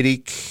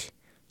 Eric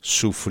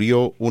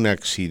sufrió un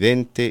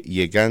accidente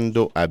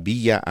llegando a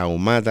Villa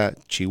Ahumada,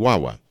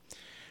 Chihuahua.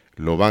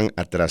 Lo van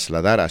a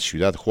trasladar a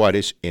Ciudad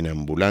Juárez en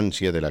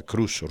ambulancia de la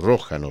Cruz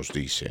Roja, nos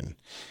dicen.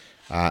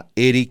 A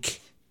Eric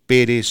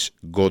Pérez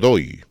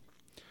Godoy.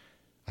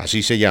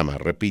 Así se llama,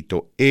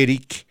 repito,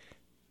 Eric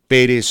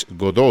Pérez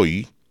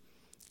Godoy,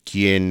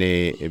 quien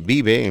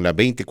vive en la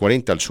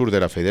 2040 al sur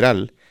de la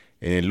Federal,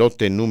 en el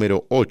lote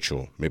número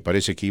 8. Me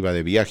parece que iba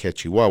de viaje a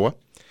Chihuahua.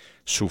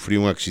 Sufrió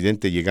un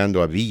accidente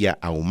llegando a Villa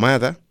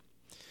Ahumada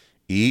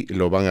y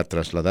lo van a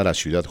trasladar a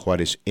Ciudad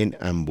Juárez en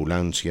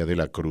ambulancia de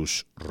la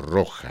Cruz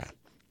Roja.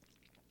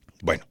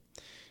 Bueno,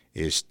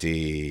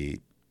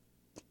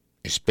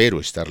 espero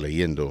estar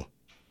leyendo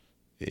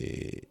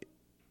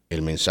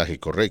el mensaje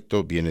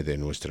correcto. Viene de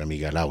nuestra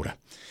amiga Laura.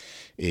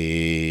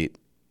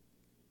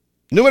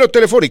 Número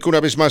telefónico, una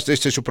vez más, de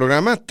su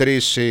programa,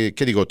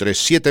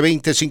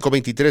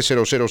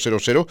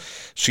 720-523-0000,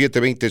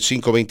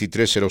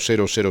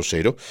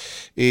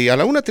 720-523-0000. A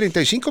la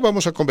 1:35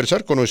 vamos a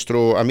conversar con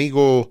nuestro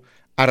amigo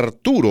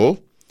Arturo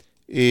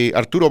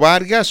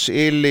Vargas.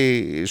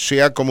 Él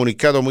se ha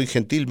comunicado muy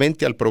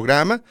gentilmente al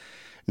programa.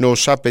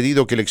 Nos ha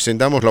pedido que le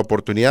extendamos la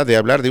oportunidad de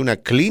hablar de una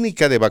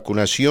clínica de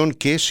vacunación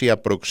que se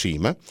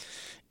aproxima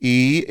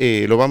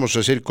y lo vamos a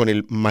hacer con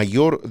el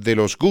mayor de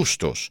los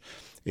gustos.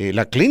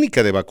 La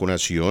clínica de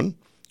vacunación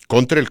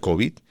contra el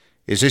COVID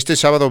es este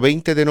sábado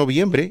 20 de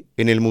noviembre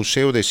en el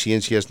Museo de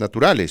Ciencias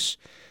Naturales,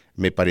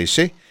 me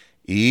parece,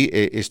 y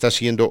está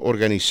siendo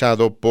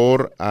organizado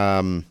por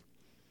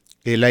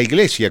la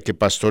iglesia que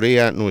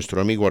pastorea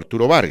nuestro amigo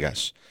Arturo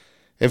Vargas.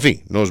 En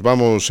fin, nos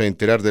vamos a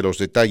enterar de los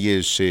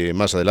detalles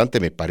más adelante.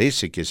 Me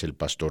parece que es el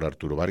pastor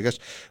Arturo Vargas,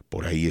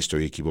 por ahí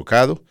estoy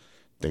equivocado.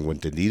 Tengo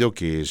entendido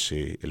que es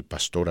el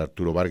pastor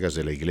Arturo Vargas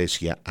de la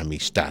iglesia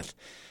Amistad.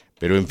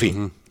 Pero en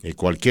fin,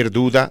 cualquier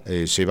duda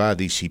se va a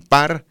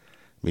disipar,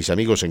 mis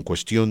amigos, en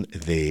cuestión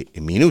de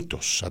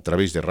minutos a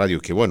través de radio.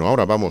 Que bueno,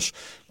 ahora vamos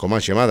con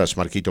más llamadas.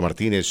 Marquito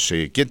Martínez,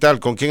 ¿qué tal?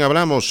 ¿Con quién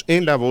hablamos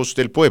en La Voz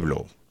del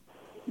Pueblo?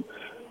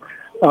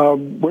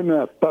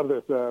 Buenas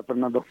tardes,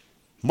 Fernando.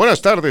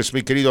 Buenas tardes,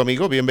 mi querido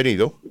amigo,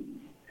 bienvenido.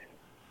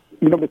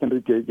 Mi nombre es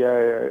Enrique, ya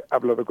he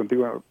hablado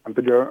contigo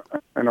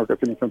en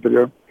ocasiones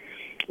anteriores.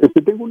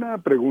 Tengo una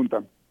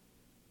pregunta.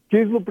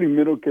 ¿Qué es lo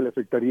primero que le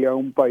afectaría a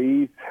un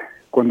país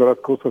cuando las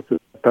cosas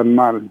están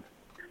mal?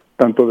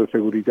 Tanto de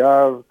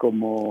seguridad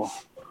como,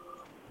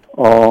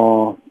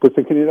 pues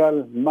en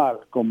general mal,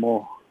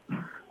 como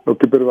lo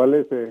que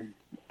prevalece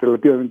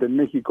relativamente en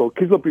México.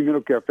 ¿Qué es lo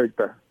primero que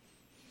afecta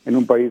en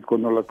un país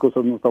cuando las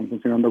cosas no están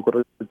funcionando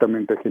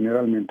correctamente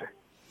generalmente?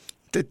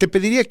 Te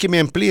pediría que me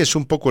amplíes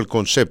un poco el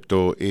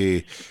concepto.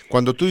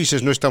 Cuando tú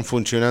dices no están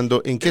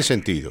funcionando, ¿en qué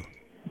sentido?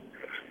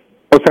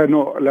 O sea,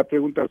 no, la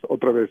pregunta es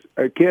otra vez,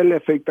 ¿qué le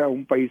afecta a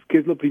un país? ¿Qué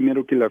es lo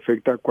primero que le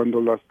afecta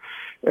cuando las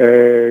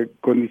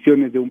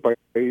condiciones de un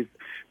país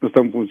no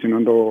están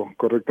funcionando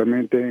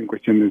correctamente en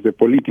cuestiones de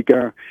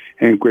política,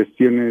 en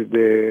cuestiones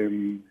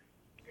de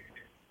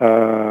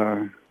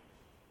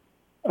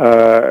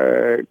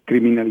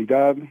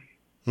criminalidad?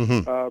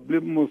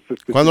 Hablemos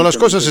cuando las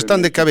cosas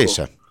están de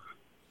cabeza.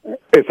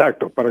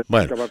 Exacto.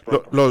 Bueno,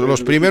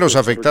 los primeros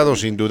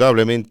afectados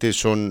indudablemente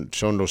son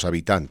los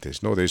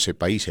habitantes, ¿no?, de ese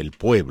país, el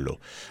pueblo,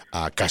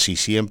 casi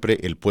siempre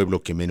el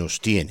pueblo que menos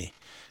tiene.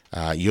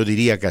 Yo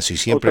diría casi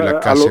siempre la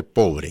clase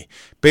pobre,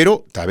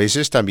 pero a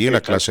veces también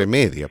la clase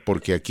media,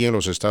 porque aquí en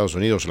los Estados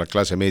Unidos la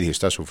clase media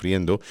está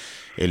sufriendo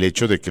el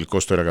hecho de que el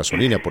costo de la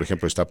gasolina, por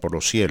ejemplo, está por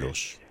los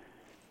cielos.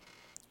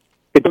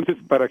 Entonces,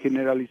 para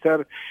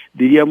generalizar,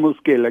 diríamos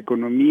que la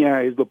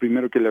economía es lo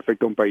primero que le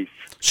afecta a un país.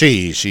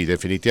 Sí,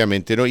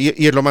 definitivamente, ¿no? Y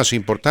es lo más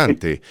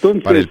importante.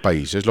 Entonces, para el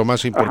país, es lo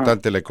más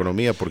importante la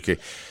economía, porque,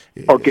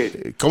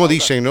 como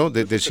dicen, ¿no?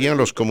 Decían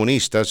los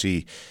comunistas,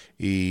 y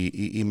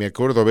me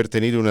acuerdo haber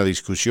tenido una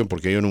discusión,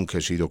 porque yo nunca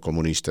he sido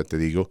comunista, te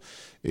digo,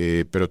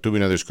 pero tuve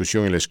una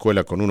discusión en la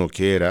escuela con uno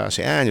que era,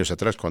 hace años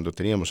atrás, cuando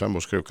teníamos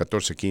ambos, creo,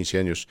 14, 15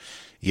 años,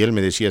 y él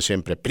me decía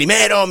siempre,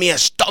 primero mi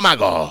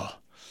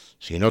estómago.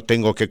 Si no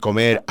tengo que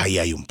comer, ahí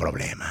hay un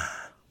problema.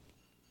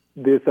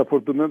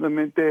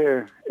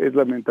 Desafortunadamente es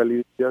la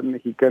mentalidad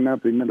mexicana,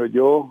 primero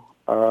yo,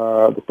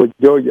 después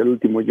yo y al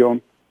último yo.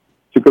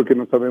 Yo creo que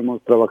no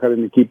sabemos trabajar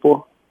en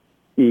equipo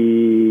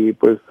y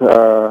pues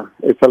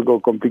es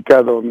algo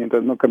complicado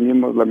mientras no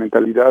cambiemos la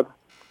mentalidad.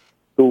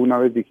 Tú una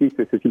vez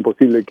dijiste, es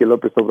imposible que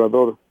López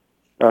Obrador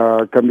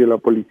cambie la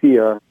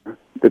policía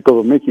de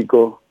todo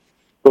México.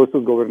 Todos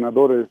estos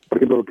gobernadores, por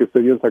ejemplo, lo que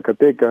sucedió en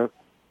Zacatecas,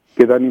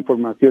 que dan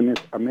informaciones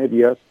a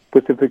medias,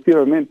 pues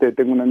efectivamente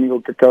tengo un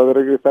amigo que acaba de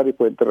regresar y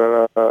fue a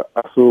enterrar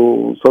a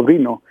su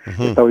sobrino.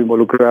 Estaba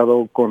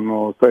involucrado con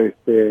los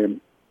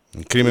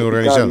crimen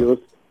organizado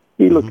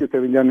y los que se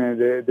vendían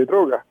de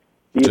droga.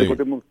 Y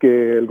recordemos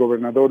que el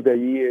gobernador de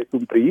allí es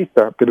un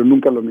priista, pero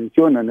nunca lo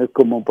mencionan. Es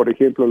como, por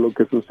ejemplo, lo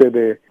que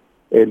sucede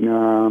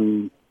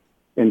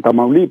en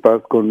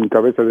Tamaulipas con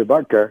Cabeza de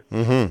Vaca,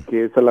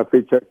 que es a la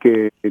fecha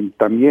que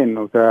también,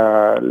 o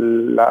sea,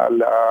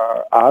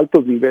 a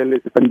altos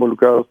niveles están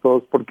involucrados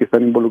todos porque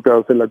están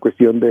involucrados en la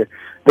cuestión del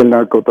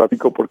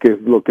narcotráfico, porque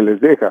es lo que les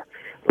deja.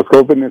 Los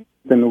jóvenes,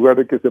 en lugar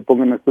de que se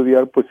pongan a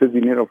estudiar, pues es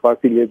dinero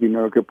fácil y es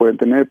dinero que pueden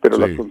tener, pero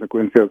las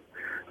consecuencias,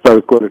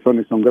 sabes cuáles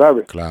son y son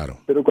graves. Claro.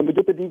 Pero cuando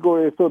yo te digo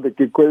eso de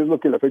que cuál es lo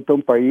que le afecta a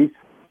un país,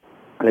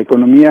 a la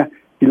economía,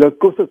 y las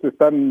cosas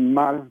están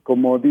mal,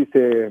 como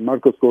dice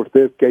Marcos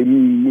Cortés, que hay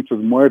muchos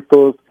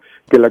muertos,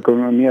 que la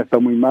economía está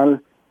muy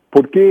mal,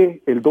 ¿por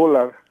qué el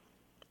dólar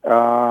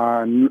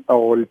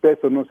o el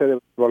peso no se ha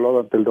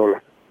devaluado ante el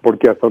dólar?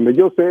 Porque hasta donde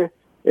yo sé,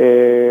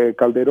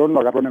 Calderón lo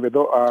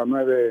agarró a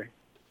 9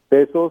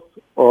 pesos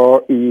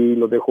y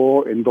lo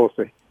dejó en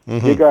 12.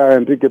 Llega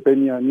Enrique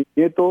Peña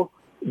Nieto,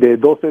 de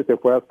 12 se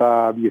fue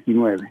hasta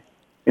 19.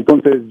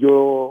 Entonces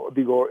yo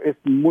digo, es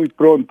muy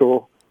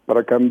pronto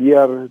para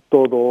cambiar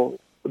todo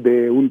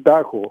de un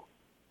tajo,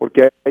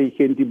 porque hay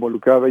gente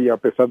involucrada y a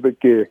pesar de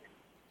que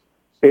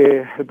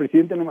el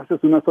presidente nomás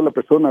es una sola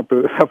persona,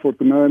 pero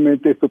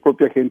desafortunadamente su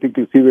propia gente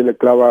inclusive le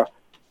clava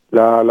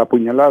la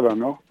puñalada,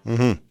 ¿no?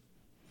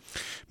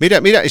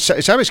 Mira,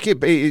 sabes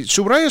que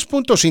subrayas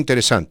puntos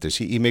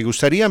interesantes y me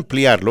gustaría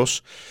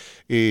ampliarlos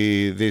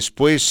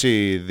después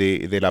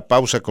de la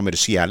pausa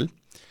comercial.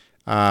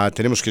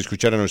 Tenemos que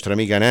escuchar a nuestra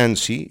amiga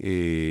Nancy.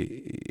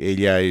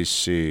 Ella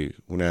es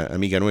una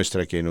amiga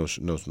nuestra que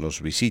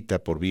nos visita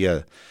por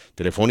vía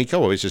telefónica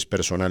o a veces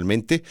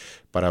personalmente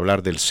para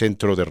hablar del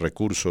Centro de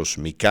Recursos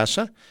Mi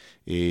Casa.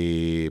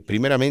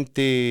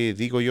 Primeramente,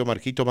 digo yo,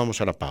 Marquito,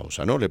 vamos a la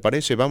pausa, ¿no? ¿Le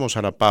parece? Vamos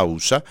a la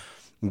pausa.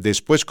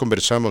 Después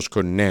conversamos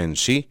con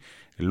Nancy.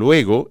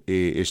 Luego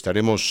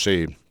estaremos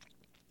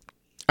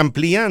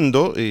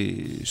ampliando,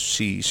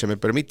 si se me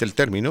permite el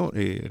término,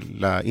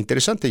 la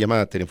interesante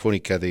llamada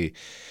telefónica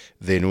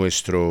de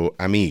nuestro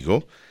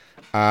amigo.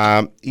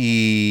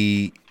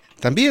 Y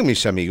también,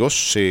 mis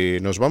amigos,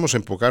 nos vamos a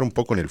enfocar un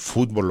poco en el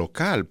fútbol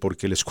local,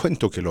 porque les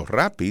cuento que los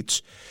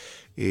Rapids,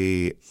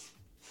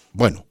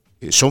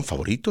 son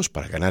favoritos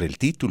para ganar el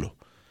título.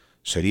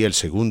 Sería el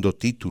segundo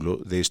título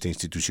de esta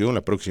institución.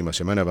 La próxima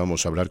semana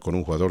vamos a hablar con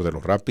un jugador de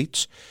los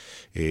Rapids.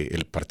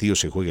 El partido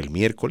se juega el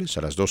miércoles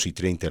a las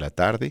 2:30 de la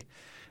tarde.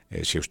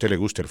 Si a usted le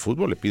gusta el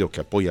fútbol, le pido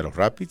que apoye a los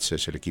Rapids,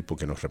 es el equipo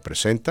que nos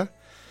representa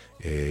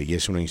y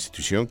es una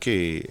institución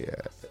que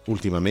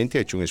últimamente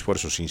ha hecho un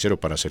esfuerzo sincero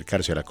para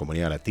acercarse a la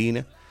comunidad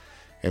latina.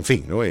 En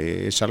fin, ¿no?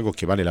 Es algo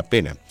que vale la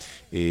pena.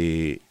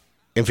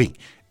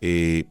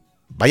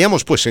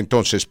 Vayamos pues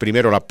entonces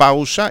primero la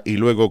pausa y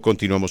luego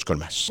continuamos con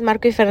más.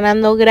 Marco y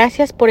Fernando,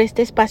 gracias por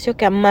este espacio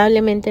que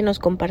amablemente nos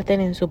comparten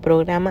en su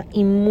programa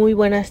y muy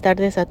buenas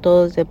tardes a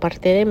todos de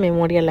parte de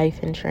Memoria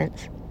Life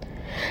Insurance.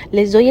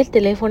 Les doy el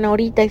teléfono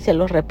ahorita y se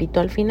los repito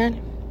al final.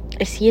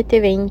 Es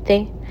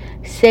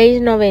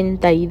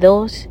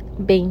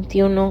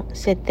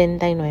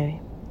 720-692-2179.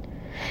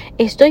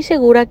 Estoy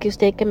segura que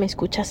usted que me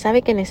escucha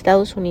sabe que en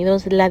Estados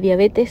Unidos la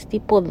diabetes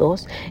tipo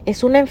 2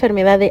 es una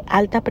enfermedad de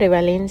alta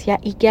prevalencia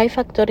y que hay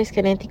factores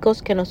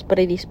genéticos que nos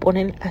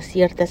predisponen a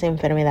ciertas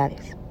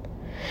enfermedades.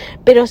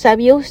 Pero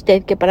 ¿sabía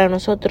usted que para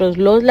nosotros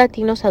los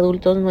latinos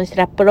adultos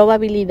nuestra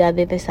probabilidad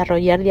de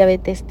desarrollar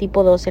diabetes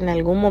tipo 2 en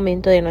algún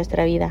momento de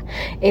nuestra vida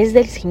es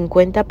del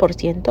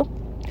 50%?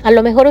 A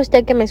lo mejor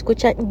usted que me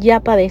escucha ya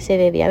padece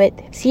de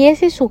diabetes. Si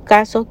ese es su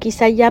caso,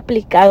 quizá ya ha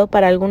aplicado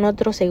para algún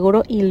otro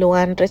seguro y lo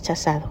han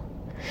rechazado.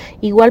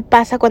 Igual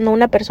pasa cuando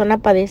una persona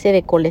padece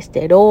de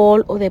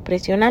colesterol o de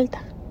presión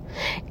alta.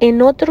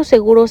 En otros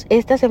seguros,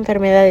 estas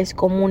enfermedades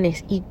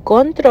comunes y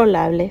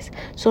controlables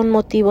son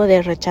motivo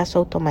de rechazo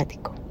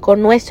automático.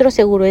 Con nuestro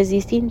seguro es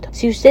distinto.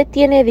 Si usted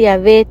tiene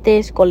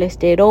diabetes,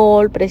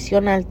 colesterol,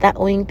 presión alta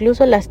o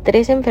incluso las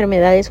 3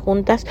 enfermedades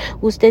juntas,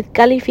 usted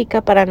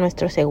califica para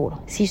nuestro seguro.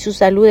 Si su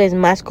salud es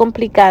más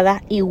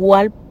complicada,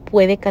 igual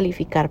puede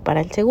calificar para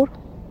el seguro.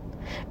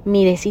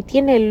 Mire, si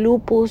tiene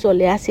lupus o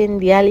le hacen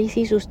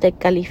diálisis, usted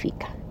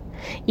califica.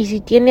 Y si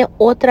tiene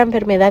otra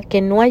enfermedad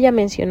que no haya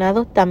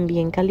mencionado,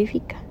 también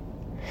califica.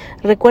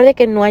 Recuerde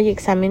que no hay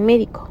examen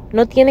médico,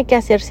 no tiene que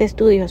hacerse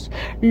estudios.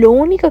 Lo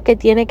único que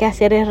tiene que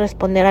hacer es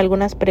responder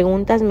algunas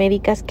preguntas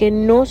médicas que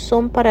no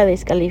son para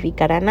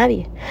descalificar a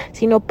nadie,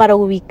 sino para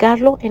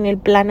ubicarlo en el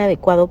plan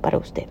adecuado para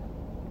usted.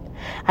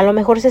 A lo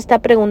mejor se está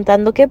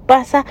preguntando, ¿qué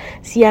pasa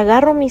si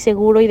agarro mi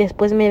seguro y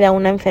después me da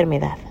una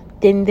enfermedad?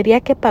 ¿Tendría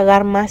que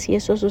pagar más si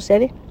eso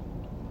sucede?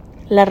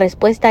 La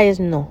respuesta es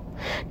no.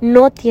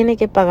 No tiene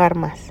que pagar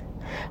más.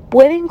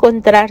 Puede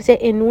encontrarse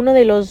en uno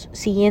de los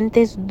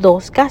siguientes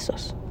 2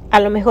 casos. A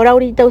lo mejor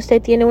ahorita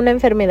usted tiene una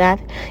enfermedad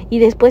y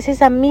después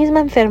esa misma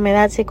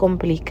enfermedad se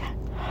complica.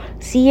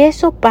 Si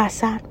eso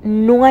pasa,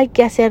 no hay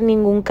que hacer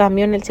ningún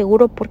cambio en el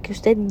seguro porque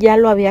usted ya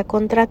lo había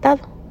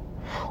contratado.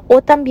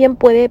 O también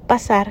puede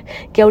pasar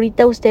que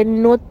ahorita usted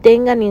no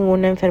tenga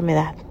ninguna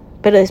enfermedad,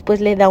 pero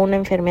después le da una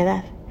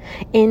enfermedad.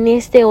 En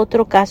este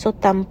otro caso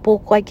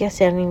tampoco hay que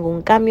hacer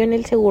ningún cambio en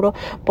el seguro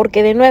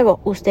porque de nuevo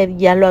usted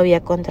ya lo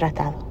había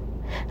contratado.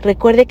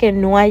 Recuerde que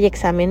no hay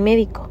examen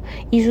médico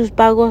y sus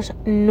pagos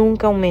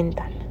nunca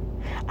aumentan.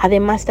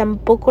 Además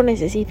tampoco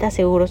necesita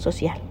seguro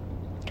social.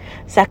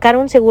 Sacar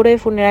un seguro de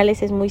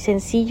funerales es muy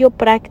sencillo,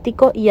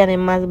 práctico y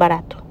además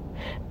barato.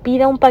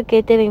 Pida un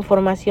paquete de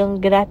información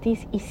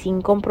gratis y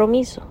sin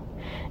compromiso.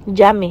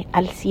 Llame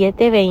al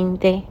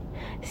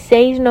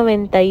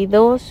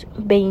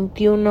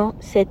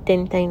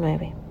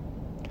 720-692-2179.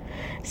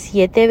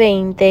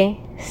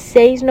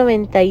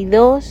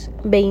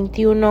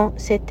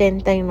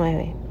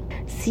 720-692-2179.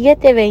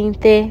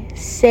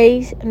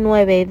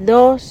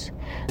 720-692.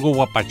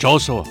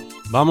 Guapachoso.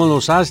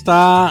 Vámonos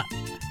hasta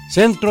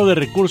Centro de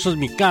Recursos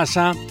Mi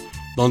Casa,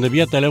 donde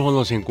vía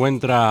teléfono se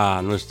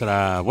encuentra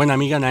nuestra buena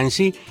amiga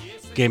Nancy,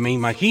 que me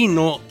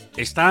imagino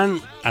están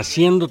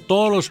haciendo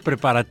todos los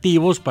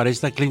preparativos para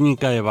esta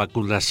clínica de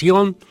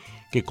vacunación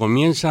que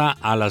comienza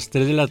a las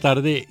 3 de la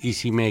tarde y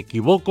si me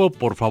equivoco,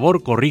 por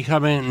favor,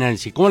 corríjame,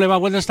 Nancy. ¿Cómo le va?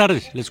 Buenas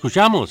tardes, le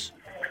escuchamos.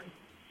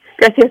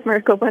 Gracias,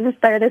 Marco. Buenas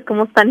tardes,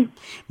 ¿cómo están?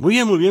 Muy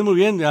bien, muy bien, muy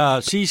bien.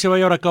 ¿Sí se va a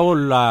llevar a cabo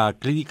la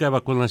clínica de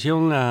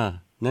vacunación,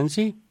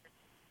 Nancy?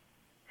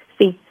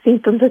 Sí,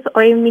 entonces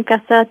hoy en mi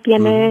casa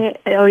tiene,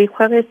 hoy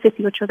jueves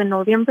 18 de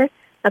noviembre,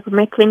 la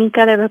primera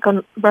clínica de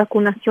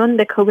vacunación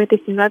de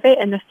COVID-19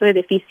 en nuestro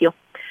edificio.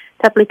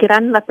 Se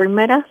aplicarán la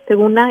primera,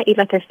 segunda y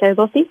la tercera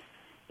dosis,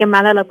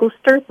 llamada la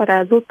booster para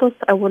adultos,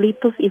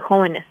 abuelitos y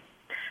jóvenes.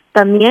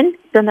 También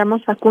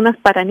tendremos vacunas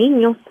para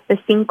niños de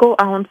 5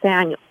 a 11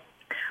 años.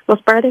 Los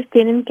padres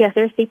tienen que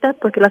hacer cita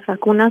porque las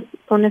vacunas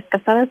son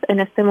escasas en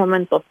este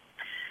momento.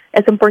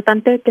 Es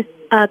importante que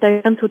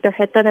traigan su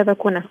tarjeta de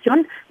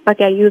vacunación para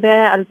que ayude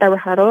al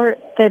trabajador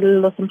de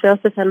los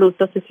empleados de salud.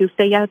 Entonces, si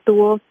usted ya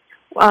fue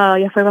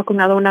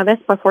vacunado una vez,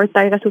 por favor,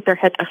 traiga su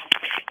tarjeta.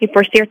 Y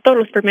por cierto,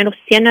 los primeros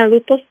 100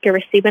 adultos que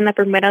reciben la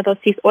primera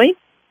dosis hoy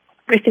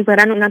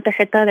recibirán una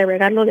tarjeta de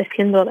regalo de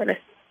 $100.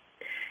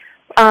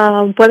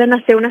 Pueden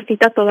hacer una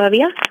cita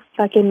todavía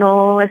para que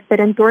no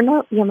esperen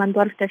turno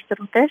llamando al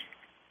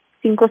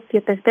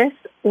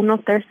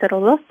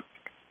 303-573-1302,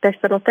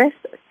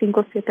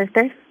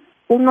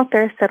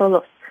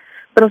 303-573-1302.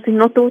 Pero si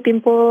no tuvo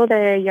tiempo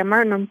de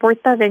llamar, no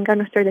importa, venga a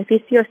nuestro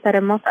edificio,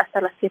 estaremos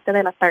hasta las 7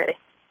 de la tarde.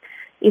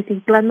 Y si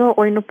plano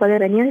hoy no puede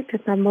venir,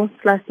 empezamos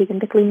la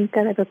siguiente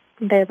clínica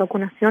de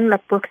vacunación la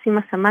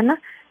próxima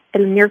semana,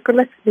 el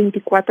miércoles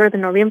 24 de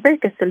noviembre,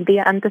 que es el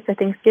día antes de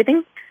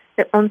Thanksgiving,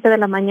 de 11 de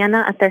la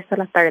mañana a 3 de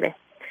la tarde.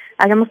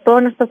 Hagamos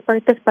todas nuestras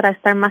partes para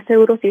estar más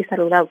seguros y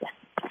saludables.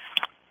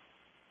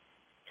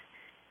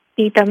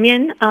 Y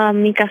también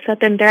mi casa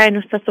tendrá en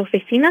nuestras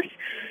oficinas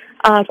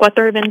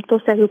 4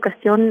 eventos de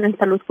educación en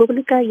salud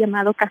pública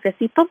llamado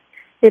Cafecito,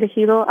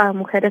 dirigido a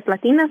mujeres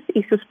latinas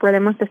y sus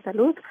problemas de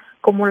salud,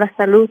 como la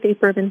salud y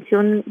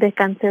prevención de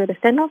cáncer de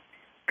seno,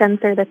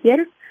 cáncer de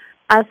piel,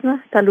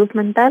 asma, salud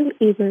mental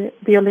y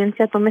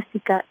violencia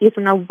doméstica. Y es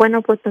una buena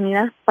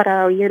oportunidad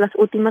para oír las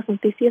últimas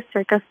noticias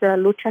acerca de la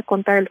lucha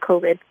contra el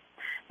COVID.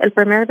 El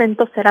primer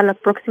evento será la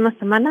próxima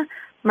semana,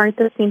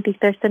 martes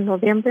 23 de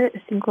noviembre,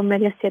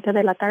 5:30 a 7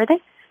 de la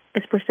tarde.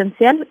 Es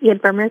presencial y el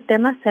primer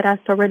tema será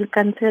sobre el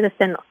cáncer de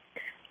seno.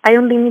 Hay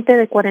un límite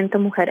de 40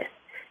 mujeres.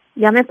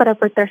 Llame para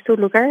apartar su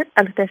lugar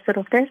al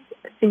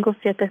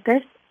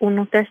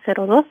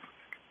 303-573-1302,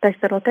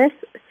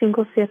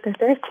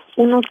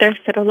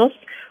 303-573-1302.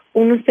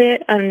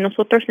 Únese a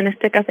nosotros en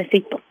este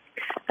cafecito.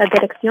 La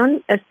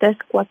dirección es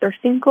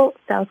 345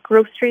 South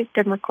Grove Street,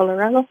 Denver,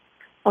 Colorado,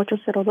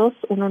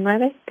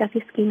 80219, casi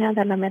esquina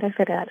de Alameda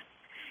Federal.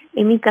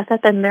 En mi casa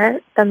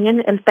tendrá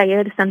también el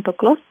taller de Santo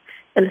Claus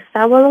el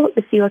sábado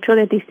 18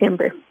 de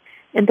diciembre.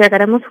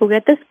 Entregaremos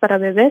juguetes para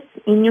bebés,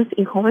 niños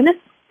y jóvenes.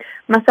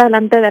 Más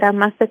adelante dará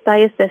más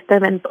detalles de este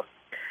evento.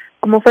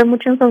 Como fue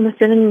mucha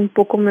información en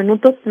pocos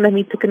minutos, le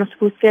invito a que nos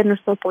busque en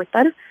nuestro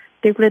portal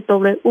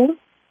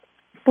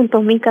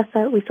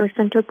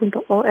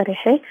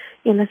www.micasaresourcecenter.org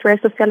y en las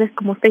redes sociales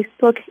como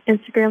Facebook,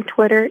 Instagram,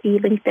 Twitter y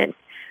LinkedIn.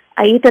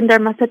 Ahí tendrá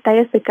más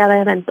detalles de cada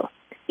evento.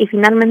 Y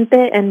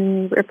finalmente,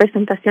 en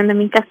representación de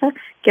mi casa,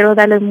 quiero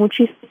darle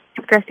muchísimas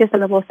gracias a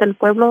la Voz del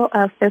Pueblo,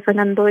 a usted,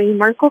 Fernando y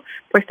Marco,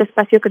 por este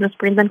espacio que nos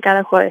brindan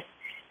cada jueves.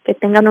 Que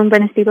tengan un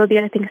bendecido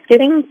día de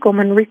Thanksgiving,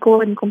 coman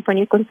rico en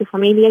compañía con su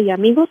familia y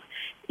amigos,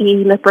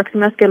 y las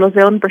próximas que los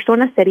veo en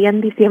persona sería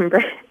en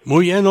diciembre.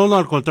 Muy bien, no,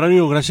 al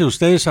contrario, gracias a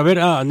ustedes. A ver,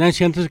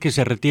 Nancy, antes de que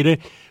se retire,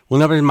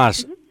 una vez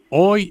más,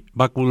 hoy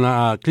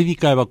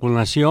clínica de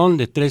vacunación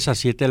de 3 a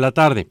 7 de la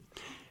tarde.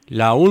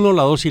 La 1,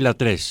 la 2 y la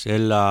 3,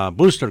 el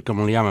booster,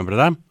 como le llaman,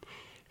 ¿verdad?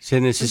 Se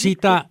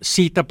necesita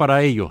cita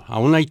para ello.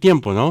 Aún hay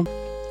tiempo, ¿no?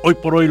 Hoy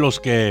por hoy los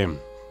que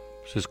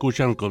se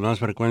escuchan con más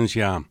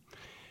frecuencia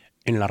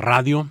en la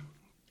radio,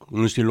 con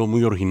un estilo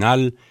muy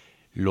original,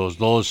 los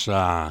dos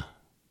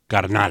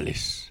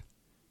carnales.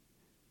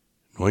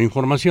 Nueva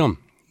información,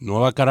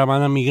 nueva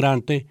caravana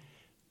migrante,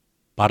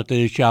 parte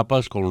de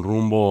Chiapas con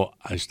rumbo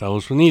a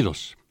Estados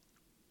Unidos.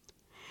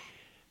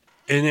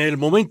 En el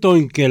momento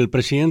en que el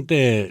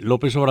presidente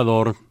López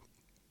Obrador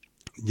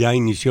ya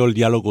inició el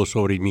diálogo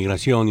sobre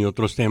inmigración y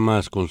otros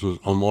temas con sus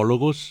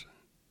homólogos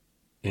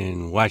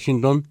en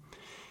Washington,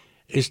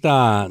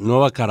 esta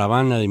nueva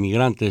caravana de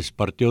migrantes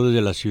partió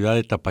desde la ciudad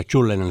de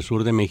Tapachula, en el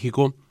sur de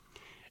México,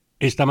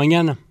 esta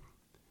mañana.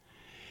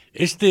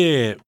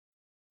 Este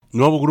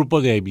nuevo grupo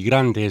de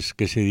migrantes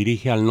que se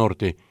dirige al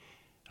norte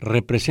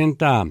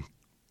representa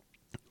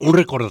un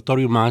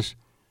recordatorio más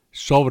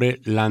sobre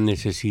la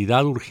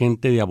necesidad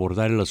urgente de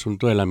abordar el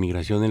asunto de la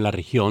migración en la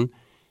región,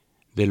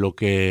 de lo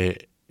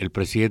que el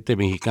presidente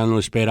mexicano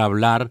espera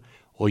hablar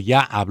o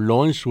ya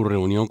habló en su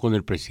reunión con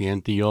el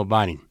presidente Joe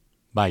Biden.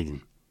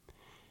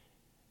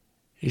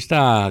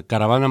 Esta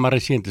caravana más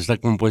reciente está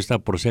compuesta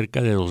por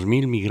cerca de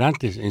 2,000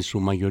 migrantes, en su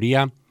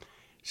mayoría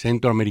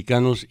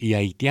centroamericanos y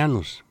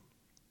haitianos.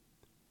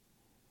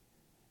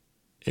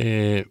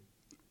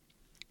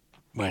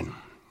 Bueno,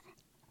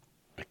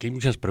 aquí hay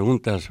muchas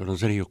preguntas, don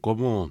Sergio.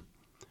 ¿Cómo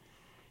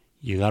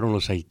llegaron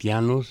los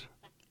haitianos?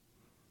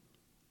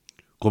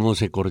 ¿Cómo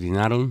se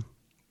coordinaron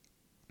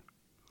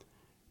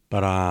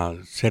para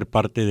ser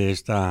parte de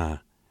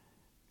esta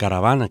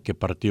caravana que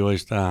partió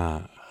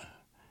esta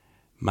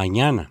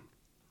mañana?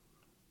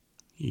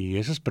 Y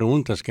esas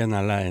preguntas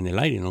quedan en el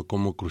aire, ¿no?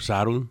 ¿Cómo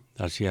cruzaron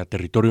hacia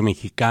territorio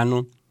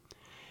mexicano?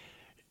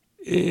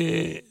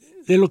 De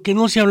lo que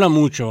no se habla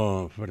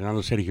mucho,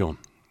 Fernando, Sergio,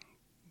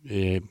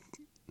 en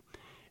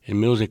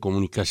medios de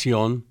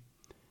comunicación,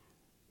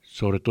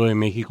 sobre todo de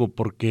México,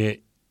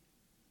 porque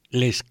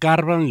le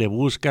escarban, le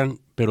buscan,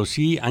 pero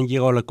sí han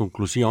llegado a la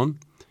conclusión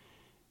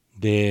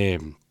de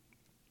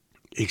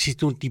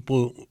existe un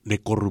tipo de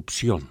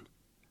corrupción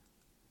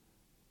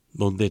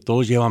donde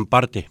todos llevan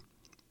parte.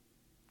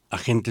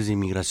 Agentes de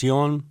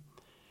inmigración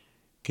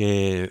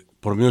que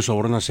por medio de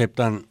soborno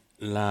aceptan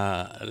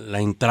la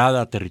entrada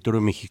a territorio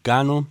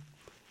mexicano,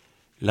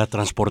 la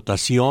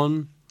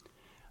transportación.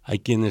 Hay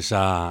quienes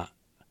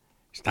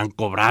están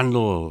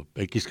cobrando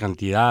X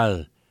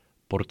cantidad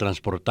por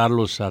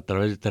transportarlos a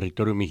través del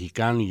territorio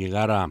mexicano y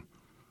llegar a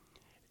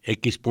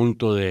X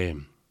punto de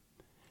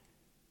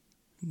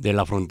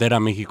la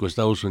frontera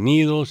México-Estados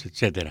Unidos,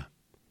 etcétera.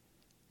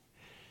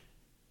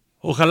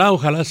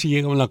 Ojalá si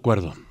llegue a un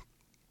acuerdo.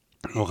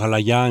 Ojalá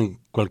ya en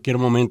cualquier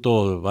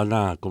momento van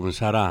a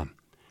comenzar a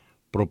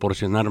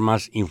proporcionar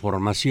más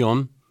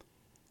información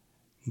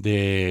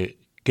de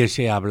qué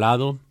se ha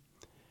hablado,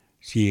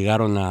 si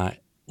llegaron a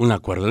un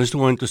acuerdo. En este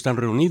momento están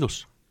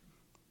reunidos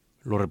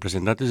los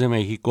representantes de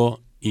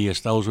México y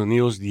Estados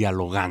Unidos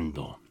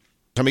dialogando.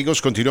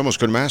 amigos, continuamos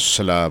con más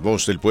La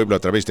Voz del Pueblo a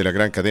través de la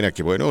gran cadena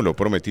que, bueno, lo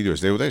prometido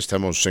es deuda.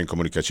 Estamos en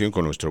comunicación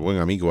con nuestro buen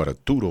amigo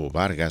Arturo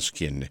Vargas,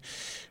 quien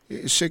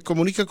se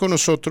comunica con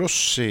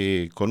nosotros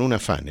con un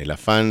afán, el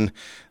afán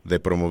de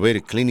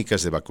promover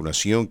clínicas de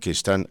vacunación que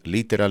están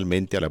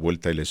literalmente a la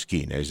vuelta de la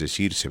esquina, es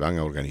decir, se van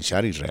a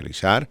organizar y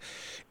realizar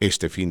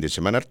este fin de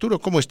semana. Arturo,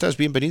 ¿cómo estás?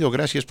 Bienvenido,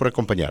 gracias por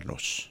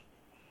acompañarnos.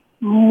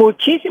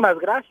 Muchísimas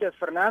gracias,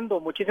 Fernando.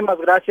 Muchísimas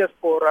gracias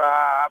por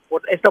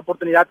esta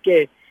oportunidad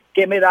que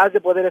me das de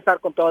poder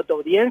estar con toda tu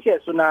audiencia.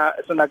 Es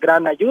una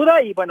gran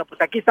ayuda y bueno, pues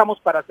aquí estamos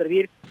para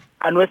servir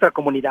a nuestra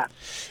comunidad.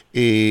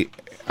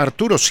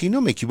 Arturo, si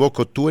no me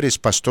equivoco, tú eres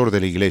pastor de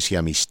la Iglesia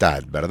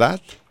Amistad,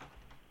 ¿verdad?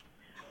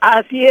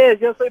 Así es,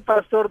 yo soy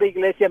pastor de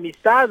Iglesia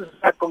Amistad,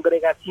 una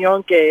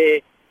congregación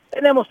que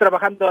tenemos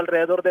trabajando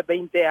alrededor de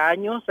 20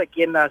 años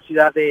aquí en la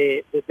ciudad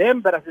de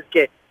Denver, así es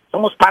que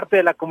somos parte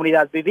de la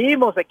comunidad,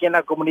 vivimos aquí en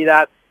la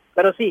comunidad,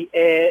 pero sí,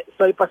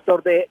 soy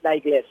pastor de la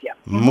iglesia.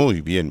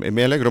 Muy bien,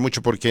 me alegro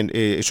mucho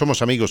porque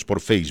somos amigos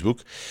por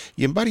Facebook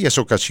y en varias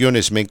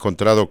ocasiones me he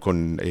encontrado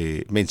con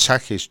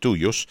mensajes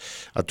tuyos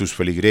a tus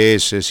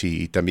feligreses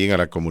y también a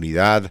la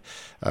comunidad,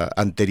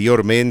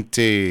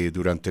 anteriormente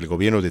durante el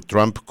gobierno de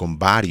Trump con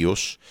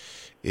varios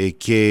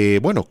que,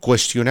 bueno,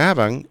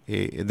 cuestionaban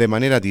de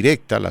manera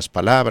directa las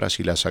palabras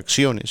y las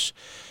acciones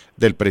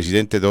del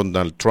presidente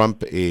Donald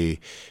Trump en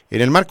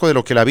el marco de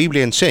lo que la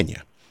Biblia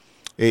enseña.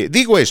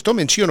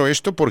 Menciono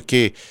esto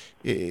porque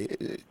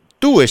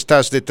tú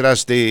estás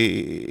detrás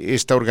de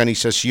esta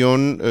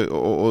organización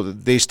o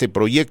de este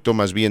proyecto,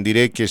 más bien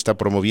diré, que está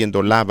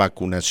promoviendo la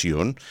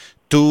vacunación,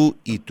 tú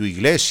y tu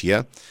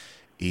iglesia,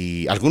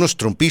 y algunos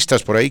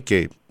trumpistas por ahí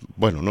que,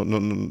 bueno,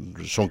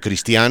 no son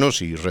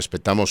cristianos y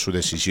respetamos su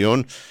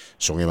decisión,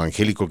 son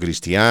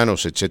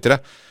evangélico-cristianos,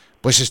 etcétera.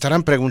 Pues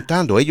estarán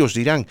preguntando, ellos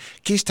dirán,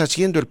 ¿qué está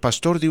haciendo el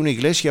pastor de una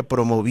iglesia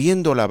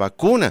promoviendo la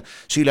vacuna?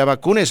 Si la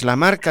vacuna es la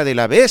marca de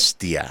la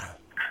bestia.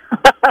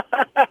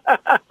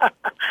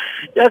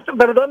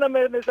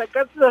 Perdóname, me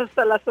sacaste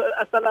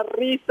hasta la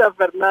risa,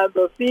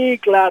 Fernando. Sí,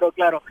 claro.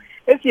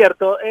 Es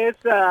cierto, en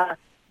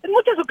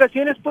muchas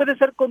ocasiones puede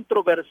ser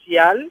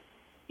controversial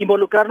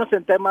involucrarnos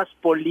en temas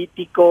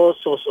políticos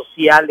o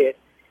sociales.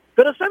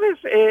 Pero, ¿sabes?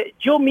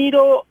 Yo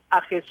miro a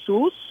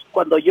Jesús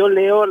cuando yo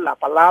leo la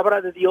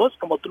palabra de Dios,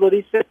 como tú lo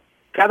dices,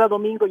 cada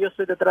domingo yo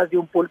estoy detrás de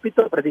un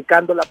púlpito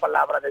predicando la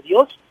palabra de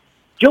Dios.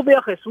 Yo veo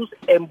a Jesús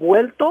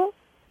envuelto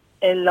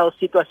en las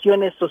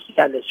situaciones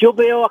sociales. Yo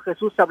veo a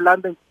Jesús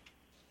hablando en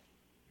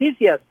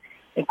noticias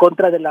en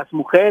contra de las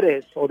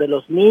mujeres o de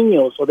los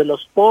niños o de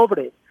los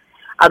pobres,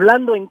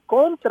 hablando en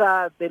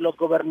contra de los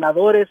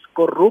gobernadores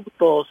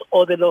corruptos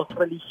o de los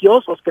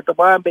religiosos que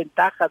tomaban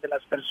ventaja de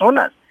las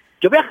personas.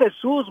 Yo veo a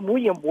Jesús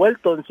muy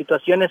envuelto en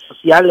situaciones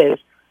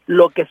sociales,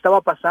 lo que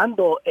estaba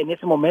pasando en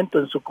ese momento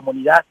en su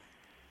comunidad.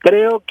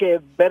 Creo que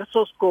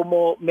versos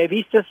como me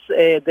vistes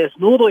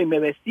desnudo y me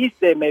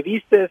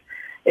vistes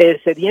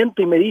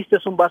sediento y me diste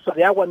un vaso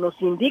de agua,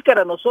 nos indican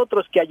a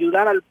nosotros que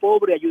ayudar al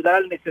pobre, ayudar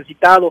al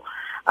necesitado,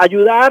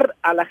 ayudar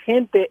a la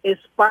gente es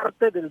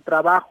parte del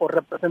trabajo.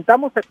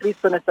 Representamos a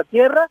Cristo en esta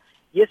tierra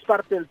y es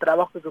parte del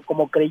trabajo que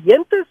como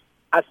creyentes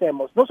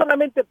hacemos. No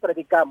solamente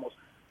predicamos,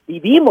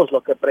 vivimos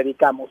lo que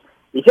predicamos.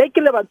 Y si hay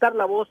que levantar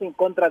la voz en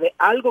contra de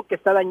algo que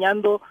está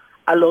dañando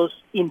a los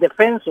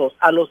indefensos,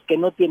 a los que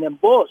no tienen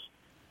voz,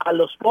 a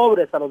los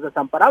pobres, a los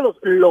desamparados,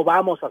 lo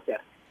vamos a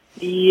hacer.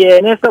 Y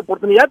en esta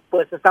oportunidad,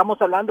 pues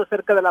estamos hablando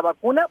acerca de la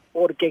vacuna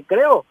porque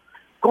creo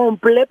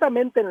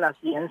completamente en la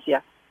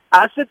ciencia.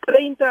 Hace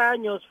 30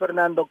 años,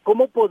 Fernando,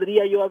 ¿cómo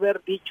podría yo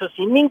haber dicho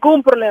sin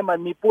ningún problema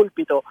en mi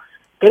púlpito,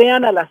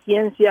 crean a la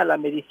ciencia, a la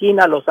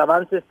medicina, a los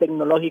avances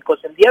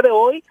tecnológicos? El día de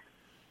hoy,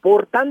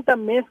 por tanta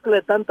mezcla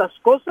de tantas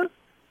cosas,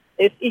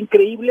 es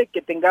increíble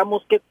que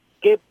tengamos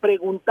que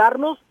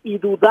preguntarnos y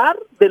dudar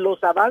de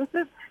los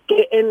avances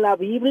que en la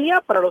Biblia,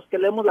 para los que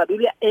leemos la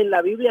Biblia, en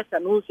la Biblia se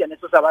anuncian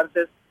esos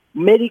avances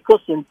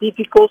médicos,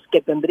 científicos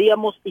que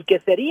tendríamos y que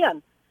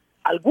serían.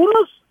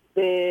 Algunos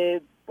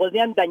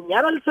podrían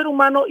dañar al ser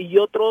humano y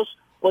otros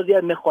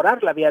podrían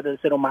mejorar la vida del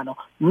ser humano.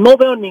 No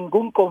veo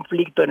ningún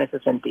conflicto en ese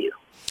sentido.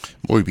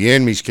 Muy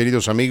bien, mis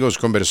queridos amigos,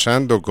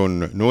 conversando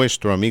con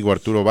nuestro amigo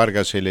Arturo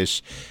Vargas, él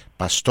es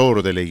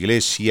pastor de la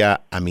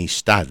Iglesia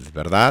Amistad,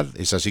 ¿verdad?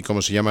 ¿Es así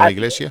como se llama la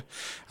iglesia?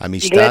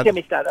 Amistad. Iglesia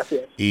Amistad, así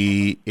es.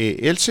 Y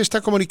él se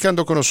está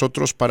comunicando con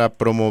nosotros para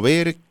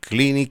promover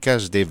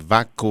clínicas de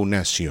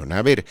vacunación.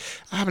 A ver,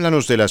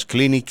 háblanos de las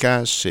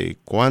clínicas,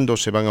 cuándo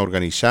se van a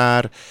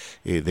organizar,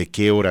 de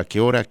qué hora a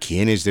qué hora,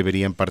 quiénes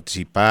deberían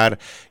participar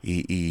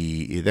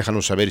y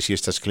déjanos saber si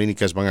estas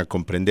clínicas van a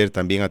comprender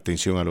también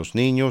atención a los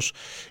niños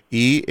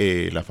y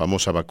la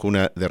famosa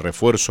vacuna de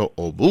refuerzo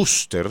o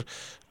booster,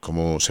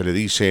 como se le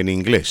dice en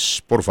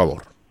inglés, por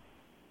favor.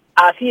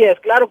 Así es,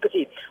 claro que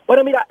sí.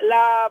 Bueno, mira,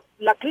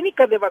 la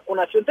clínica de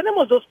vacunación,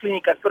 tenemos dos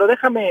clínicas, pero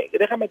déjame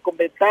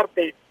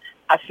comentarte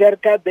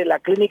acerca de la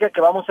clínica que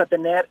vamos a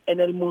tener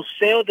en el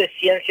Museo de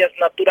Ciencias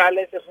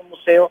Naturales. Es un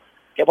museo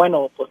que,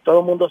 bueno, pues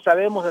todo el mundo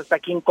sabemos, está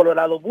aquí en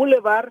Colorado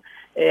Boulevard,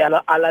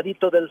 al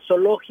ladito del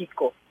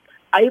zoológico.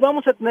 ahí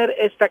vamos a tener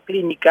esta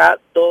clínica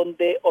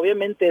donde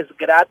obviamente es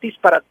gratis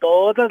para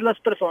todas las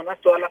personas,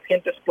 todas las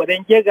gentes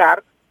pueden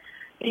llegar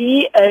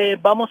y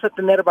vamos a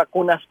tener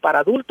vacunas para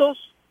adultos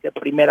de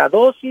primera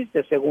dosis,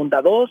 de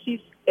segunda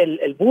dosis,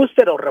 el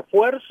booster o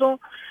refuerzo.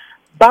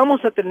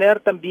 Vamos a tener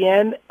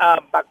también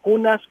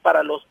vacunas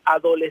para los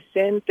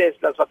adolescentes,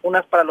 las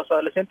vacunas para los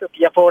adolescentes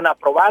que ya fueron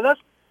aprobadas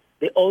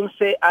de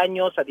 11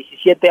 años a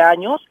 17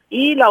 años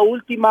y la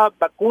última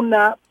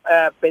vacuna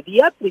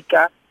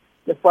pediátrica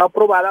que fue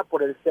aprobada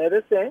por el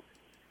CDC,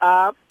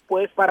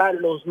 pues para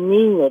los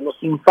niños, los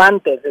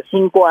infantes de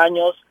 5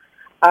 años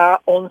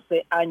a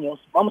 11 años.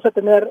 Vamos a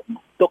tener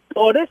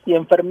doctores y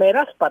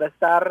enfermeras para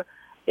estar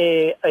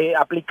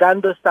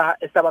aplicando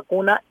esta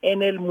vacuna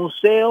en el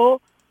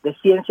Museo de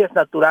Ciencias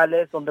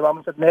Naturales, donde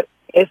vamos a tener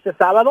este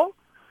sábado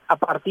a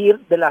partir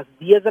de las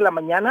 10 de la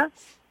mañana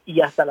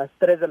y hasta las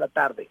 3 de la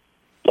tarde.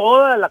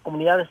 Toda la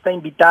comunidad está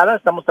invitada,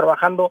 estamos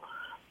trabajando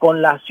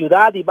con la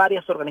ciudad y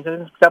varias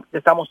organizaciones que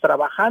estamos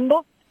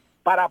trabajando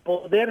para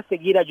poder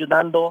seguir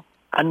ayudando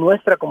a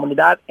nuestra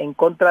comunidad en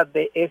contra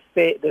de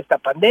esta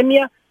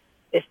pandemia.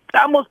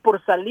 Estamos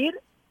por salir,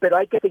 pero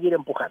hay que seguir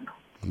empujando.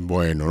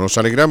 Bueno, nos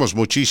alegramos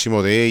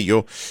muchísimo de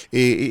ello.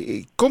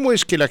 ¿Cómo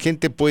es que la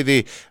gente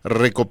puede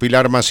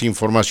recopilar más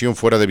información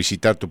fuera de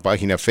visitar tu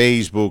página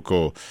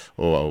Facebook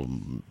o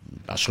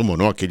asumo,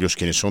 ¿no? Aquellos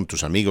quienes son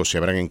tus amigos se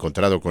habrán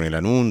encontrado con el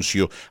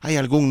anuncio. ¿Hay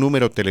algún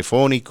número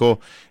telefónico?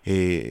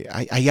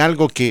 ¿Hay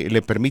algo que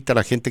le permita a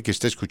la gente que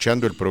está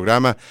escuchando el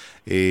programa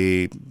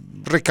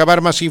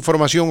recabar más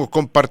información o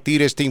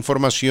compartir esta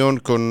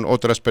información con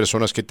otras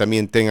personas que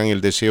también tengan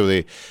el deseo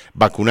de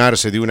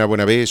vacunarse de una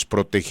buena vez,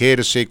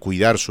 protegerse,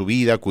 cuidar su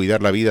vida,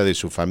 cuidar la vida de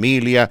su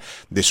familia,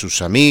 de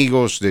sus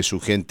amigos, de su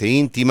gente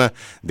íntima,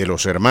 de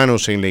los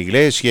hermanos en la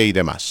iglesia y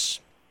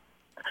demás?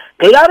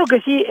 Claro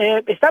que sí,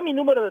 está mi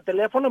número de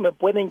teléfono, me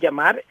pueden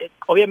llamar.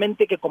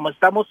 Obviamente que como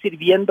estamos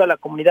sirviendo a la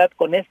comunidad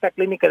con esta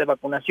clínica de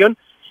vacunación,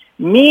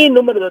 mi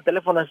número de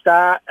teléfono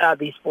está a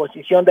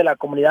disposición de la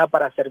comunidad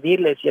para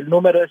servirles y el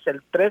número es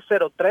el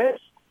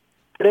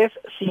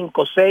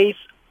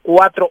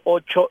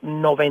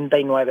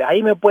 303-356-4899.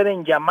 Ahí me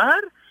pueden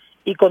llamar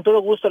y con todo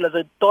gusto les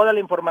doy toda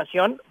la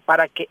información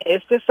para que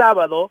este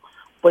sábado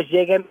pues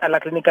lleguen a la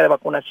clínica de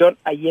vacunación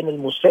ahí en el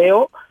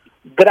museo,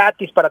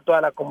 gratis para toda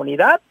la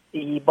comunidad.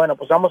 Y bueno,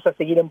 pues vamos a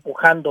seguir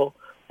empujando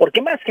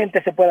porque más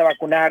gente se pueda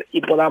vacunar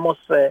y podamos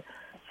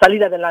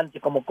salir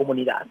adelante como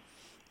comunidad.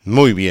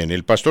 Muy bien,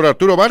 el pastor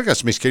Arturo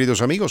Vargas, mis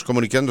queridos amigos,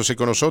 comunicándose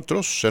con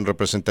nosotros en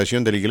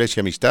representación de la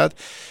Iglesia Amistad,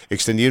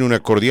 extendiendo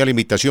una cordial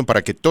invitación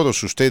para que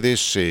todos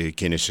ustedes,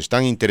 quienes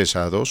están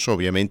interesados,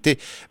 obviamente,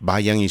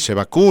 vayan y se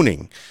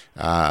vacunen.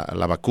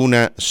 La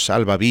vacuna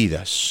salva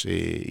vidas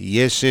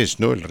y ese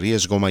es, ¿no?, el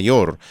riesgo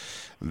mayor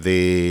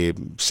de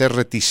ser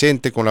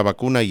reticente con la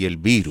vacuna y el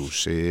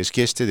virus. Es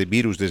que este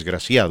virus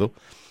desgraciado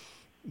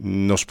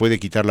nos puede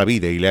quitar la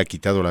vida y le ha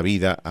quitado la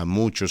vida a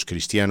muchos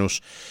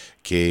cristianos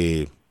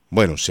que,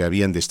 bueno, se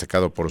habían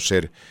destacado por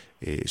ser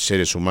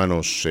seres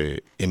humanos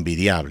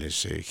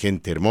envidiables,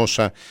 gente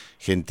hermosa,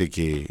 gente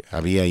que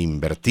había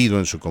invertido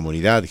en su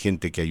comunidad,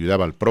 gente que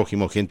ayudaba al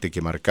prójimo, gente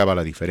que marcaba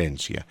la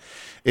diferencia.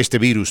 Este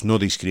virus no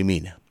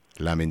discrimina,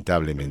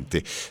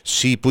 lamentablemente.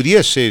 Si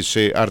pudieses,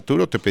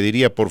 Arturo, te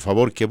pediría por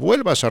favor que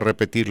vuelvas a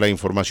repetir la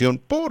información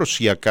por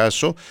si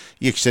acaso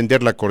y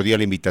extender la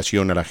cordial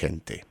invitación a la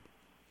gente.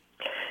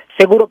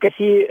 Seguro que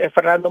sí,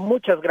 Fernando.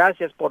 Muchas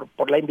gracias por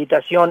la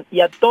invitación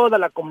y a toda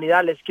la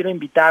comunidad les quiero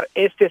invitar.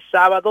 Este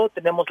sábado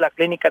tenemos la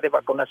clínica de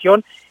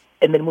vacunación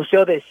en el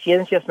Museo de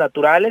Ciencias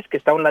Naturales, que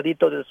está a un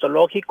ladito del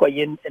zoológico,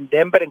 ahí en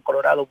Denver, en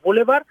Colorado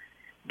Boulevard,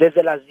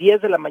 desde las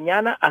 10 de la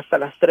mañana hasta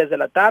las 3 de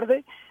la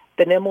tarde.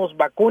 Tenemos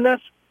vacunas,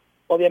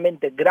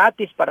 obviamente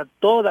gratis para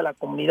toda la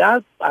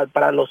comunidad,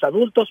 para los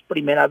adultos,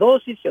 primera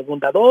dosis,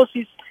 segunda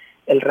dosis,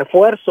 el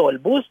refuerzo, el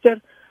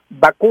booster,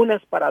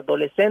 vacunas para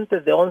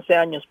adolescentes de 11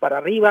 años para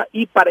arriba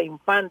y para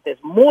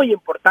infantes, muy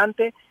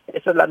importante,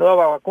 esa es la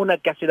nueva vacuna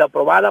que ha sido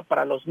aprobada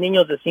para los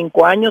niños de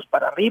 5 años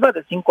para arriba,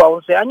 de 5 a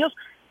 11 años,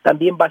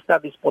 también va a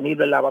estar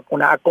disponible la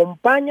vacuna.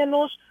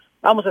 Acompáñanos,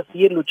 vamos a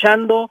seguir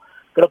luchando,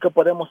 creo que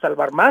podemos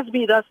salvar más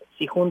vidas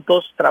si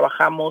juntos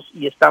trabajamos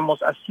y estamos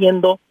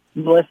haciendo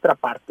nuestra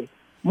parte.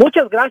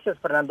 Muchas gracias,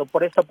 Fernando,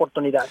 por esta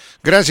oportunidad.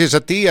 Gracias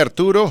a ti,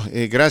 Arturo.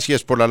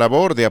 Gracias por la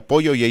labor de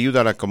apoyo y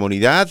ayuda a la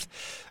comunidad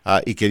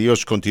y que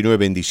Dios continúe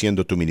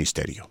bendiciendo tu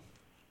ministerio.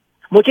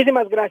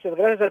 Muchísimas gracias.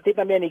 Gracias a ti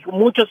también y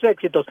muchos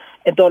éxitos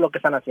en todo lo que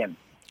están haciendo.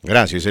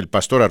 Gracias. El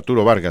pastor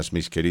Arturo Vargas,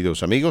 mis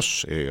queridos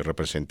amigos,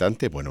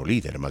 representante, bueno,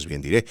 líder más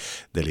bien diré,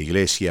 de la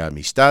Iglesia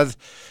Amistad,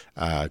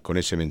 con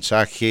ese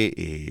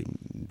mensaje,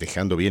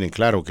 dejando bien en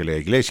claro que la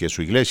iglesia,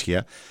 su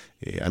iglesia,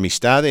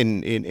 Amistad,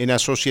 en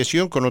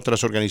asociación con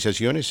otras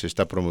organizaciones,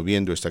 está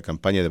promoviendo esta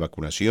campaña de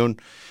vacunación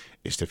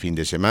este fin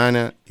de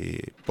semana.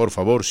 Por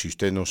favor, si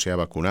usted no se ha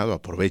vacunado,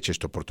 aproveche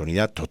esta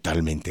oportunidad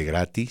totalmente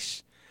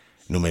gratis.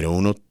 Número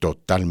 1,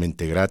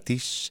 totalmente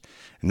gratis.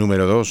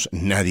 Número 2,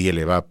 nadie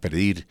le va a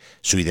pedir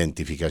su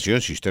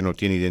identificación. Si usted no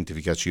tiene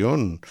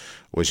identificación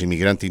o es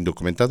inmigrante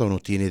indocumentado, no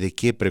tiene de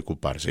qué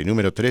preocuparse. Y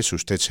número 3,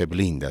 usted se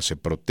blinda, se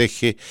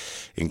protege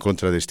en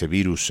contra de este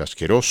virus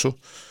asqueroso,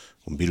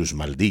 un virus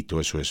maldito,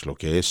 eso es lo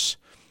que es,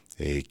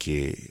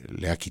 que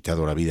le ha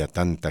quitado la vida a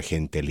tanta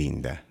gente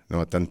linda,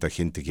 ¿no? A tanta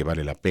gente que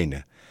vale la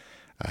pena,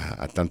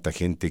 a tanta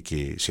gente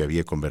que se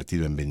había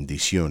convertido en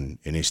bendición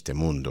en este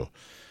mundo.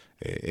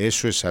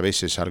 Eso es a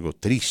veces algo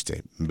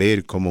triste,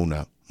 ver cómo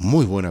una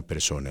muy buena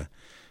persona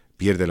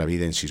pierde la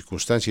vida en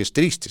circunstancias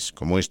tristes,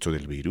 como esto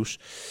del virus.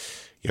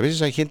 Y a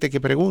veces hay gente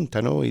que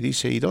pregunta, ¿no? Y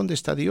dice, ¿y dónde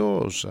está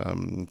Dios?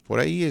 Por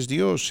ahí es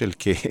Dios el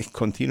que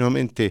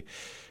continuamente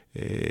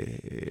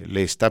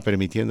le está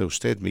permitiendo a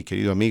usted, mi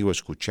querido amigo,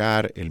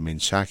 escuchar el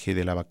mensaje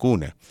de la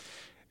vacuna.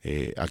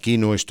 Aquí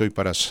no estoy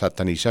para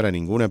satanizar a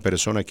ninguna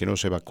persona que no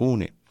se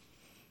vacune,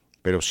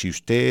 pero si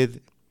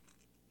usted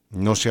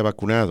no se ha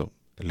vacunado,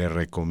 le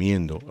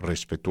recomiendo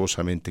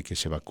respetuosamente que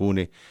se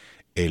vacune.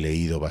 He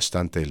leído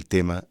bastante del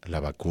tema, la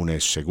vacuna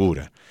es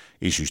segura.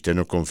 Y si usted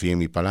no confía en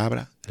mi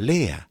palabra,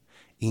 lea,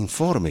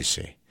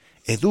 infórmese,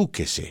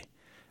 edúquese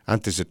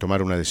antes de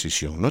tomar una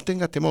decisión. No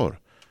tenga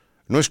temor.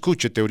 No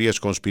escuche teorías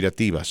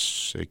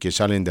conspirativas que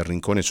salen de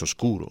rincones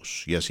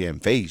oscuros, ya sea en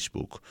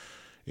Facebook,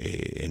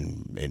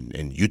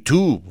 en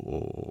YouTube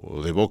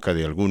o de boca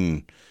de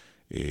algún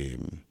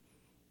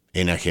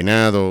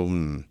enajenado,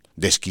 un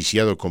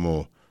desquiciado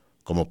como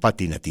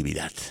Pati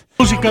Natividad.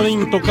 Música de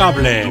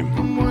Intocable.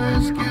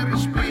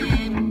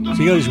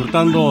 Siga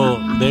disfrutando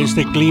de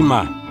este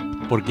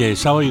clima, porque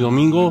sábado y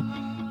domingo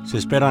se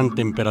esperan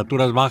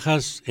temperaturas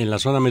bajas en la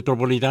zona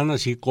metropolitana,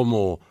 así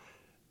como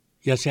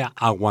ya sea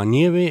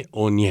aguanieve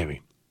o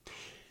nieve.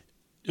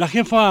 La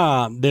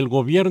jefa del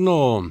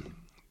gobierno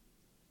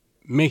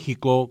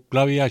México,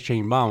 Claudia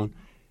Sheinbaum,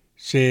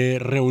 se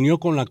reunió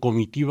con la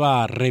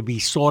comitiva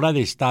revisora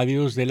de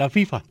estadios de la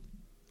FIFA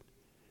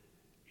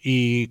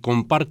y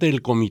con parte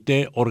del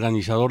comité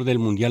organizador del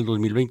Mundial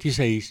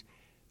 2026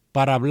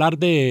 para hablar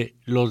de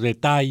los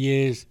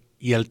detalles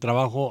y el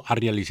trabajo a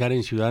realizar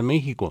en Ciudad de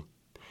México,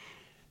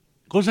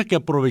 cosa que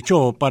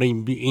aprovechó para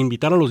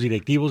invitar a los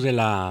directivos de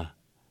la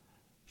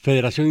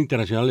Federación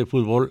Internacional de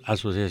Fútbol,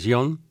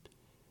 Asociación,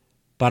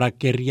 para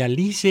que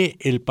realice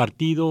el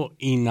partido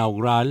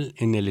inaugural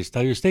en el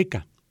Estadio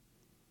Azteca,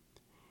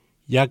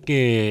 ya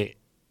que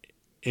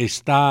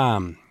está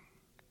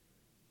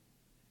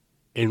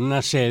en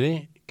una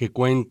sede que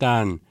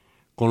cuentan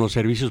con los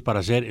servicios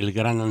para ser el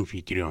gran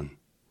anfitrión.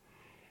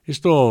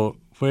 Esto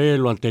fue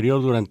lo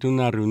anterior durante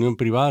una reunión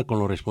privada con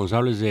los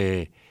responsables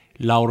de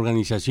la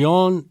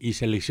organización y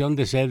selección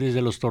de sedes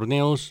de los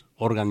torneos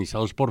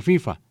organizados por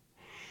FIFA,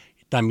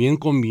 también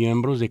con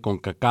miembros de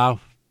CONCACAF,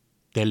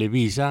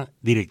 Televisa,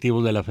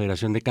 directivos de la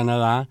Federación de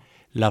Canadá,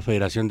 la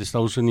Federación de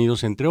Estados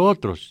Unidos, entre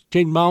otros.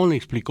 Sheinbaum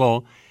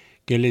explicó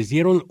que les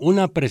dieron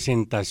una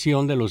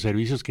presentación de los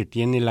servicios que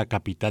tiene la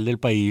capital del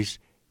país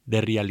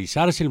de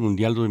realizarse el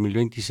Mundial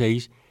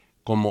 2026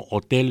 como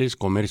hoteles,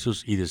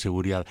 comercios y de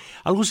seguridad.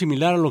 Algo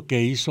similar a lo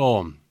que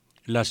hizo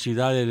la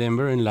ciudad de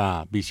Denver en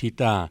la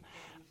visita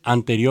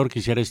anterior que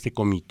hiciera este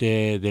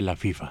comité de la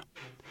FIFA,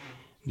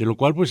 de lo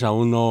cual pues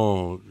aún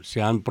no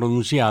se han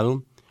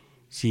pronunciado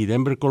si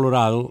Denver,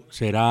 Colorado,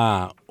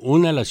 será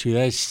una de las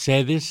ciudades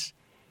sedes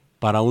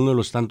para uno de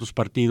los tantos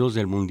partidos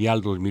del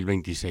Mundial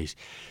 2026.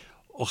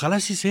 Ojalá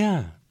así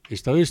sea.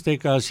 Estadio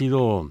Azteca ha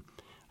sido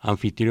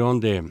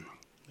anfitrión de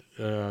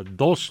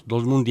dos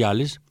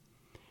mundiales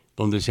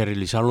donde se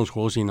realizaron los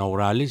juegos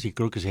inaugurales y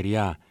creo que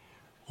sería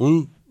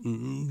un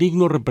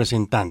digno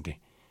representante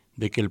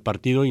de que el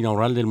partido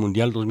inaugural del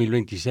Mundial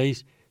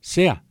 2026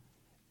 sea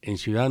en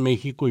Ciudad de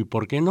México y,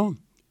 ¿por qué no?,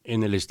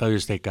 en el Estadio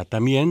Azteca.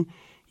 También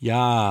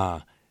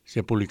ya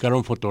se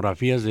publicaron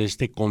fotografías de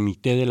este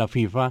comité de la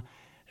FIFA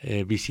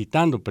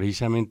visitando,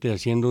 precisamente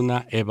haciendo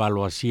una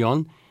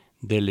evaluación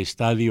del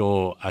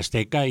Estadio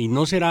Azteca, y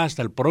no será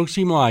hasta el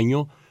próximo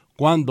año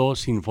cuando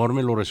se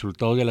informen los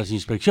resultados de las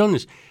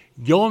inspecciones.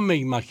 Yo me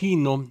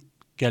imagino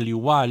que al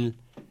igual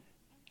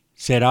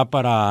será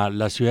para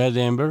la ciudad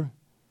de Denver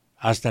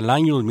hasta el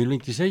año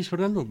 2026,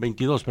 Fernando,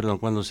 22, perdón,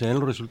 cuando se den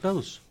los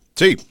resultados.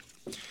 Sí.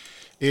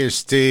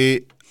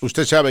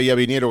 Usted sabe, ya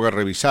vinieron a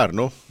revisar,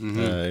 ¿no? Uh-huh.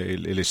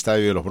 El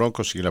estadio de los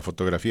Broncos, y en la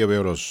fotografía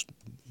veo los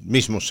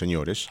mismos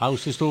señores. Ah,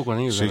 usted estuvo con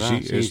ellos, sí, ¿verdad?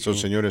 Sí,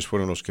 estos señores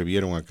fueron los que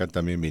vieron acá,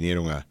 también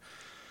vinieron a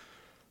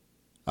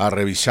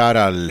revisar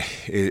al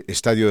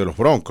estadio de los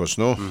Broncos,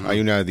 ¿no? Uh-huh. Hay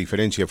una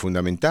diferencia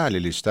fundamental.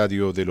 El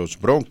estadio de los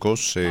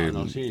Broncos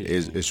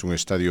es un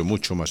estadio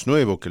mucho más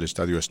nuevo que el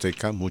Estadio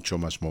Azteca, mucho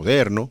más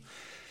moderno,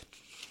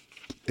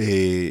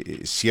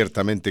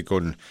 ciertamente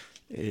con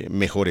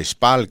mejores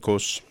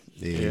palcos,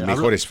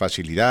 mejores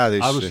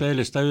facilidades. ¿Habla usted del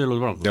estadio de los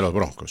Broncos? De los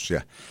Broncos,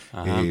 ya.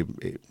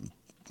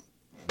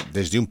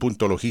 Desde un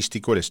punto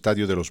logístico, el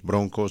estadio de los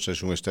Broncos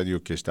es un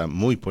estadio que está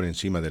muy por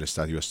encima del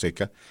Estadio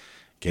Azteca,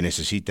 que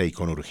necesita y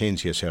con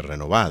urgencia ser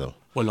renovado.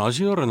 Bueno, ha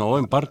sido renovado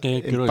en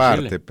parte, quiero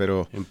decirle.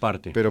 En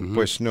parte. Pero uh-huh.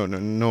 Pues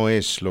no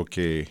es lo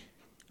que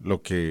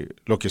lo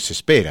que se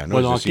espera, ¿no?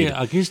 Bueno, es decir,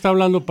 aquí está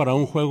hablando para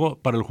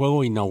el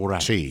juego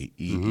inaugural. Sí,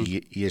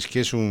 y es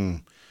que es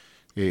un...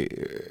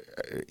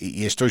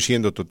 y estoy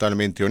siendo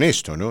totalmente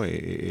honesto, ¿no?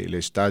 El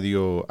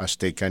Estadio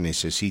Azteca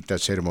necesita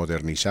ser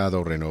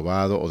modernizado,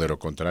 renovado, o de lo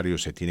contrario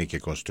se tiene que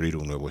construir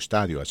un nuevo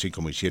estadio, así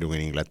como hicieron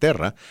en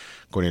Inglaterra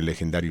con el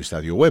legendario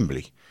Estadio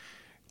Wembley.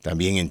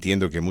 También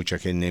entiendo que mucha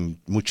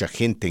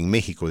gente en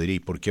México diría, ¿y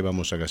por qué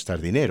vamos a gastar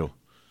dinero?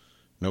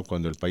 ¿No?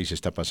 Cuando el país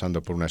está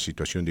pasando por una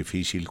situación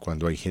difícil,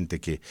 cuando hay gente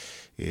que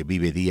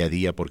vive día a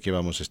día, ¿por qué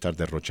vamos a estar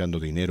derrochando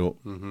dinero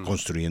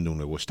construyendo un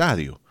nuevo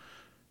estadio?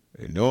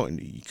 ¿No?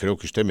 Y creo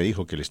que usted me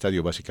dijo que el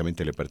estadio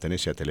básicamente le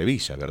pertenece a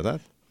Televisa, ¿verdad?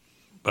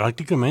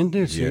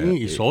 Prácticamente, sí,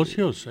 y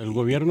socios. El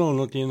gobierno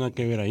no tiene nada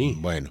que ver ahí.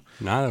 Bueno.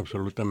 Nada,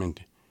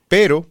 absolutamente.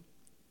 Pero,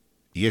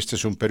 y este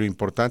es un pero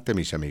importante,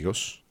 mis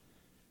amigos,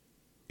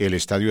 el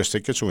Estadio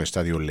Azteca es un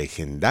estadio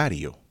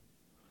legendario.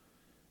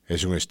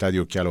 Es un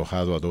estadio que ha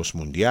alojado a 2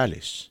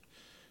 mundiales.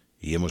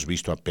 Y hemos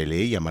visto a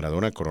Pelé y a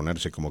Maradona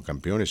coronarse como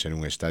campeones en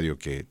un estadio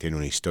que tiene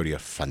una historia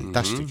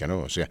fantástica,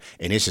 ¿no? O sea,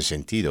 en ese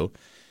sentido,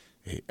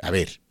 a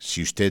ver,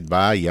 si usted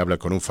va y habla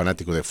con un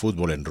fanático de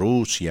fútbol en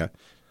Rusia,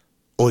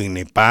 o en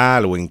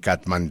Nepal, o en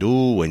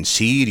Katmandú, o en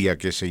Siria,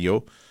 qué sé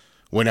yo,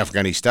 o en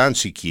Afganistán,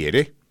 si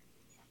quiere,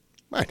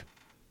 bueno,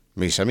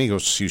 mis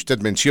amigos, si usted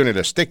menciona el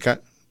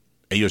Azteca,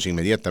 ellos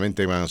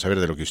inmediatamente van a saber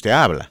de lo que usted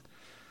habla.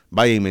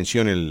 Vaya y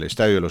mencione el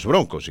Estadio de los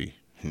Broncos y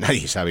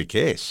nadie sabe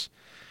qué es.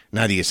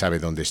 Nadie sabe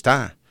dónde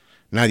está.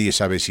 Nadie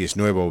sabe si es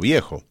nuevo o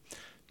viejo.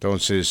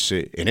 Entonces,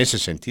 en ese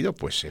sentido,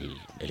 pues el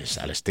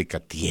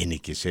Azteca tiene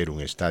que ser un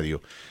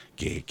estadio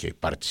que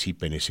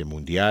participe en ese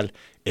mundial.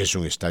 Es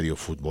un estadio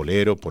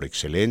futbolero por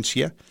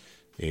excelencia.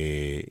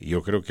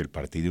 Yo creo que el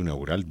partido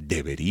inaugural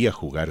debería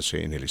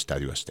jugarse en el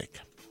Estadio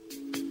Azteca.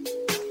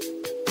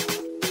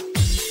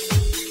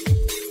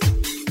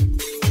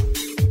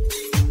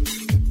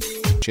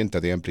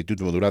 De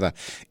amplitud modulada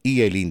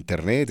y el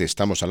internet.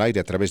 Estamos al aire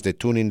a través de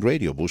TuneIn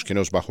Radio.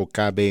 Búsquenos bajo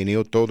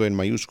KBNO, todo en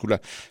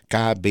mayúscula.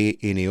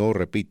 KBNO,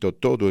 repito,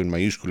 todo en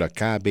mayúscula.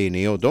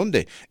 KBNO,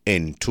 ¿dónde?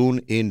 En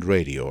TuneIn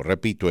Radio.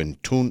 Repito, en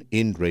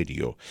TuneIn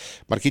Radio.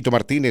 Marquito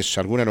Martínez,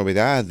 ¿alguna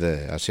novedad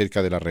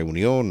acerca de la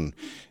reunión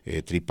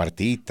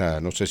tripartita?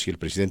 No sé si el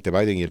presidente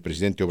Biden y el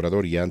presidente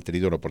Obrador ya han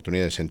tenido la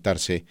oportunidad de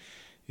sentarse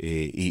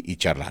y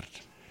charlar.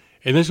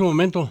 En ese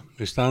momento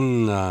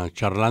están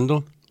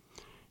charlando.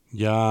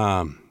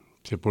 Ya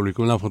se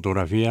publicó una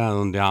fotografía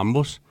donde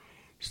ambos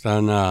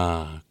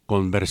están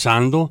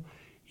conversando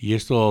y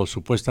esto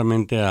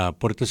supuestamente a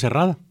puerta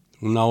cerrada.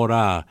 Una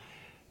hora,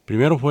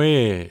 primero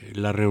fue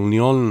la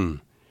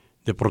reunión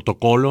de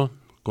protocolo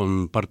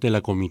con parte de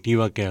la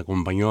comitiva que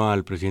acompañó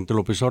al presidente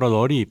López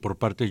Obrador y por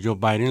parte de Joe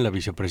Biden, la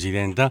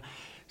vicepresidenta,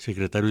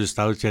 secretarios de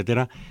Estado,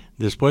 etcétera.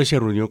 Después se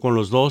reunió con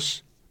los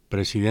dos,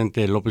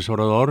 presidente López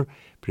Obrador,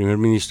 primer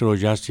ministro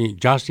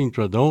Justin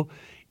Trudeau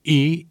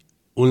y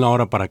 1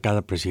 hora para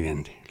cada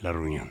presidente, la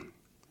reunión.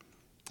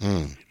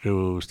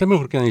 Pero usted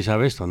mejor que nadie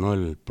sabe esto, ¿no?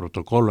 El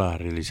protocolo a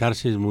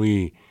realizarse es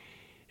muy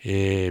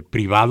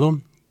privado,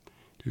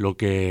 lo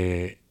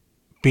que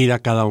pida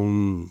cada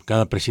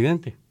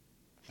presidente.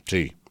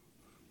 Sí.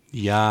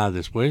 Y ya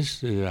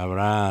después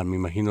habrá, me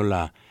imagino,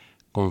 la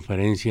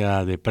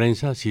conferencia de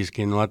prensa, si es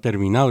que no ha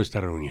terminado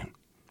esta reunión.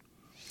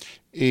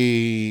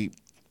 Y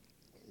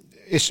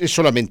es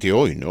solamente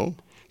hoy, ¿no?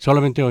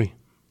 Solamente hoy.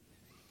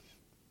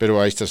 Pero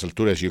a estas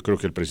alturas yo creo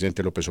que el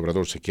presidente López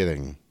Obrador se queda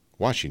en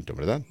Washington,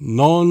 ¿verdad?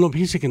 No,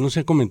 fíjese que no se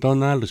ha comentado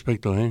nada al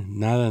respecto, ¿eh?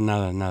 Nada.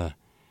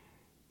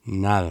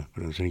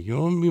 Pero o sea,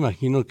 yo me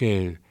imagino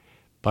que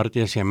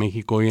parte hacia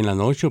México hoy en la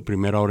noche o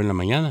primera hora en la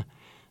mañana.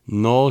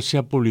 No se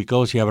ha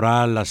publicado si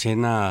habrá la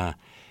cena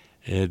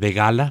de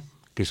gala,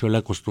 que suele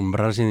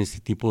acostumbrarse en este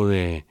tipo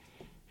de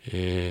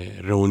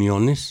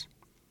reuniones,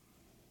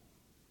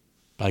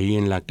 ahí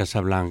en la Casa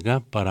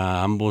Blanca,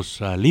 para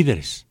ambos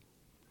líderes.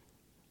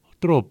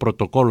 Otro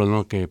protocolo,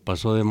 ¿no?, que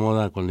pasó de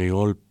moda cuando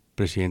llegó el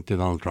presidente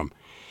Donald Trump.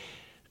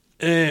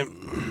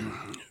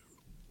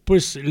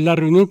 Pues la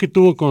reunión que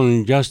tuvo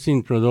con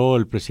Justin Trudeau,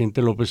 el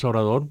presidente López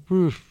Obrador,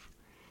 pues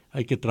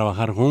hay que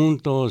trabajar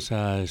juntos,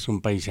 es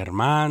un país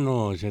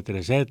hermano,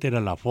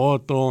 etcétera, la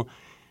foto,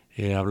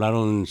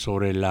 hablaron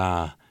sobre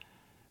las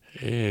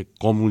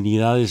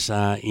comunidades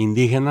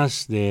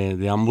indígenas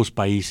de ambos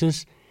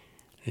países,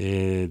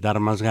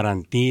 dar más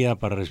garantía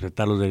para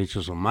respetar los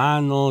derechos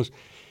humanos.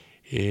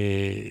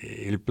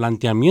 El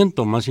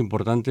planteamiento más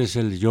importante es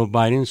el de Joe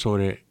Biden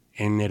sobre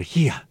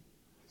energía.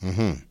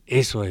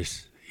 Eso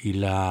es. Y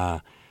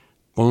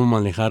cómo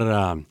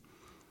manejar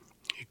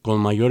con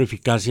mayor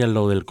eficacia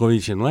lo del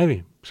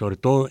COVID-19, sobre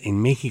todo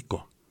en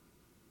México,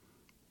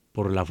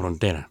 por la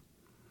frontera.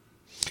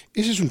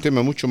 Ese es un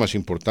tema mucho más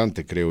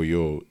importante, creo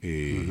yo,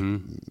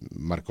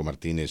 Marco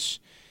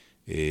Martínez,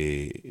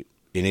 en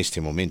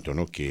este momento,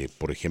 ¿no? Que,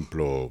 por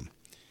ejemplo,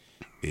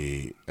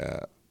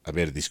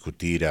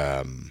 discutir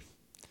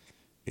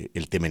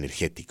el tema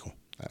energético.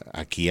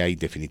 Aquí hay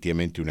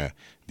definitivamente una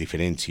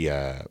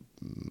diferencia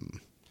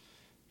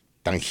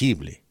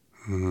tangible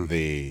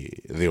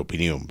de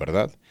opinión,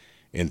 ¿verdad?,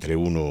 entre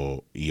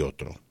uno y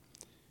otro.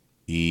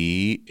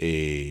 Y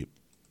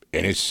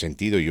en ese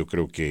sentido yo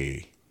creo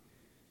que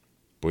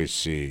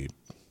pues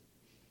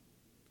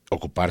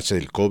ocuparse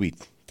del COVID,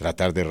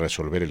 tratar de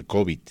resolver el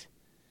COVID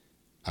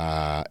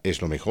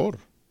es lo mejor,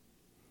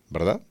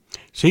 ¿verdad?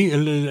 Sí,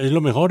 es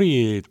lo mejor,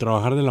 y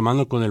trabajar de la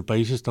mano con el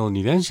país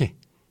estadounidense,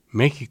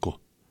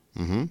 México.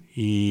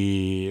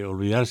 Y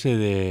olvidarse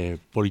de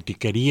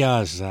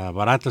politiquerías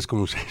baratas,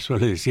 como se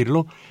suele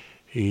decirlo,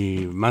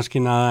 y más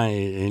que nada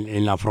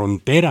en la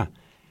frontera,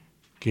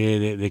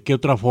 que de qué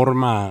otra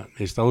forma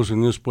Estados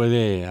Unidos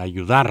puede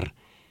ayudar.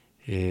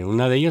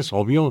 Una de ellas,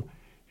 obvio,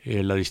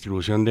 la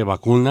distribución de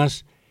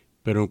vacunas,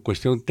 pero en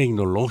cuestión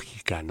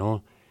tecnológica,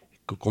 ¿no?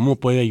 ¿Cómo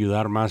puede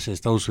ayudar más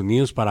Estados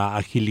Unidos para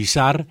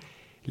agilizar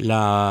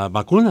las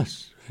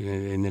vacunas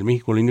en el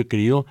México lindo y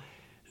querido?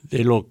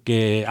 De lo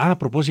que, a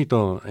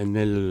propósito, en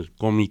el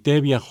comité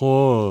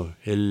viajó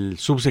el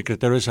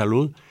subsecretario de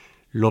Salud,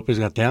 López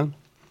Gatell,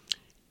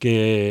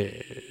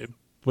 que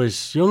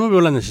pues yo no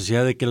veo la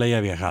necesidad de que él haya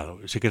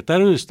viajado. El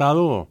secretario de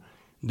Estado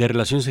de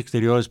Relaciones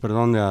Exteriores,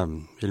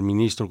 el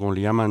ministro, como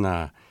le llaman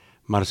a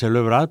Marcelo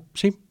Ebrard,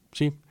 sí,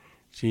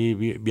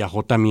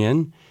 viajó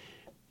también,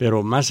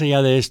 pero más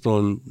allá de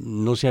esto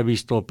no se ha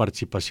visto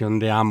participación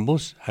de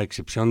ambos, a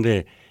excepción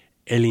de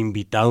el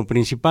invitado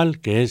principal,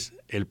 que es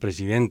el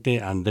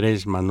presidente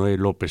Andrés Manuel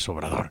López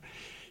Obrador.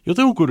 Yo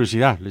tengo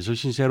curiosidad, les soy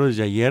sincero,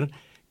 desde ayer,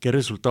 qué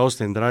resultados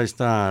tendrá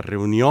esta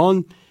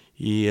reunión,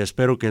 y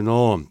espero que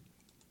no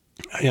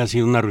haya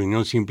sido una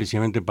reunión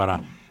simplemente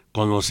para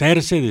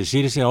conocerse,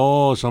 decirse,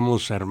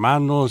 somos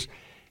hermanos,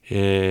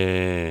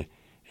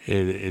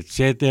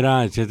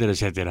 etcétera, etcétera,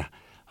 etcétera.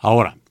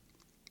 Ahora,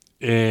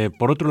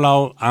 por otro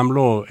lado,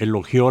 AMLO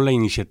elogió la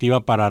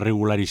iniciativa para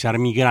regularizar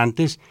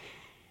migrantes,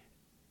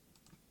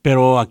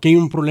 pero aquí hay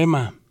un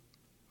problema.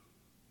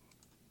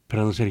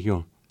 Perdón,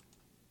 Sergio.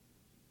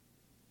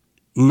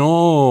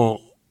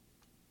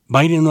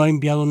 Biden no ha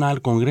enviado nada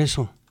al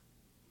Congreso.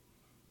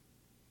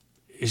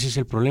 Ese es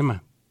el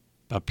problema.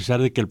 A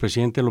pesar de que el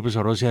presidente López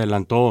Obrador se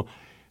adelantó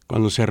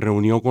cuando se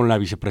reunió con la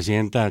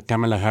vicepresidenta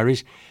Kamala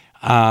Harris,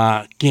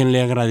 a quien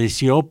le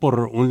agradeció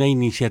por una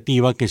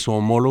iniciativa que su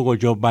homólogo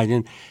Joe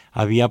Biden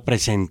había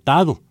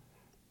presentado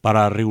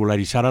para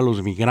regularizar a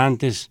los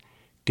migrantes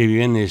que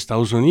viven en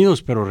Estados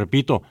Unidos. Pero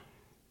repito,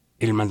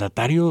 el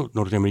mandatario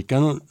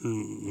norteamericano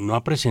no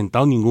ha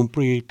presentado ningún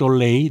proyecto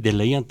de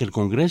ley ante el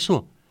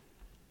Congreso.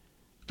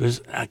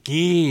 Entonces,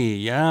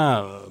 aquí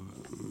ya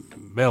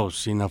veo,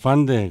 sin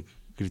afán de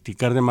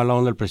criticar de mala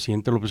onda al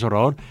presidente López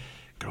Obrador,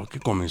 creo que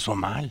comenzó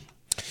mal.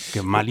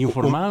 Que mal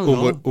informado.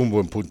 Un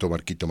buen punto,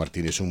 Marquito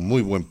Martínez, un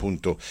muy buen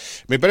punto.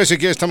 Me parece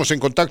que ya estamos en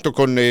contacto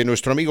con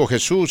nuestro amigo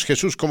Jesús.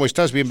 Jesús, ¿cómo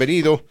estás?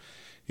 Bienvenido.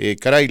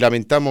 Caray,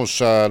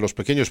 lamentamos los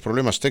pequeños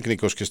problemas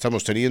técnicos que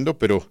estamos teniendo,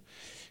 pero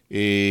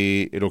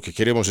lo que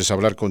queremos es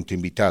hablar con tu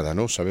invitada,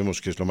 ¿no?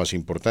 Sabemos que es lo más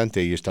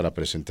importante. Ahí está la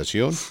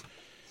presentación.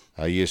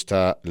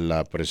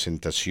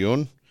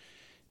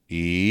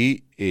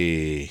 Y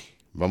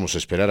vamos a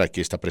esperar a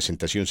que esta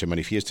presentación se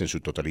manifieste en su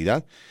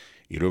totalidad.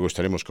 Y luego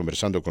estaremos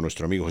conversando con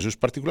nuestro amigo Jesús,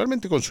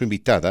 particularmente con su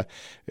invitada,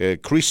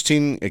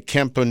 Christine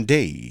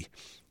Campanday.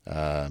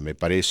 Me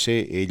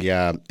parece,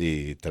 ella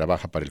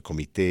trabaja para el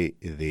Comité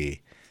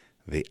de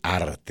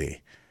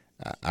Arte,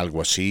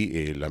 algo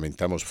así.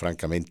 Lamentamos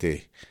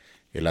francamente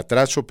el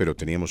atraso, pero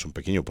teníamos un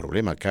pequeño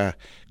problema acá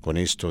con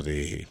esto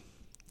de,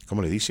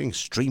 ¿cómo le dicen?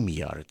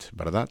 StreamYard,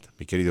 ¿verdad?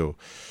 Mi querido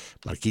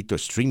Marquito,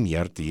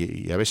 StreamYard,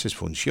 y a veces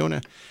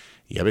funciona.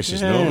 Y a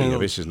veces no, y a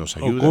veces nos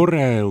ayuda.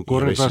 Ocurre en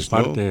todas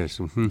partes.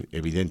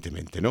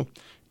 Evidentemente, ¿no?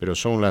 Pero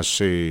son las,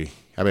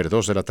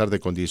 2 de la tarde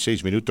con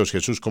 16 minutos.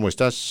 Jesús, ¿cómo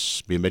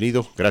estás?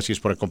 Bienvenido. Gracias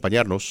por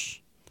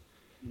acompañarnos.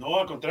 No,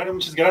 al contrario,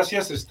 muchas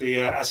gracias.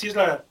 Así es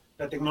la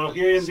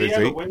tecnología hoy en día.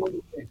 Sí. Lo bueno es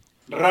que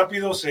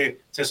rápido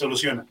se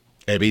soluciona.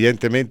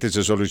 Evidentemente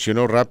se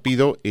solucionó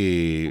rápido.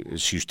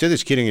 Si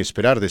ustedes quieren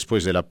esperar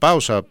después de la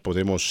pausa,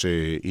 podemos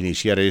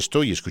iniciar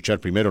esto y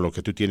escuchar primero lo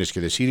que tú tienes que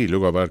decir y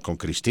luego hablar con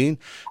Christine.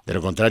 De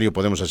lo contrario,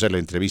 podemos hacer la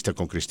entrevista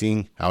con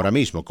Christine ahora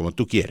mismo, como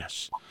tú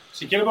quieras.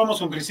 Si quieres, vamos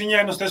con Christine,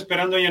 ya nos está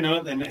esperando ella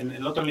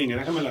en la otra línea.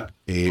 Déjamela.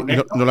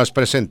 No las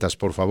presentas,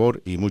 por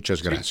favor, y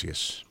muchas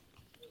gracias.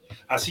 Sí.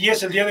 Así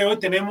es, el día de hoy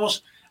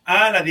tenemos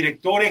a la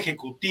directora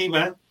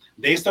ejecutiva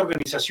de esta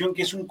organización,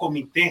 que es un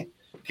comité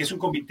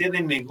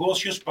de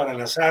negocios para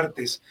las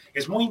artes.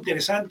 Es muy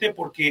interesante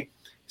porque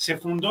se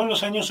fundó en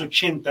los años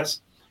 80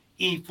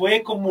 y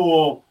fue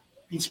como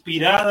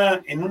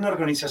inspirada en una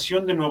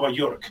organización de Nueva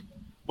York.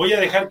 Voy a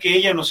dejar que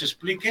ella nos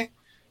explique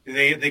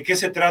de qué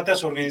se trata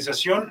su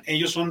organización.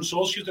 Ellos son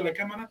socios de la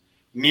Cámara,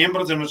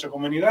 miembros de nuestra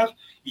comunidad,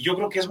 y yo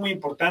creo que es muy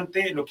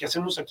importante lo que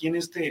hacemos aquí en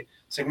este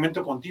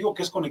segmento contigo,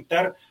 que es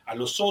conectar a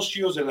los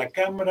socios de la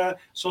Cámara,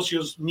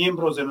 socios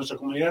miembros de nuestra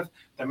comunidad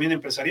también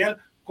empresarial,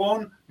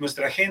 con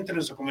nuestra gente,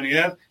 nuestra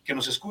comunidad que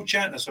nos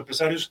escucha, nuestros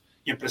empresarios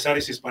y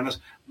empresarias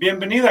hispanas.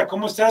 Bienvenida,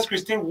 ¿cómo estás,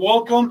 Christine?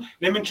 Welcome.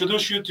 Let me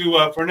introduce you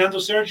to Fernando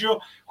Sergio,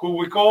 who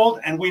we called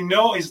and we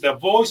know is the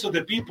voice of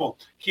the people.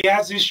 He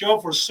has this show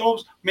for so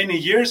many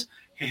years.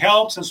 He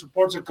helps and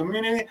supports the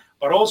community,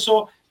 but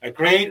also a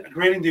great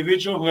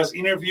individual who has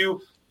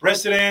interviewed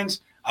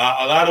presidents,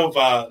 a lot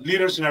of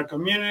leaders in our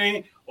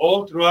community,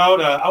 all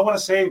throughout, I want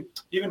to say,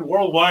 even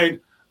worldwide,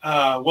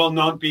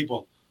 well-known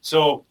people.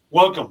 So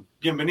welcome,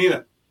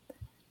 bienvenida.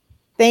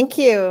 Thank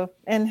you.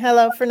 And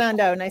hello,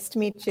 Fernando. Nice to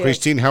meet you.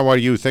 Christine, how are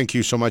you? Thank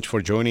you so much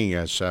for joining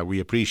us. We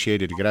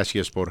appreciate it.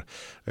 Gracias por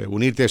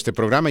unirte a este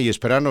programa y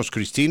esperarnos,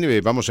 Christine.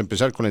 Vamos a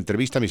empezar con la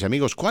entrevista, mis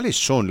amigos. ¿Cuáles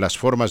son las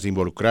formas de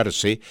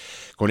involucrarse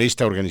con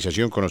esta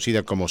organización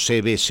conocida como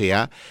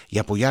CBCA y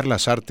apoyar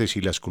las artes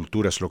y las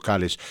culturas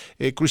locales?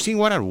 Christine,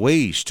 what are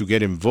ways to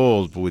get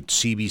involved with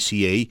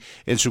CBCA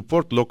and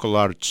support local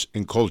arts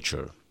and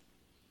culture?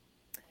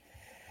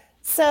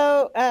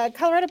 So,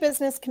 Colorado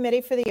Business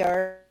Committee for the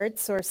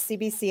Arts, or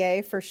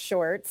CBCA for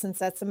short, since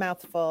that's a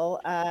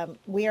mouthful,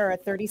 we are a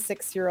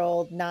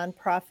 36-year-old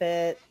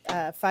nonprofit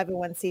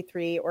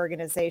 501c3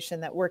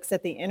 organization that works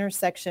at the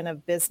intersection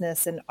of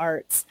business and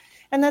arts.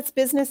 And that's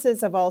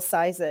businesses of all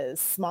sizes,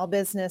 small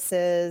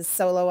businesses,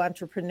 solo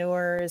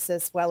entrepreneurs,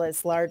 as well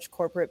as large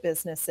corporate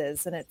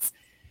businesses. And it's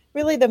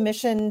really the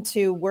mission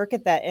to work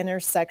at that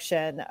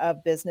intersection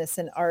of business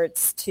and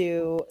arts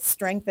to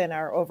strengthen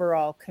our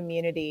overall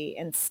community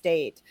and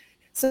state.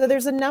 So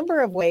there's a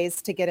number of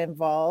ways to get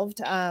involved.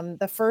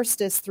 The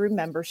first is through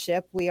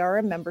membership. We are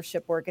a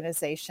membership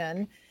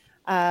organization,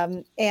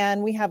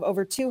 and we have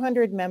over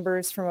 200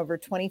 members from over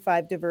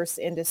 25 diverse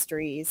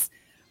industries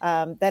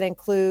that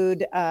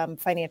include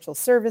financial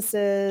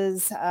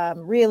services,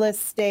 real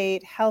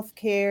estate,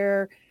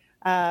 healthcare,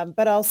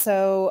 but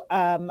also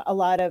a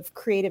lot of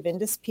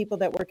people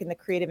that work in the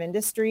creative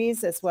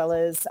industries, as well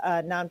as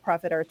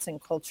nonprofit arts and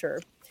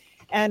culture.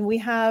 And we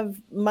have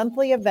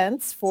monthly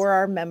events for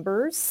our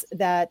members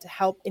that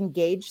help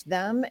engage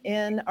them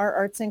in our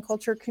arts and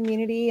culture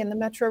community in the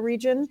metro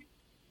region.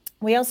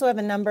 We also have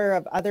a number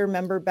of other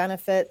member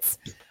benefits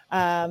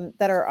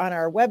that are on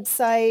our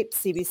website,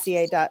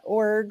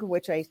 cbca.org,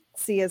 which I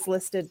see is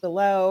listed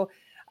below,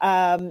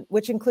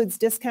 which includes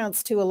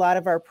discounts to a lot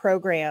of our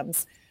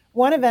programs.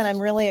 One event I'm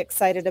really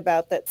excited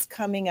about that's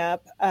coming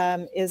up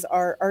is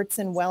our Arts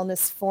and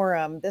Wellness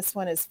Forum. This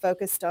one is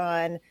focused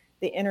on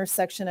the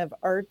intersection of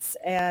arts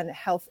and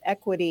health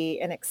equity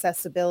and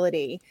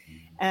accessibility.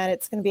 And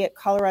it's going to be at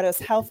Colorado's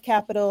Health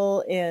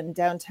Capital in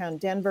downtown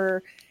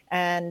Denver.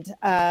 And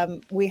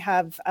we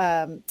have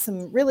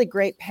some really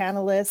great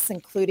panelists,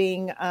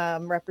 including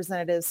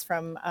representatives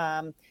from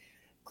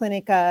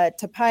Clinica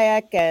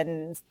Tepeyac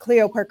and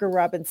Cleo Parker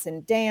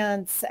Robinson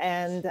Dance.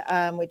 And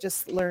we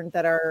just learned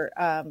that our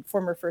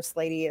former First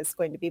Lady is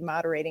going to be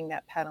moderating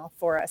that panel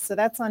for us. So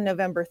that's on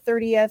November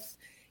 30th.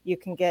 You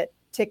can get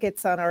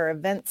tickets on our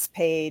events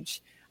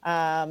page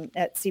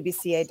at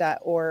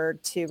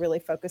cbca.org to really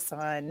focus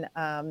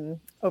on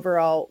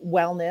overall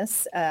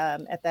wellness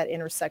at that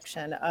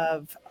intersection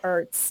of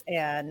arts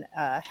and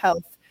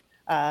health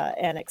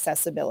and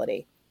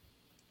accessibility.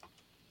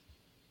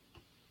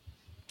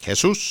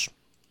 Jesús.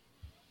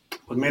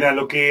 Pues mira,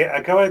 lo que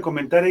acaba de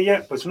comentar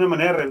ella, pues una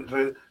manera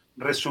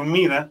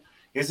resumida,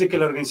 es de que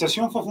la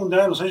organización fue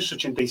fundada en los años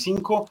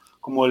 85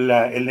 como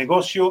el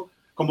negocio,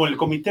 como el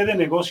Comité de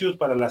Negocios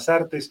para las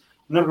Artes,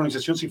 una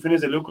organización sin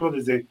fines de lucro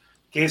desde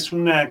que es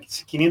una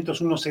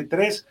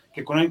 501c3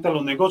 que conecta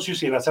los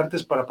negocios y las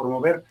artes para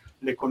promover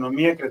la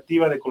economía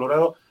creativa de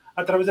Colorado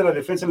a través de la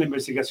defensa, la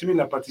investigación y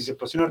la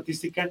participación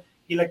artística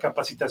y la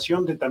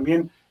capacitación de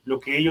también lo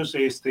que ellos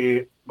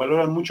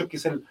valoran mucho, que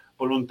es el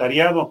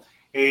voluntariado.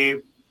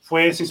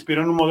 Se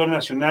inspiró en un modelo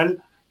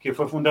nacional que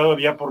fue fundado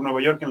ya por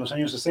Nueva York en los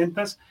años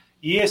 60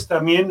 y es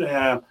también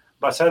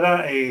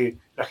basada,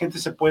 la gente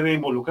se puede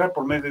involucrar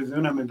por medio de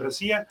una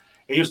membresía.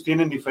 Ellos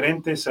tienen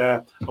diferentes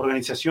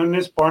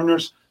organizaciones,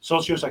 partners,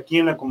 socios aquí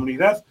en la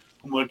comunidad,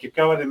 como el que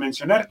acaba de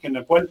mencionar, en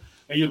la cual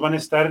ellos van a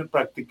estar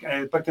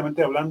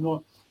prácticamente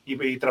hablando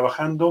y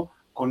trabajando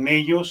con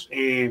ellos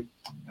en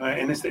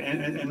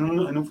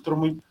un futuro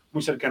muy,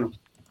 muy cercano.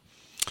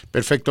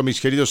 Perfecto,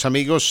 mis queridos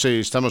amigos,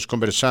 estamos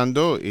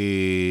conversando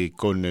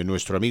con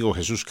nuestro amigo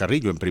Jesús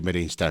Carrillo en primera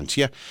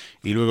instancia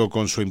y luego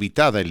con su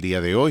invitada el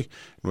día de hoy,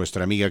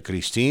 nuestra amiga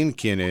Christine,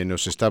 quien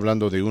nos está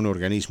hablando de un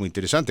organismo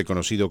interesante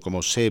conocido como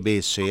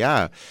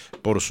CBCA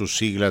por sus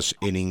siglas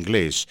en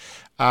inglés.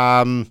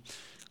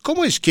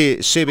 ¿Cómo es que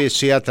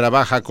CBCA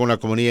trabaja con la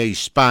comunidad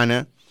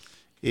hispana?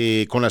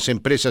 Con las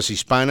empresas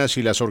hispanas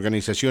y las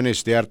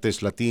organizaciones de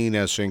artes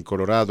latinas en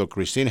Colorado,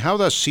 Christine. How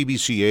does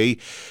CBCA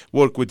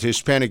work with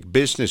Hispanic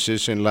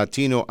businesses and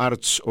Latino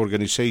arts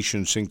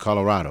organizations in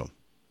Colorado?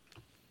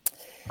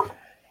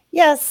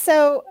 Yes,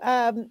 so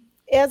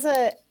as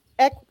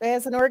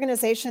an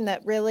organization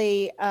that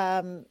really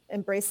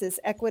embraces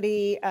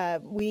equity,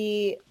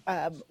 we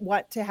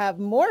want to have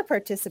more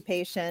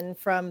participation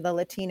from the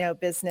Latino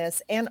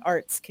business and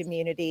arts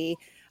community.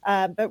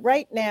 But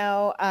right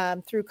now,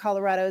 through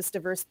Colorado's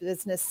diverse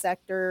business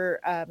sector,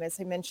 as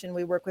I mentioned,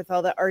 we work with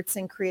all the arts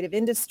and creative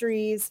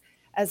industries,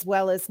 as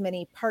well as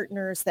many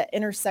partners that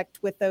intersect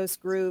with those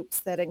groups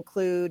that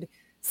include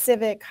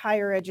civic,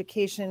 higher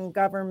education,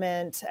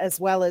 government, as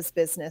well as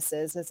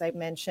businesses, as I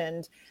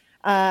mentioned.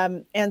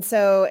 And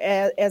so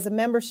as a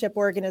membership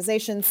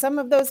organization, some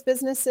of those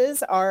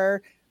businesses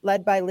are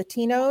led by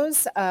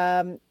Latinos,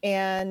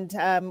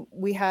 and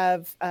we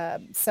have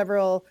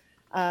several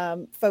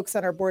folks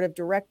on our board of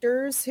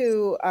directors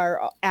who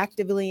are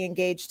actively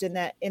engaged in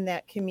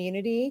that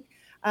community.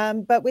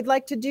 But we'd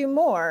like to do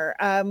more.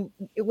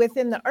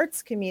 Within the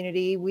arts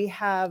community, we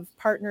have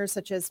partners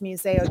such as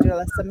Museo de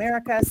las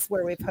Americas,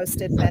 where we've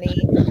hosted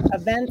many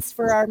events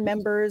for our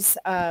members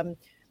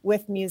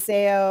with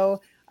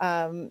Museo,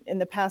 in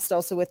the past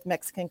also with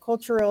Mexican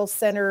Cultural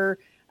Center.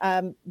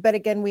 But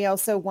again, we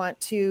also want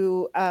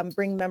to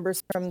bring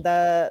members from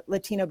the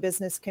Latino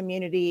business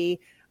community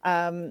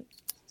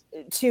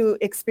to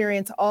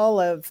experience all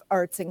of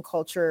arts and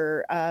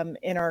culture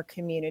in our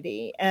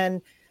community.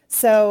 And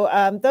so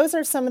those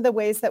are some of the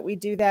ways that we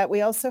do that.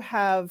 We also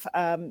have,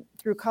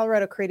 through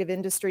Colorado Creative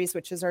Industries,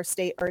 which is our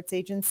state arts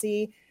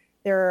agency,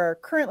 there are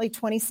currently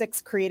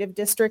 26 creative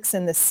districts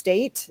in the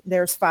state.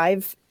 There's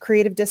 5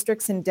 creative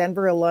districts in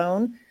Denver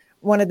alone.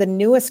 One of the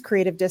newest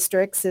creative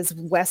districts is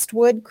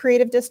Westwood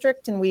Creative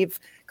District, and we've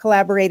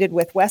collaborated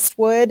with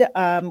Westwood.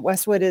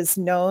 Westwood is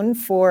known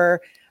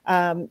for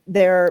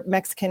their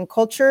Mexican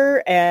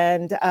culture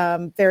and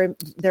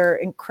their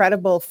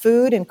incredible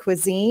food and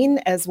cuisine,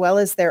 as well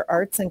as their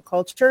arts and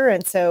culture.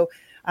 And so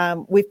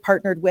we've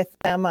partnered with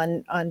them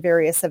on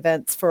various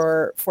events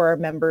for our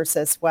members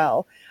as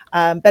well.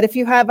 But if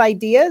you have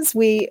ideas,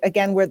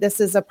 this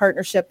is a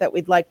partnership that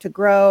we'd like to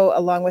grow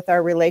along with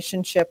our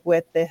relationship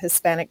with the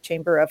Hispanic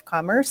Chamber of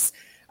Commerce,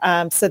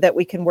 so that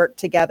we can work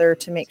together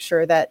to make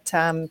sure that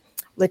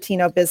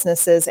Latino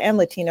businesses and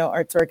Latino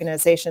arts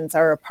organizations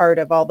are a part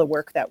of all the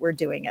work that we're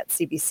doing at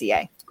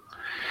CBCA.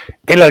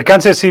 El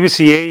alcance de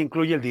CBCA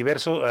incluye el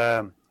diverso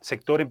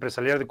sector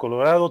empresarial de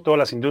Colorado, todas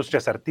las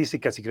industrias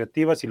artísticas y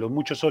creativas y los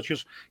muchos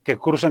socios que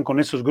cruzan con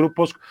esos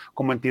grupos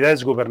como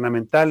entidades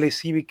gubernamentales,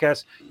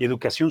 cívicas y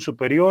educación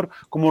superior.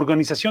 Como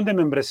organización de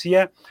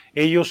membresía,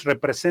 ellos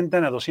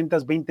representan a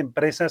 220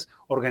 empresas,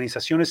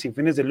 organizaciones sin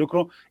fines de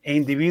lucro e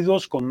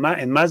individuos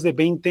en más de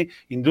 20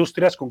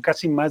 industrias con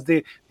casi más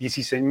de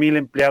 16,000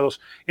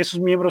 empleados. Esos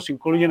miembros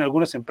incluyen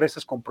algunas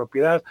empresas con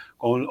propiedad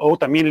o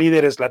también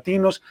líderes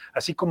latinos,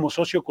 así como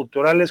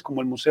socioculturales como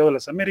el Museo de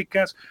las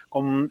Américas.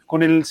 Con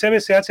el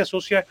CBCA se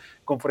asocia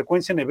con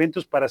frecuencia en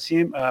eventos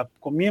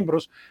con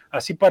miembros,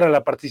 así para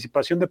la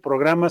participación de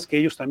programas que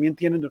ellos también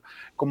tienen,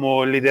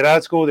 como el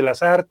liderazgo de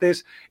las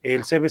artes.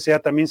 El CBCA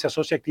también se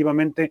asocia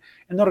activamente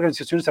en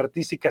organizaciones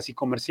artísticas y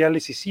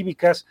comerciales y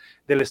cívicas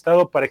del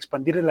Estado para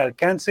expandir el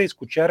alcance,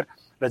 escuchar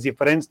las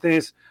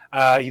diferentes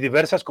y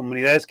diversas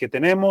comunidades que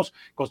tenemos,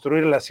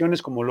 construir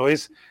relaciones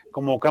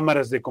como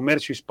cámaras de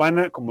comercio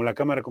hispana, como la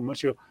Cámara de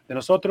Comercio de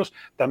nosotros.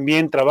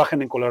 También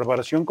trabajan en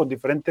colaboración con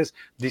diferentes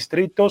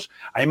distritos.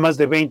 Hay más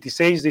de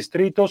 26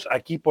 distritos.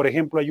 Aquí, por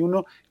ejemplo, hay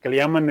uno que le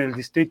llaman el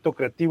Distrito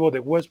Creativo de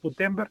Westwood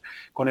Denver,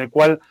 con el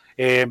cual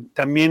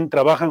también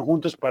trabajan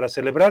juntos para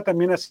celebrar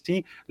también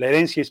así la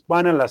herencia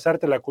hispana, las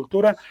artes, la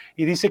cultura.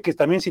 Y dice que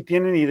también si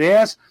tienen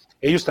ideas,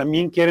 ellos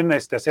también quieren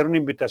hacer una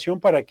invitación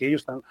para que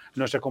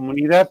nuestra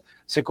comunidad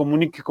se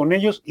comunique con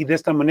ellos y de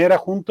esta manera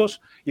juntos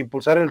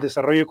impulsar el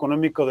desarrollo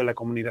económico de la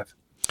comunidad.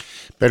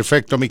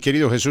 Perfecto, mi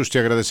querido Jesús, te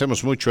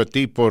agradecemos mucho a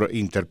ti por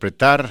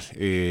interpretar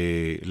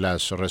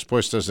las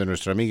respuestas de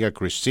nuestra amiga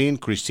Christine.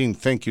 Christine,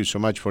 thank you so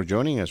much for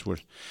joining us.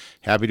 We're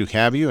happy to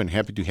have you and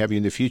happy to have you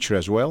in the future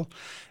as well.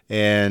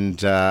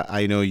 And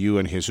I know you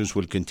and Jesus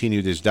will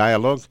continue this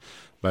dialogue,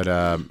 but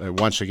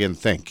once again,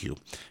 thank you.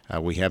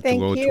 We have to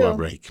go to a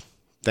break.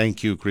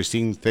 Thank you,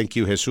 Christine. Thank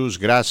you, Jesús.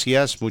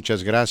 Gracias,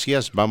 muchas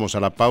gracias. Vamos a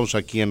la pausa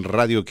aquí en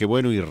Radio Qué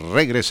Bueno y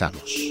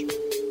regresamos.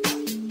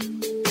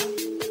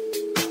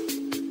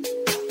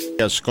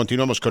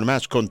 Continuamos con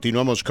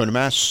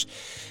más.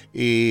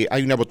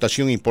 Hay una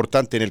votación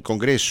importante en el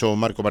Congreso.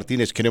 Marco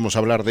Martínez, queremos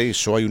hablar de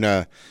eso. Hay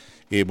una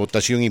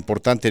votación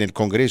importante en el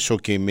Congreso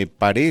que me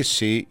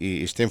parece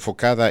está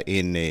enfocada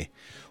en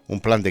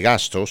un plan de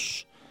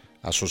gastos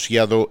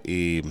asociado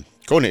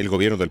con el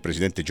gobierno del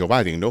presidente Joe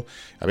Biden, ¿no?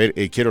 A ver,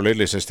 quiero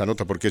leerles esta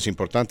nota porque es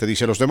importante.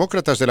 Dice, los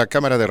demócratas de la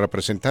Cámara de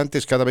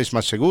Representantes cada vez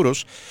más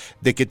seguros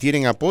de que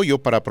tienen apoyo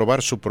para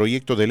aprobar su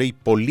proyecto de ley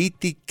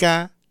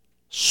política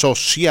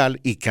social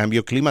y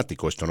cambio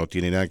climático. Esto no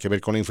tiene nada que ver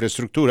con la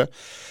infraestructura.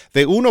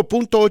 De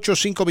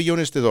 $1.85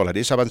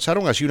 billones.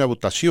 Avanzaron así una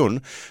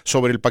votación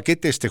sobre el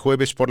paquete este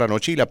jueves por la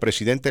noche y la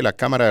presidenta de la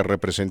Cámara de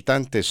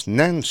Representantes,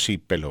 Nancy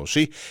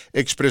Pelosi,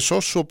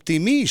 expresó su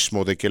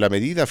optimismo de que la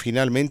medida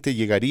finalmente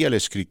llegaría al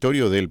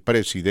escritorio del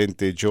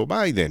presidente Joe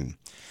Biden.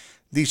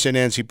 Dice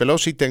Nancy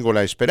Pelosi, tengo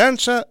la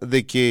esperanza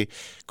de que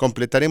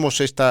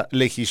completaremos esta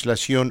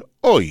legislación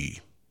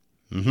hoy.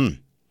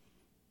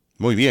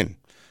 Muy bien.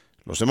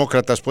 Los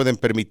demócratas pueden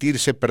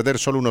permitirse perder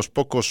solo unos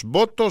pocos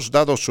votos,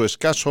 dado su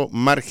escaso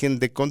margen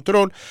de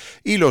control,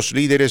 y los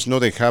líderes no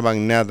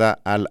dejaban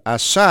nada al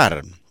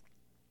azar.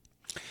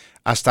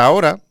 Hasta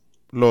ahora,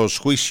 los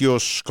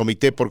juicios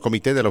comité por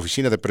comité de la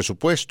Oficina de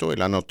Presupuesto,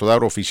 el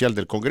anotador oficial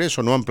del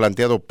Congreso, no han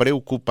planteado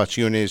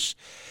preocupaciones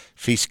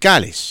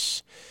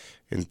fiscales.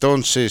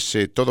 Entonces,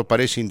 todo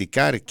parece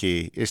indicar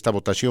que esta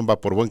votación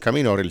va por buen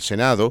camino. Ahora, el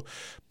Senado,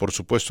 por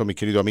supuesto, mi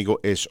querido amigo,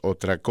 es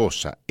otra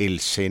cosa. El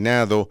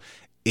Senado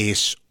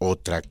es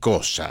otra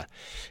cosa.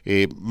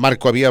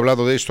 Marco había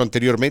hablado de esto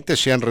anteriormente,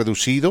 se han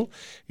reducido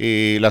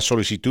las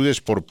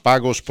solicitudes por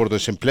pagos por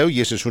desempleo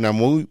y esa es una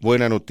muy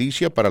buena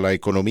noticia para la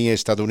economía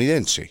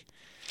estadounidense.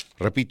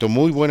 Repito,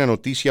 muy buena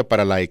noticia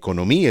para la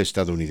economía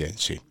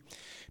estadounidense.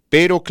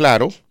 Pero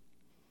claro,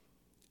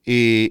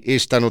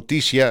 esta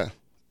noticia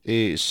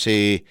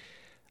se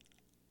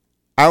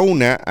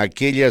aúna a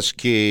aquellas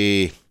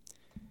que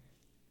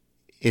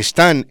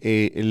están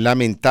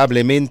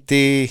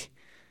lamentablemente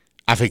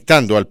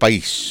afectando al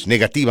país,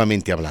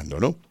 negativamente hablando,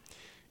 ¿no?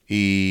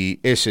 Y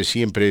ese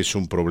siempre es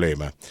un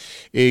problema.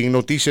 En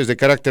noticias de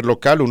carácter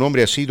local, un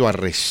hombre ha sido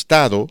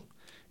arrestado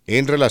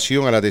en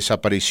relación a la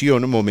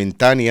desaparición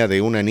momentánea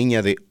de una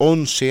niña de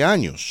 11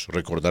 años.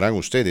 Recordarán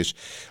ustedes,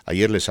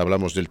 ayer les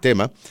hablamos del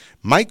tema.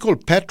 Michael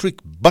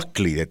Patrick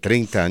Buckley, de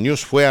 30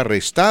 años, fue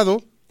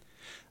arrestado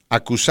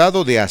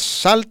acusado de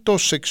asalto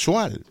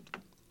sexual.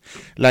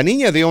 La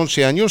niña de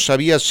 11 años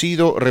había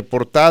sido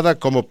reportada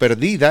como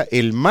perdida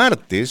el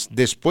martes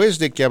después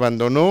de que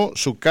abandonó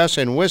su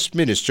casa en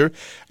Westminster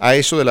a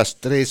eso de las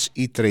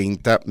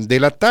 3:30 de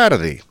la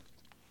tarde.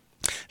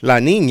 La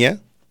niña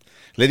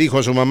le dijo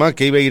a su mamá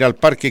que iba a ir al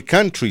parque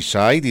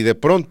Countryside y de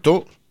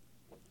pronto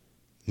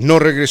no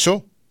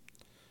regresó.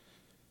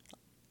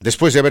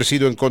 Después de haber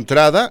sido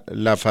encontrada,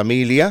 la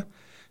familia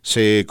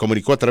se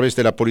comunicó a través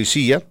de la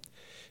policía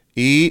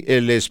y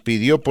les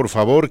pidió por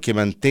favor que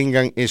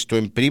mantengan esto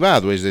en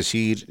privado, es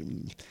decir,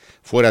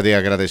 fuera de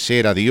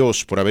agradecer a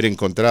Dios por haber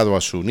encontrado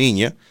a su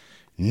niña,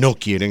 no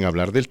quieren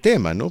hablar del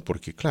tema, ¿no?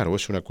 Porque claro,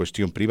 es una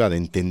cuestión privada,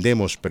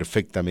 entendemos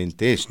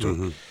perfectamente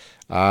esto.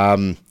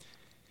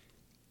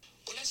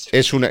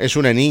 Es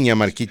una niña,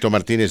 Marquito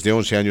Martínez, de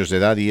 11 años de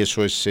edad y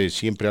eso es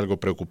siempre algo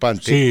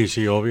preocupante.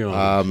 Sí, obvio.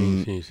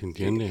 Sí, se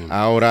entiende.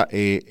 Ahora,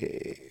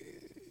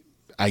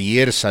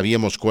 ayer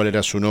sabíamos cuál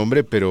era su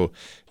nombre, pero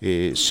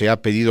se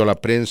ha pedido a la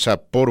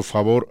prensa, por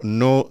favor,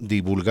 no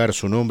divulgar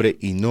su nombre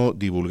y no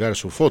divulgar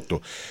su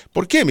foto.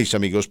 ¿Por qué, mis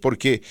amigos?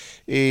 Porque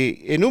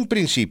en un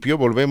principio,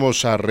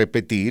 volvemos a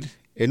repetir,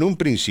 en un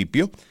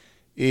principio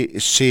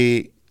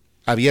se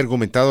había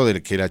argumentado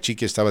de que la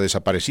chica estaba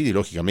desaparecida y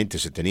lógicamente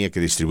se tenía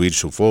que distribuir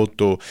su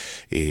foto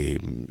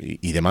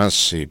y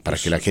demás para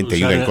que la gente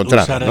iba a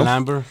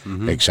encontrarla,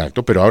 ¿no?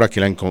 Exacto, pero ahora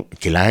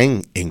que la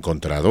han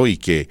encontrado y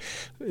que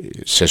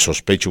se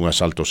sospecha un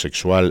asalto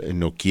sexual,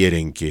 no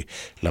quieren que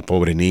la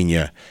pobre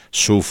niña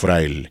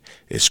sufra el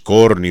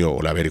escornio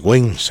o la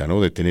vergüenza, ¿no?,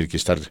 de tener que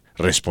estar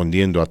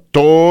respondiendo a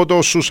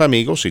todos sus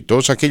amigos y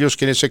todos aquellos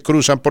quienes se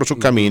cruzan por su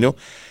camino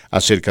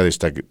acerca de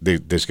esta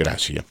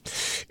desgracia.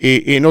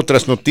 En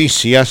otras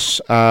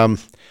noticias,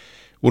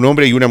 un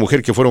hombre y una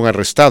mujer que fueron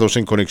arrestados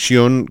en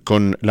conexión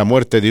con la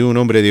muerte de un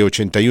hombre de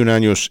 81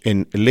 años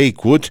en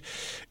Lakewood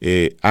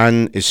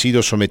han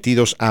sido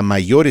sometidos a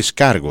mayores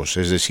cargos,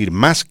 es decir,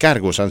 más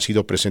cargos han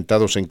sido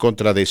presentados en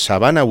contra de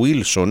Savannah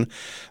Wilson,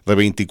 de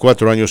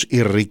 24 años,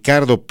 y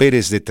Ricardo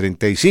Pérez, de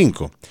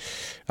 35.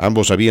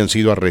 Ambos habían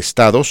sido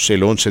arrestados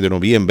el 11 de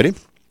noviembre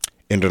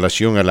en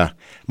relación a la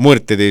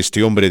muerte de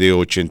este hombre de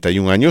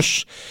 81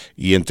 años,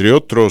 y entre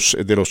otros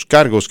de los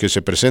cargos que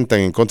se presentan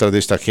en contra de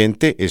esta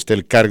gente está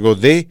el cargo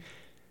de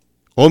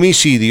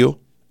homicidio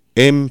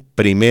en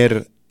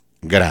primer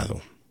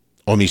grado.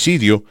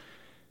 Homicidio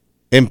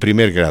en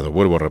primer grado,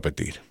 vuelvo a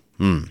repetir.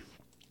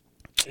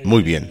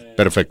 Muy bien,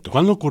 perfecto.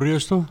 ¿Cuándo ocurrió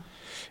esto?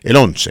 El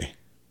 11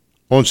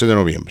 de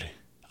noviembre.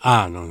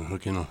 No,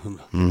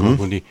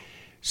 confundí.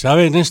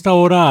 ¿Sabe? En esta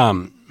hora,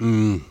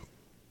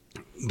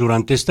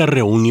 durante esta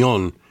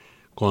reunión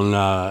con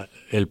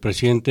el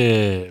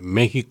presidente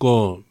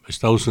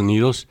México-Estados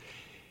Unidos,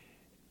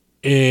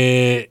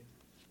 se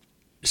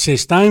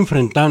está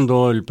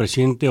enfrentando el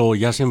presidente, o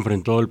ya se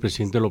enfrentó el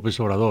presidente López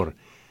Obrador,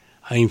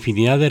 a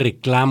infinidad de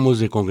reclamos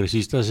de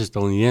congresistas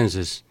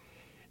estadounidenses,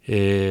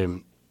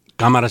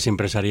 cámaras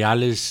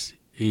empresariales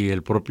y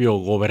el propio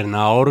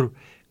gobernador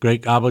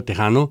Greg Abbott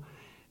tejano,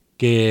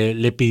 que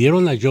le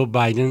pidieron a Joe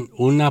Biden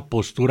una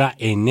postura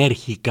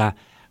enérgica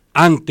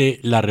ante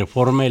la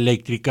reforma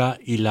eléctrica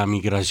y la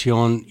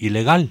migración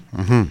ilegal.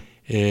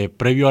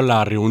 Previo a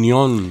la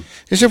reunión...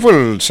 Ese fue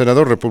el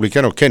senador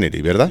republicano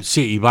Kennedy, ¿verdad?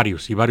 Sí, y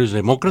varios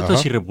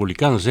demócratas y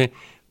republicanos.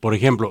 Por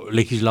ejemplo,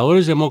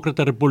 legisladores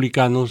demócratas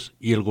republicanos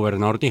y el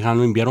gobernador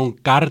tejano enviaron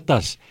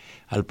cartas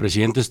al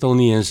presidente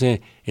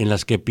estadounidense en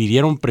las que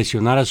pidieron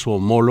presionar a su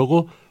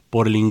homólogo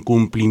por el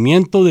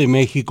incumplimiento de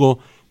México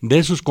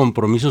de sus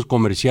compromisos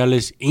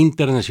comerciales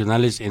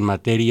internacionales en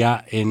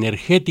materia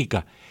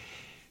energética.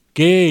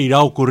 ¿Qué irá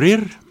a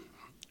ocurrir?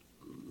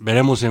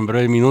 Veremos en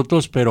breves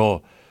minutos,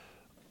 pero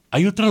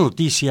hay otra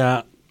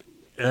noticia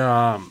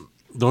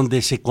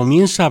donde se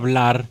comienza a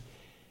hablar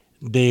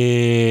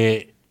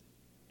de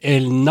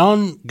el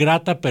non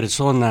grata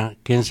persona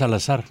Ken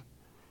Salazar.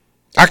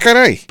 ¡Ah,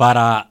 caray!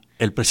 Para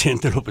el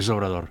presidente López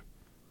Obrador.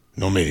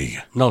 No me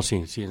diga. No, sí,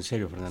 en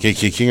serio, Fernando.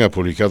 ¿Quién ha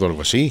publicado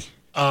algo así?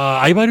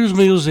 Hay varios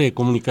medios de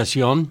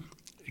comunicación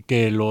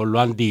que lo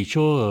han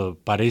dicho.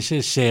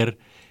 Parece ser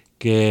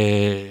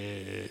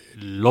que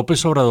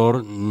López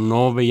Obrador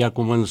no veía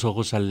con buenos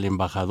ojos al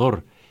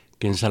embajador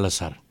Ken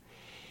Salazar.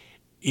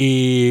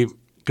 Y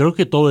Creo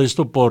que todo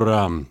esto por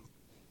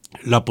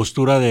la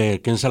postura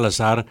de Ken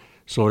Salazar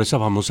sobre esa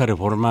famosa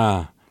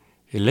reforma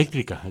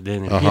eléctrica, de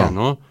energía, Ajá.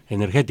 ¿no?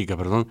 Energética,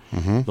 perdón,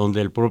 Ujú.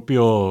 donde el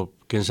propio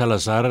Ken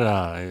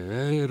Salazar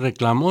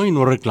reclamó y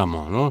no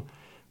reclamó, ¿no?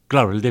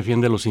 Claro, él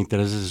defiende los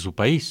intereses de su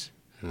país,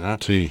 ¿verdad?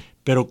 Sí.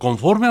 Pero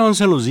conforme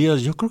avancen los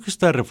días, yo creo que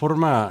esta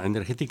reforma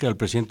energética del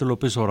presidente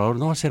López Obrador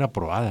no va a ser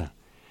aprobada.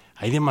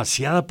 Hay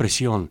demasiada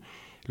presión.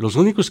 Los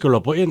únicos que lo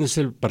apoyan es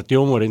el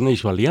Partido Morena y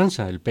su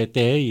alianza, el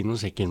PT y no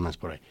sé quién más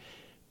por ahí.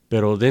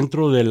 Pero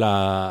dentro de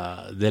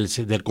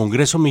del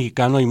Congreso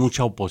mexicano hay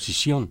mucha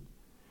oposición.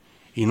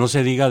 Y no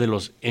se diga de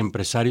los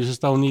empresarios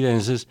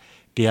estadounidenses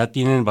que ya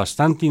tienen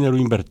bastante dinero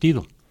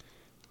invertido.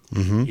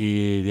 Ujú.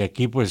 Y de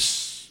aquí,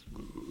 pues,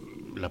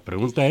 la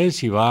pregunta es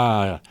si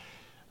va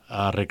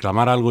a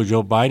reclamar algo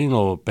Joe Biden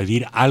o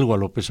pedir algo a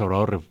López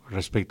Obrador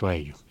respecto a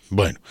ello.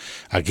 Bueno,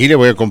 aquí le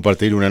voy a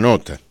compartir una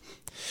nota.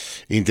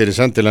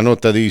 Interesante la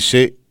nota,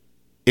 dice,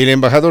 el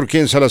embajador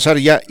Ken Salazar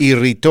ya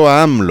irritó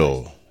a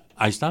AMLO.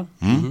 Ahí está.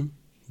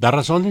 ¿Da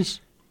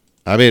razones?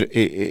 A ver,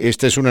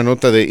 esta es una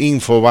nota de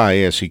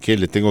Infobae, así que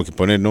le tengo que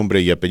poner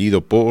nombre y apellido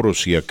por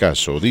si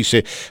acaso.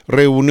 Dice,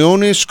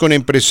 reuniones con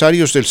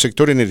empresarios del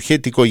sector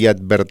energético y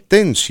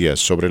advertencias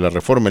sobre la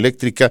reforma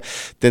eléctrica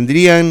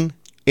tendrían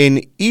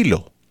en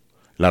hilo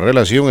la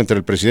relación entre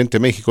el presidente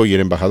de México y el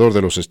embajador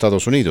de los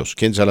Estados Unidos.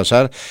 Ken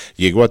Salazar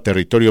llegó a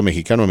territorio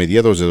mexicano a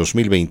mediados de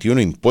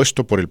 2021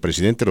 impuesto por el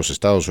presidente de los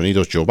Estados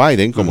Unidos, Joe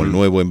Biden, como el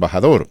nuevo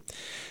embajador.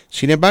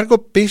 Sin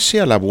embargo,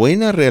 pese a la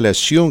buena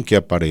relación que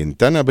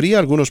aparentan, habría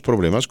algunos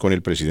problemas con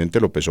el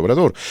presidente López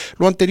Obrador.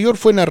 Lo anterior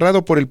fue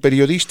narrado por el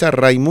periodista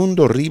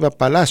Raimundo Riva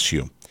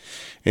Palacio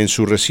en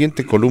su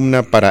reciente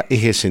columna para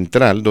Eje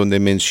Central,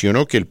 donde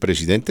mencionó que el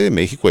presidente de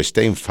México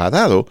está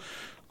enfadado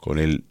con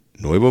el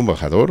nuevo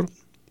embajador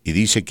y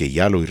dice que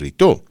ya lo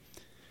irritó.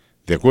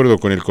 De acuerdo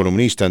con el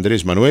columnista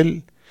Andrés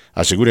Manuel,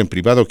 asegura en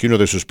privado que uno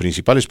de sus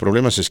principales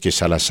problemas es que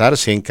Salazar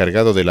se ha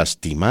encargado de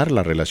lastimar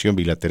la relación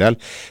bilateral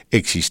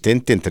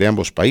existente entre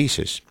ambos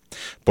países,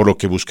 por lo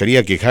que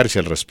buscaría quejarse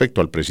al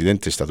respecto al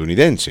presidente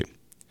estadounidense.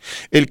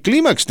 El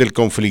clímax del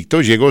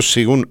conflicto llegó,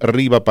 según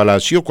Riva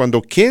Palacio,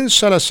 cuando Ken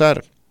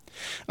Salazar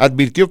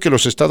advirtió que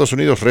los Estados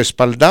Unidos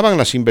respaldaban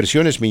las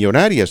inversiones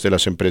millonarias de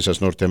las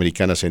empresas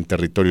norteamericanas en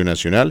territorio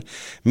nacional,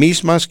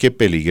 mismas que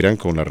peligran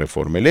con la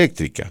reforma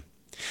eléctrica.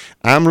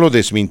 AMLO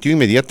desmintió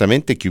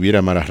inmediatamente que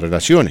hubiera malas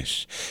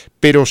relaciones,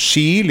 pero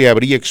sí le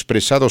habría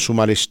expresado su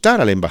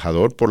malestar al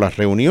embajador por las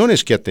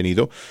reuniones que ha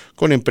tenido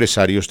con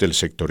empresarios del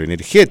sector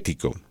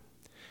energético.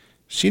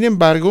 Sin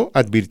embargo,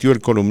 advirtió el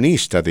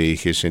columnista de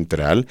Eje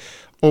Central,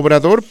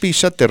 Obrador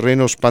pisa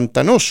terrenos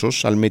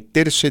pantanosos al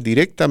meterse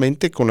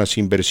directamente con las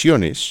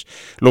inversiones,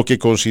 lo que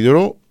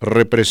consideró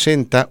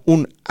representa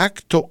un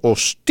acto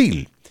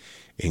hostil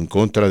en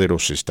contra de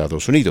los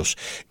Estados Unidos.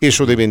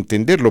 Eso debe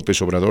entender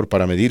López Obrador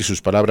para medir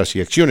sus palabras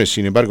y acciones,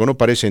 sin embargo no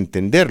parece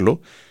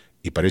entenderlo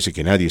y parece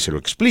que nadie se lo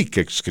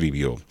explique,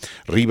 escribió.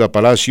 Riva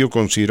Palacio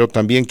consideró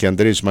también que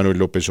Andrés Manuel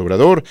López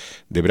Obrador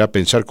deberá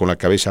pensar con la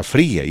cabeza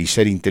fría y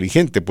ser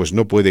inteligente, pues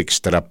no puede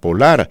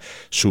extrapolar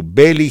su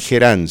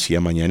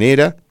beligerancia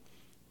mañanera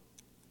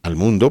al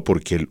mundo,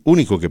 porque el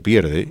único que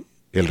pierde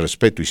el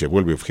respeto y se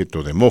vuelve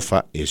objeto de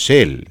mofa es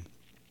él.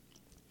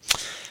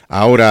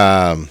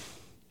 Ahora,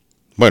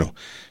 bueno,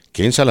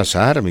 Ken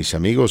Salazar, mis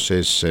amigos,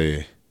 es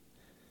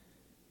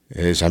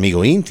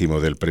amigo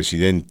íntimo del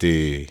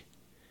presidente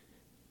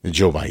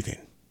Joe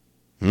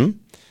Biden.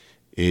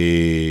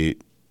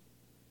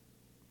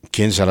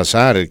 Ken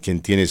Salazar, quien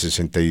tiene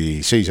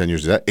 66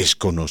 años de edad, es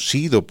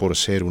conocido por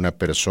ser una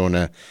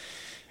persona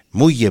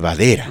muy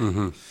llevadera.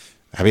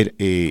 A ver,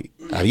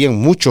 habían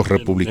muchos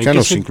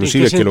republicanos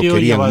inclusive que lo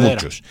querían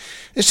muchos.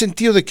 El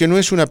sentido de que no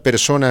es una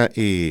persona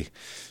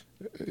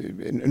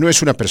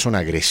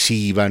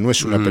agresiva, no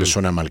es una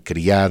persona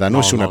malcriada, no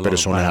es una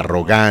persona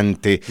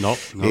arrogante, no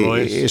lo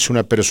es. Es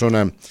una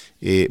persona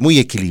muy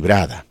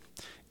equilibrada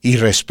y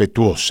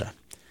respetuosa.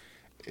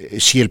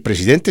 Si el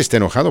presidente está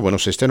enojado, bueno,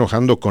 se está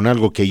enojando con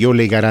algo que yo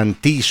le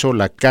garantizo,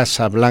 la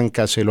Casa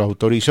Blanca se lo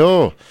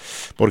autorizó,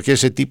 porque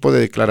ese tipo de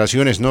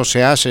declaraciones no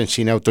se hacen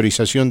sin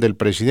autorización del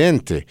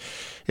presidente.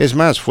 Es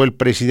más, fue el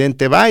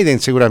presidente Biden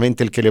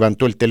seguramente el que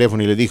levantó el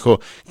teléfono y le dijo,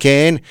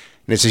 Ken,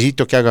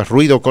 necesito que hagas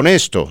ruido con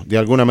esto. De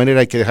alguna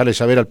manera hay que dejarle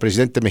saber al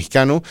presidente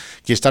mexicano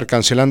que estar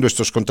cancelando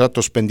estos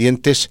contratos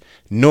pendientes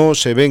no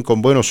se ven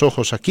con buenos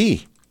ojos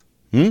aquí.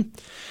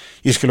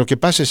 Y es que lo que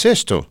pasa es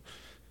esto.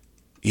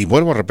 Y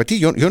vuelvo a repetir,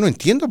 yo no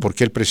entiendo por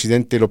qué el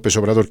presidente López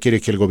Obrador quiere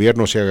que el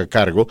gobierno se haga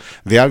cargo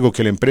de algo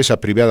que la empresa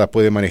privada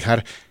puede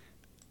manejar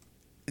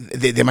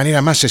de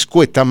manera más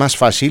escueta, más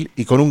fácil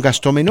y con un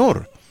gasto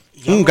menor.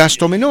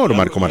 Gasto menor,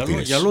 Marco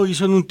Martínez. Ya lo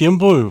hizo en un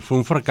tiempo, fue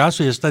un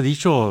fracaso, ya está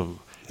dicho.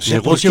 Sí,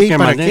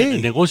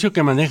 El negocio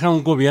que maneja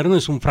un gobierno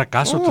es un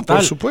fracaso total.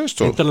 Por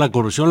supuesto. Entra la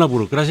corrupción, la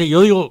burocracia. Yo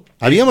digo...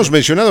 Habíamos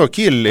mencionado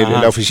aquí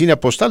la oficina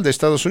postal de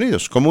Estados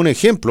Unidos como un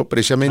ejemplo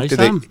precisamente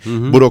de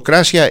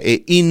burocracia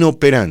e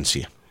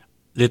inoperancia.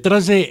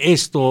 Detrás de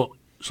esto,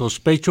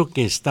 sospecho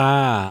que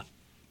está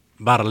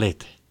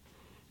Bartlett,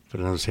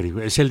 Fernando Cerijo,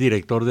 es el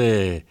director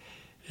de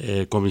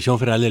Comisión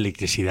Federal de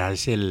Electricidad,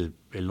 es el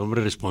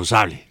hombre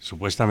responsable,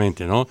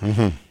 supuestamente, ¿no?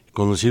 Ujú.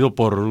 Conocido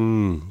por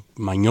un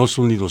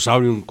mañoso, un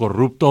dinosaurio, un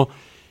corrupto.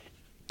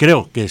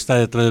 Creo que está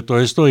detrás de todo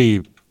esto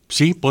y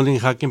sí pone en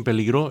jaque, en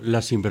peligro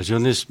las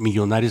inversiones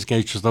millonarias que ha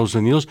hecho Estados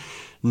Unidos.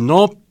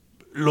 No,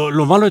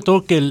 lo malo de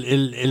todo que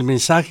el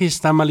mensaje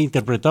está mal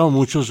interpretado.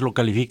 Muchos lo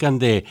califican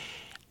de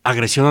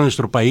agresión a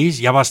nuestro país.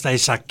 Ya basta de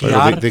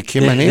saquear. ¿Pero de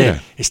qué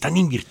manera? Están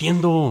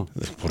invirtiendo.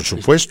 Por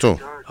supuesto.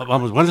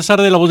 Vamos, buenas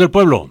tardes, la Voz del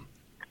Pueblo.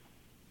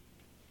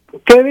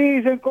 ¿Qué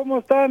dicen? ¿Cómo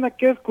están?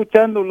 Aquí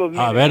escuchándolos.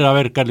 A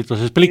ver,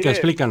 Carlitos,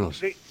 explícanos.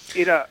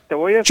 Mira, te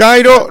voy a...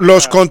 Chairo,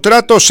 los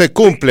contratos se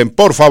cumplen,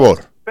 por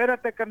favor.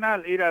 Espérate,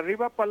 canal. Mira,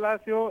 arriba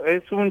Palacio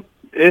es un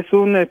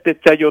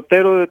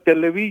chayotero de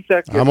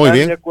Televisa que muy está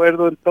bien. de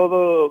acuerdo en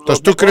todo.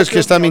 Entonces, ¿tú crees que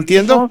está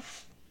mintiendo?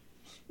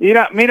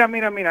 Mira,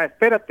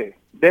 espérate.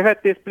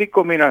 Déjate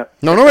explico, mira.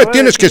 No me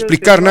tienes que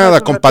explicar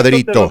nada,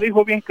 compadrito. Te lo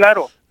dijo bien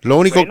claro. Lo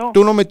único, Bueno,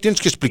 tú no me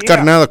tienes que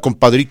explicar nada,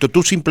 compadrito.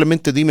 Tú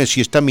simplemente dime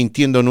si está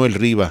mintiendo o no el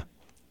Riva.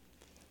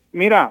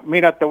 Mira,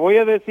 te voy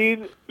a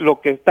decir lo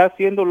que está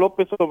haciendo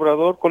López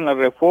Obrador con la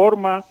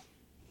reforma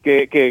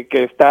que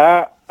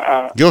está...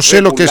 Yo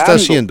sé lo que está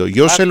haciendo,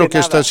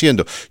 está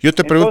haciendo. Yo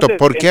te pregunto,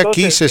 ¿por qué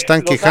aquí se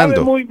están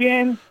quejando? Muy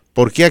bien.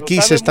 ¿Por qué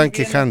aquí se están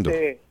quejando?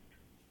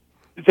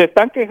 Se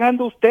están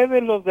quejando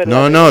ustedes los de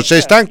la No, se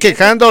están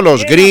quejando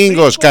los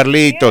gringos,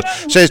 Carlitos.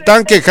 Se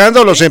están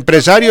quejando los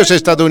empresarios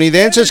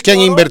estadounidenses que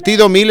han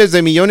invertido miles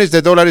de millones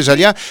de dólares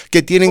allá,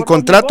 que tienen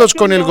contratos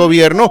con el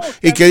gobierno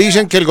y que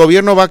dicen que el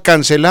gobierno va a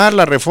cancelar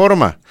la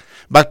reforma.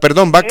 Va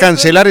a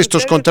cancelar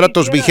estos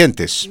contratos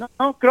vigentes.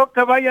 No creo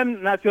que vayan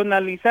a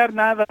nacionalizar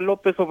nada,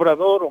 López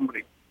Obrador,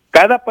 hombre.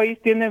 Cada país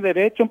tiene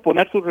derecho en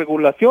poner sus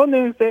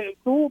regulaciones.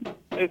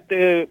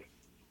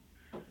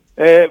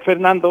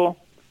 Fernando.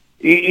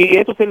 Y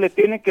eso se le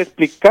tiene que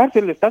explicar,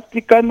 se le está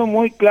explicando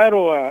muy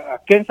claro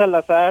a Ken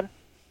Salazar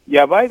y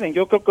a Biden.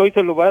 Yo creo que hoy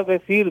se lo va a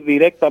decir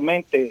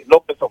directamente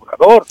López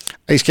Obrador.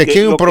 Es que aquí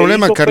hay un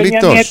problema,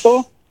 Carlitos.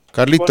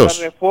 Carlitos,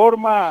 con la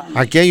reforma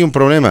aquí hay un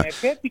problema.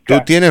 energética.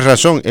 Tú tienes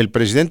razón, el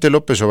presidente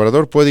López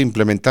Obrador puede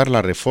implementar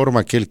la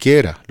reforma que él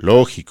quiera,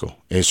 lógico,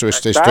 eso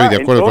estoy de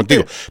acuerdo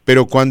contigo.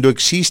 Pero cuando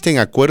existen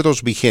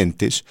acuerdos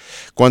vigentes,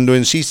 cuando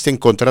existen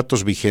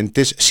contratos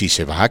vigentes, si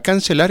se va a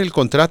cancelar el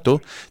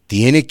contrato,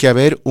 tiene que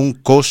haber un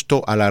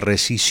costo a la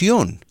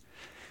rescisión.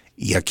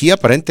 Y aquí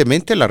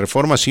aparentemente la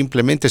reforma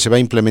simplemente se va a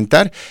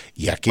implementar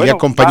y aquella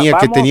compañía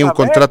que tenía un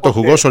contrato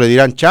jugoso le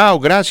dirán, chao,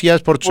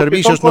 gracias por tus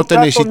servicios, no te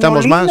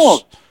necesitamos más.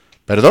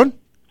 ¿Perdón?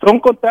 Son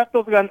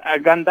contratos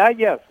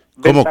gandallas,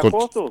 ¿Cómo?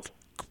 ventajosos.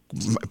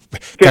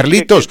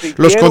 Carlitos,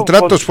 los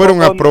contratos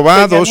fueron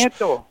aprobados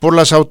por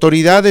las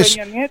autoridades.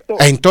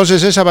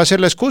 Entonces esa va a ser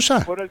la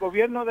excusa. Por el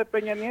gobierno de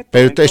Peña Nieto.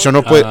 Pero entonces, eso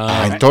no puede.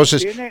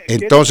 Entonces, tiene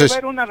que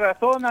haber una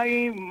razón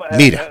ahí,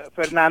 mira,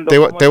 Fernando.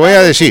 te voy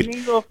a decir.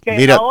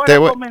 Mira,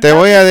 te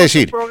voy a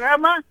decir.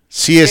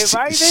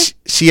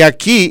 Si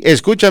aquí,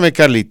 escúchame,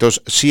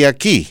 Carlitos, si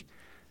aquí,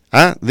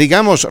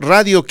 digamos,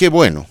 Radio Qué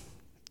Bueno,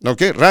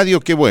 ¿ok?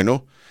 Radio Qué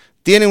Bueno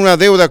tiene una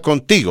deuda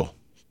contigo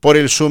por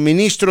el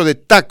suministro de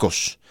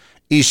tacos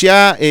y se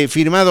ha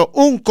firmado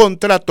un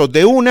contrato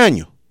de 1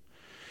 año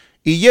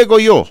y llego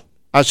yo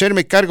a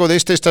hacerme cargo de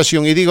esta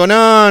estación y digo,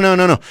 no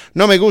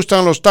me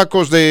gustan los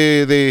tacos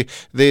de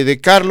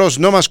Carlos,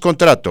 no más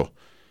contrato.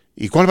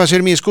 ¿Y cuál va a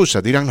ser mi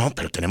excusa? Dirán, no,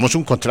 pero tenemos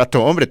un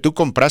contrato, hombre, tú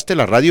compraste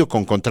la radio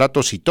con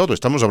contratos y todo,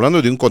 estamos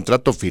hablando de un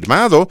contrato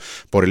firmado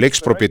por el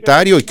ex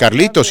propietario y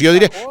Carlitos, y yo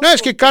diré, no,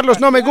 es que Carlos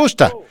no me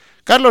gusta.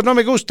 Carlos no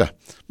me gusta.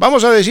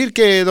 Vamos a decir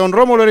que don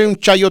Rómulo era un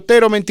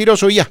chayotero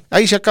mentiroso y ya,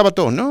 ahí se acaba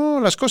todo.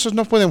 No, las cosas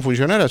no pueden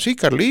funcionar así,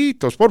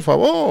 Carlitos, por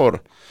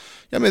favor.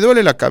 Ya me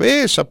duele la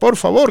cabeza, por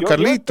favor,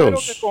 Carlitos. Yo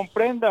espero que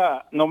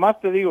comprenda, nomás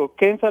te digo,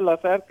 Ken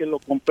Salazar que lo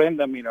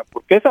comprenda, mira,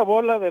 porque esa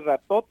bola de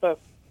ratotas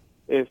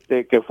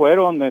que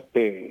fueron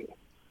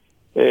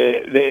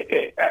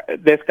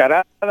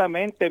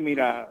descaradamente,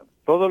 mira,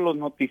 todos los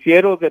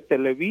noticieros de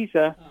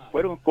Televisa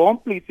fueron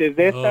cómplices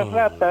de estas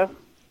ratas.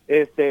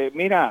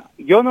 Mira,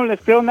 yo no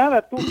les creo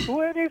nada.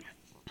 Tú eres,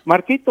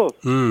 Marquitos,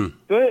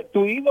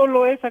 tu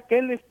ídolo es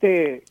aquel,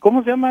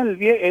 ¿cómo se llama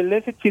el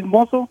ese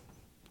chismoso?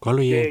 ¿Cuál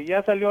que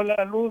ya salió a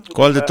la luz?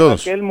 ¿Cuál de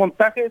todos? Aquel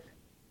montaje,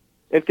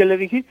 el que le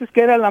dijiste que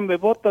era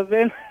lambebotas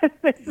de él.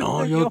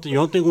 No, yo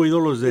no tengo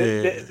ídolos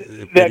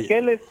de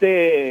aquel,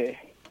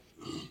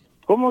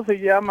 ¿cómo se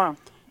llama?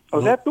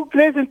 O sea, ¿tú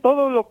crees en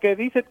todo lo que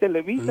dice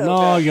Televisa?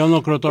 No, yo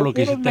no creo todo lo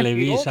que dice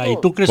Televisa. ¿Y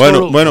tú crees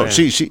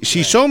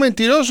si son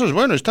mentirosos,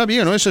 bueno, está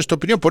bien, ¿no? Esa es tu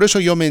opinión. Por eso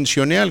yo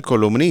mencioné al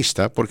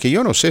columnista, porque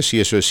yo no sé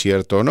si eso es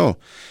cierto o no.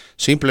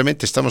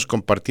 Simplemente estamos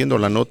compartiendo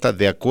la nota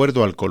de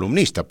acuerdo al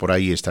columnista. Por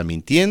ahí está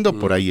mintiendo,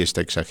 por ahí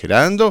está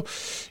exagerando,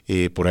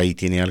 por ahí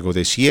tiene algo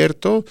de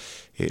cierto.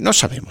 No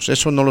sabemos,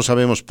 eso no lo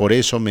sabemos, por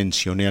eso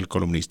mencioné al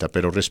columnista.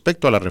 Pero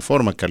respecto a la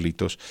reforma,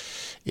 Carlitos,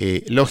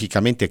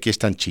 lógicamente aquí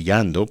están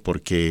chillando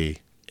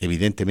porque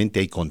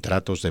evidentemente hay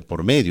contratos de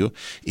por medio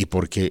y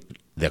porque,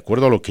 de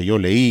acuerdo a lo que yo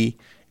leí,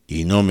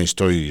 y no me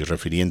estoy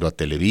refiriendo a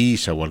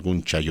Televisa o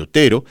algún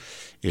chayotero,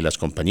 las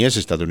compañías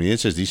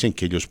estadounidenses dicen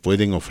que ellos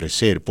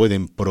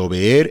pueden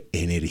proveer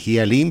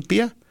energía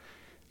limpia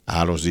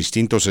a los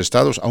distintos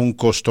estados a un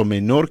costo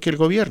menor que el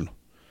gobierno,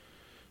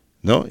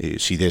 ¿no?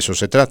 Si de eso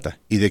se trata,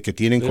 y de que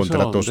tienen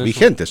contratos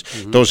vigentes.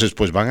 Entonces,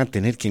 pues van a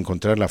tener que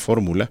encontrar la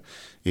fórmula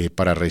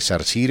para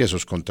resarcir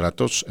esos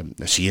contratos,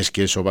 si es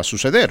que eso va a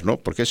suceder, ¿no?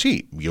 Porque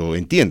sí, yo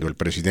entiendo, el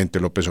presidente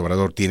López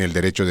Obrador tiene el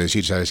derecho de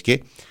decir, ¿sabes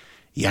qué?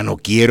 Ya no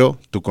quiero,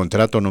 tu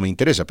contrato no me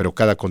interesa, pero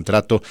cada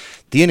contrato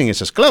tienen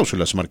esas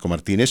cláusulas, Marco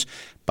Martínez,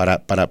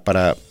 para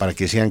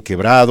que sean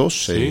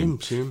quebrados. Sí.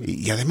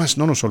 Y además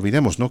no nos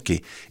olvidemos, ¿no?,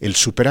 que el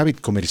superávit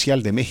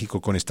comercial de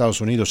México con Estados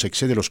Unidos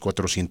excede los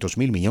 $400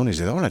 millones.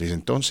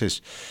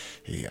 Entonces,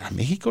 a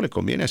México le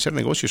conviene hacer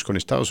negocios con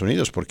Estados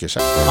Unidos porque...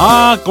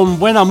 con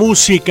buena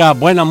música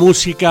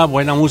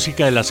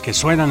de las que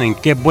suenan en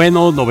Qué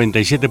Bueno,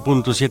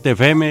 97.7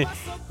 FM,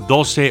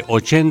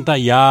 1280,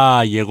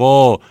 ya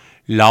llegó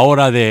la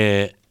hora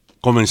de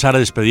comenzar a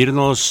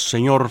despedirnos,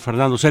 señor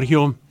Fernando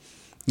Sergio.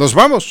 Nos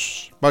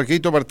vamos,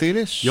 Marquito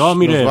Martínez.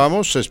 Mire, nos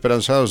vamos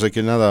esperanzados de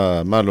que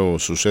nada malo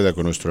suceda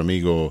con nuestro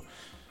amigo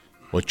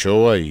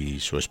Ochoa y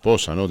su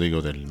esposa, ¿no?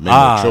 Digo, del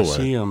Memo Ochoa,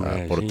 sí,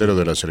 hombre, portero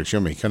de la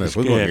selección mexicana de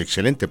fútbol.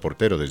 Excelente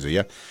portero desde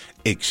ya,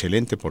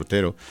 excelente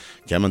portero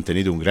que ha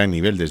mantenido un gran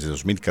nivel desde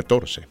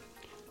 2014.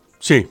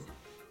 Sí,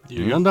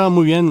 yo andaba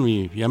muy bien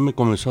y ya me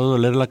comenzó a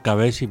doler la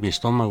cabeza y mi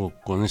estómago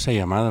con esa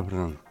llamada,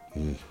 Fernando.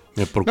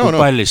 Me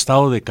preocupa el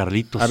estado de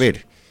Carlitos. A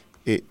ver,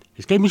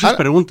 es que hay muchas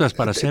preguntas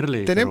para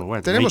hacerle.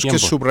 Tenemos que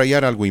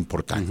subrayar algo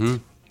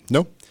importante,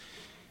 ¿no?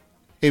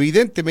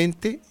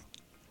 Evidentemente,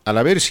 al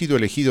haber sido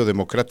elegido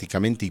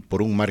democráticamente y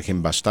por un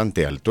margen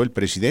bastante alto, el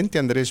presidente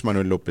Andrés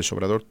Manuel López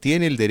Obrador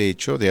tiene el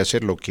derecho de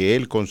hacer lo que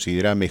él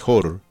considera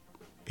mejor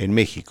en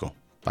México,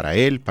 para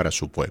él, para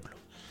su pueblo.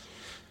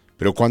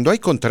 Pero cuando hay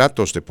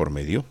contratos de por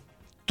medio,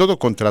 todo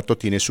contrato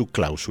tiene su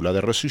cláusula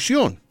de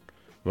rescisión,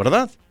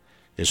 ¿verdad?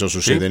 Eso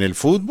sucede en el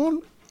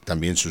fútbol,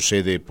 también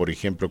sucede, por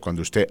ejemplo,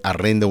 cuando usted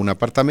arrenda un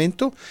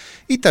apartamento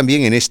y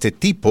también en este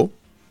tipo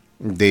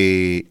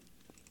de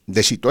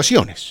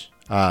situaciones.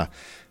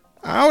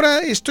 Ahora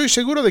estoy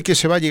seguro de que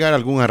se va a llegar a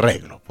algún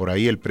arreglo. Por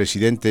ahí el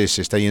presidente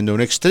se está yendo a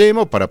un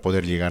extremo para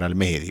poder llegar al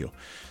medio.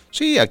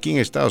 Sí, aquí en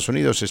Estados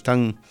Unidos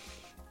están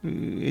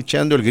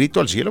echando el grito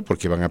al cielo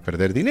porque van a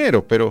perder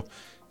dinero, pero...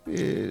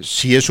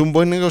 si es un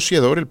buen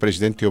negociador, el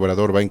presidente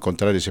Obrador va a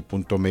encontrar ese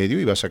punto medio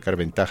y va a sacar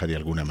ventaja de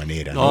alguna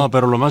manera, ¿no?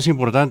 Pero lo más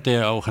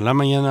importante, ojalá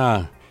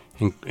mañana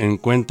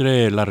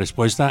encuentre la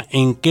respuesta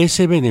en qué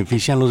se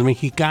benefician los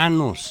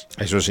mexicanos.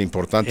 Eso es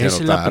importante anotar.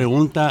 Esa es la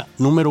pregunta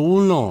número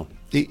uno.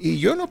 Y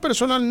yo en lo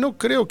personal no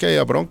creo que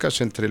haya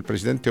broncas entre el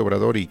presidente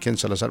Obrador y Ken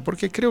Salazar,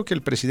 porque creo que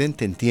el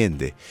presidente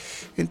entiende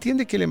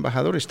que el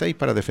embajador está ahí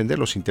para defender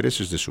los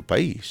intereses de su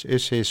país.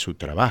 Ese es su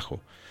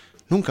trabajo.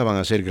 Nunca van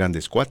a ser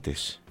grandes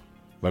cuates,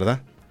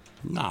 ¿verdad?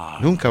 No,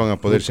 nunca van a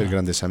poder ser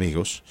grandes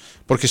amigos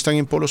porque están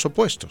en polos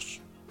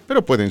opuestos,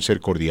 pero pueden ser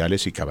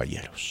cordiales y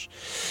caballeros.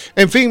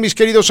 En fin, mis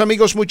queridos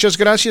amigos, muchas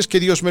gracias, que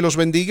Dios me los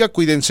bendiga,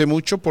 cuídense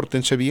mucho,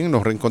 pórtense bien,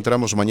 nos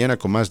reencontramos mañana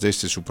con más de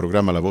su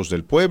programa La Voz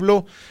del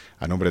Pueblo.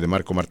 A nombre de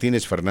Marco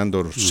Martínez,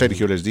 Fernando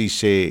Sergio les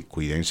dice,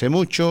 cuídense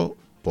mucho,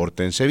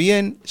 pórtense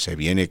bien, se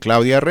viene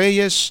Claudia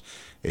Reyes,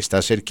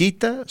 está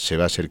cerquita, se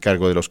va a hacer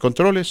cargo de los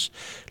controles,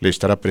 le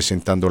estará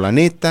presentando la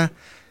neta.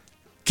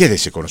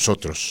 Quédese con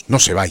nosotros, no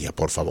se vaya,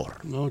 por favor.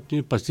 No,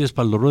 tiene pastillas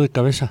para el dolor de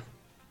cabeza.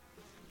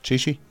 Sí.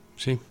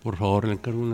 Sí, por favor, le encargo una.